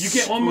 Distillery you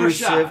get one more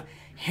exclusive, shot.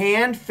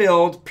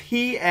 hand-filled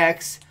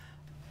PX,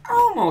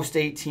 almost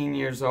 18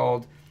 years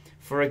old,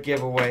 for a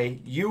giveaway,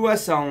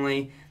 U.S.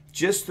 only.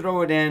 Just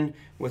throw it in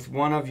with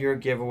one of your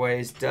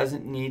giveaways.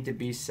 Doesn't need to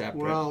be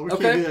separate. Well, we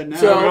Okay. can't do that now.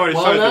 So, We already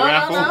started the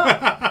raffle.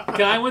 no.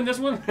 Can I win this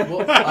one?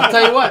 Well, I'll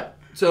tell you what.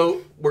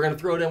 So we're gonna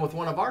throw it in with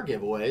one of our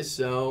giveaways.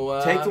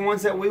 So Take the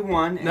ones that we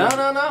won. and- No.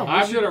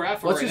 I'm doing a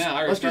raffle Let's right just now. I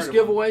already let's just started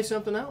give one. away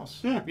something else.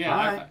 Yeah. Yeah. All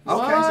right. I-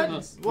 Okay. something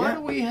else. What Yeah.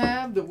 do we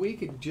have that we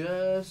could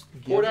just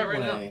give Pour it out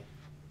away?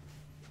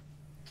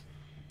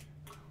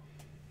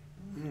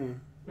 right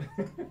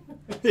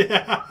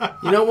Yeah.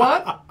 You know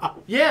what?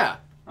 Yeah.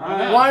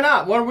 right. Why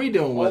not? What are we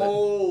doing with it?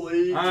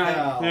 Holy All right.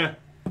 cow. Yeah.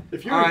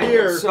 If you're All right,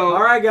 here, so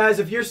All right, guys.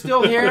 If you're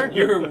still here,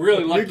 You're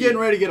really lucky. you're getting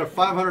ready to get a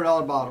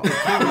 $500 bottle.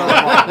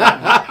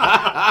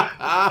 $500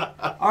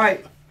 bottle. all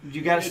right,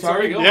 you got to It's start.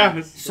 already going.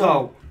 Yeah.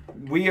 So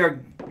we are.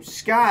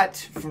 Scott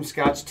from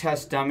Scotch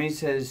Test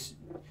Dummies has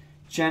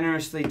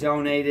generously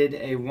donated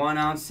a 1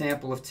 ounce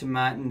sample of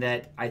Tomatin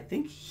that I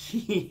think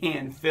he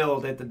hand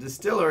filled at the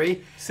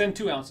distillery. Send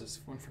 2 ounces.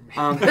 One for me.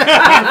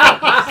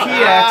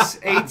 PX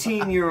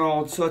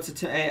 18-year-old, so it's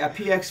a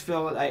PX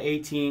fill at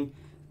 18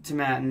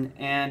 Tomatin,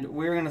 and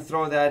we're gonna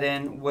throw that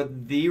in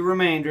with the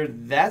remainder.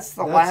 That's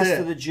the last it.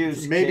 of the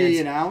juice. Maybe kids,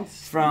 an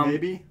ounce. from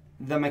maybe.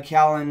 the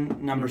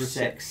Macallan number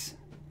 6.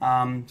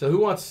 so who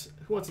wants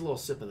a little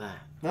sip of that?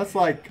 That's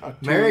like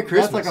Merry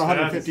That's like Christmas.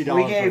 $150.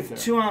 We gave right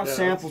 2-ounce Yeah,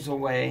 samples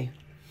away,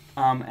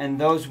 and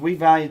those we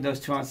valued those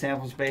 2-ounce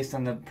samples based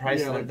on the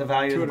price, Yeah, of like the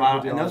value of the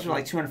bottle, and those $250. were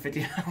like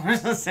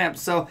 $250 a sample.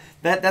 So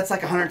that's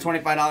like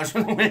 $125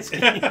 for the whiskey.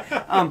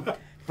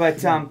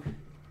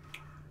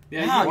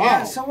 Yeah,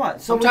 Yeah. So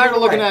what? So I'm we tired give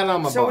of looking away. at it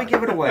on my So we bar.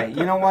 give it away.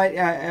 You know what?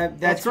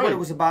 That's what great. it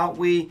was about.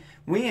 We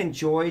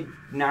enjoyed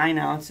 9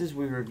 ounces.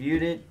 We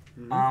reviewed it.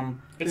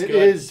 It's It good.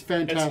 is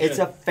fantastic. It's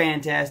a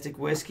fantastic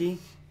whiskey.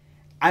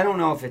 I don't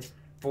know if it's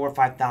 $4,000 or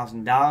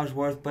 $5,000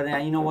 worth, but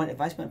you know what? If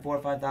I spent $4,000 or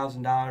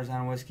 $5,000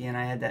 on whiskey and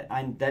I had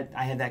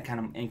that kind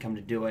of income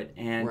to do it,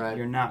 and Right.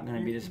 you're not going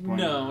to be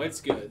disappointed. No, it's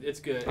good. It's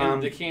good.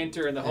 And the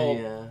decanter and the whole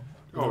The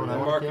Oh, one the I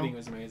wanna marketing kill?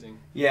 was amazing.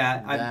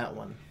 Yeah, That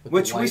one. with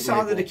which the we white saw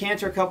the label.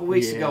 decanter a couple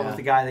weeks ago Yeah. with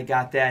the guy that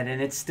got that,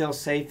 and it's still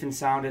safe and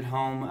sound at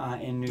home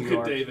in New Good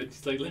York. David.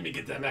 He's like, let me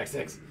get that Max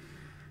 6.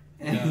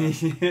 Look at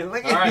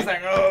All right. he's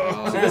like,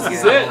 oh. So this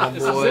is Oh, it.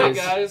 This is boys. it,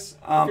 guys.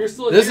 If you're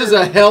still This here, is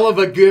a hell of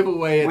a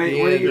giveaway at Wait, the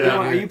what are end. you Yeah.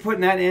 doing? Are you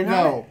putting that in?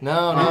 No.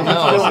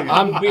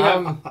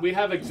 No. we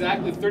have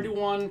exactly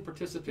 31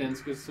 participants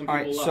because some people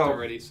All right, left so-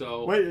 already.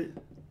 So Wait,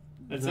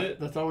 that's it.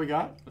 That's all we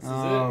got? This is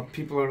Oh,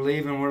 people are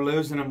leaving. We're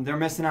losing them. They're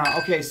missing out.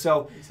 Okay,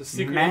 so it. It's a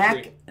secret Mac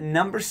entry.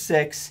 number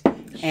 6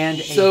 and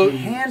So- a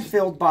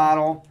hand-filled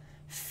bottle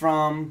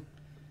from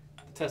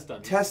Test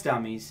dummy. Test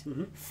Dummies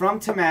from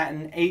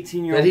Tomatin,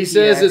 18-year-old. That he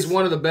says PX. is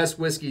one of the best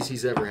whiskeys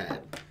he's ever had.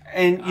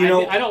 And you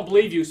know, I don't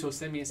believe you, so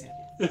send me a sample.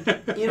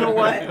 you know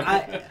what?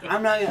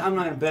 I'm not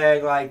gonna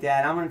beg like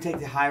that. I'm gonna take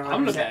the high road.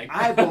 I'm and gonna say, beg.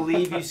 I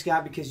believe you,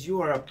 Scott, because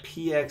you are a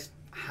PX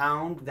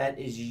hound. That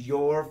is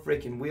your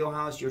freaking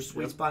wheelhouse, your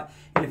sweet spot.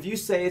 And if you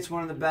say it's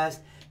one of the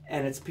best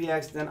and it's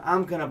PX, then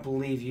I'm gonna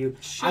believe you.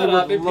 Shut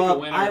up and pick a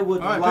winner. I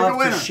would All right, pick a love to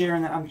winner. share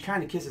in that. I'm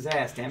trying to kiss his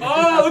ass, damn it.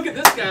 Oh, look at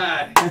this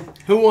guy.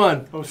 Who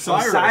won?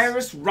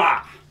 Osiris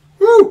Ra.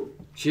 Woo!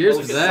 Cheers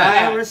Look to at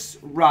that. Osiris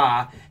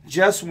Ra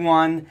just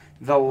won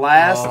the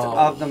last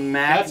of the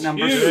Mac That's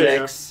number huge.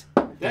 6.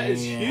 That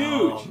is huge.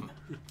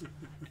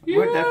 Damn.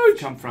 Where'd that Huge.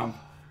 come from?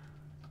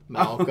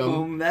 Malcolm.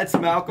 Oh, that's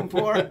Malcolm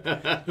Pour.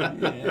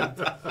 Yeah.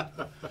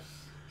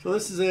 So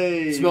this is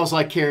a Smells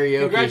like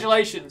karaoke.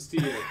 Congratulations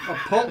to you. a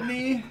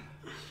Pulteney. Make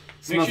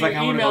Smells sure like you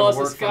I'm gonna email go us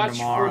to at work from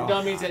tomorrow.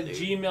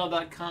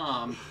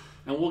 scotchfordummies@gmail.com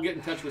and we'll get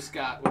in touch with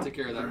Scott. We'll take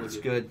care of that with That's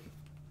you. good.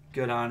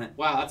 Good on it.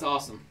 Wow, that's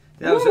awesome.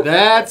 That was a,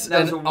 That's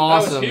That was an a- that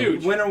was awesome.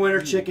 huge.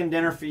 winner chicken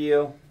dinner for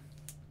you.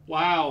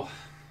 Wow,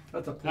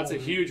 That's a that's a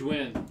huge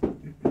win.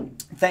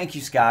 Thank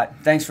you, Scott.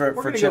 Thanks for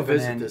gonna go chipping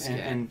visit in this guy.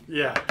 and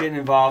Yeah. getting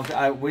involved.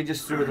 We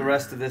just threw the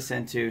rest of this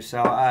in too.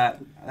 So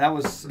that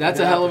was That's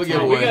a hell of a So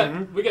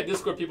giveaway. we got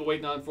Discord people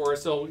waiting on for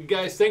us. So you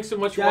guys, thanks so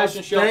much for Guys,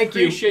 watching the show. thank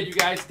you. Appreciate you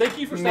guys. Thank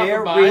you for stopping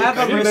Mayor, by. we have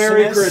a Let me-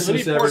 Merry let me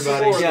Christmas, pour some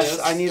everybody. more of Yes,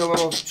 this. I need a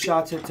little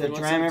shot to You want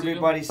dram some too?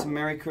 everybody some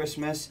Merry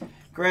Christmas.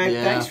 Greg,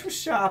 Yeah. thanks for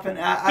shopping.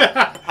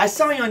 I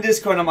saw you on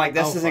Discord. I'm like,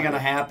 this Oh, isn't fuck going to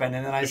it. happen.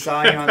 And then I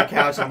saw you on the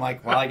couch. I'm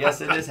like, well, I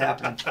guess it is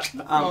happening.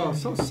 Oh,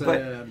 so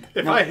sad.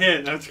 If No. I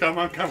hit, that's come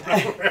on, come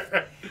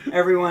over.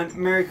 Everyone,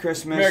 Merry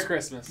Christmas. Merry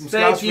Christmas. Thank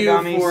Scotch you for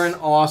Dummies. for an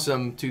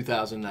awesome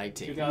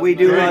 2019. We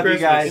do Merry love you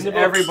Christmas. guys. In the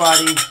books.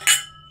 Everybody.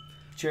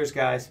 Cheers,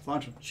 guys.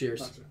 Lunch 'em.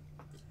 Cheers.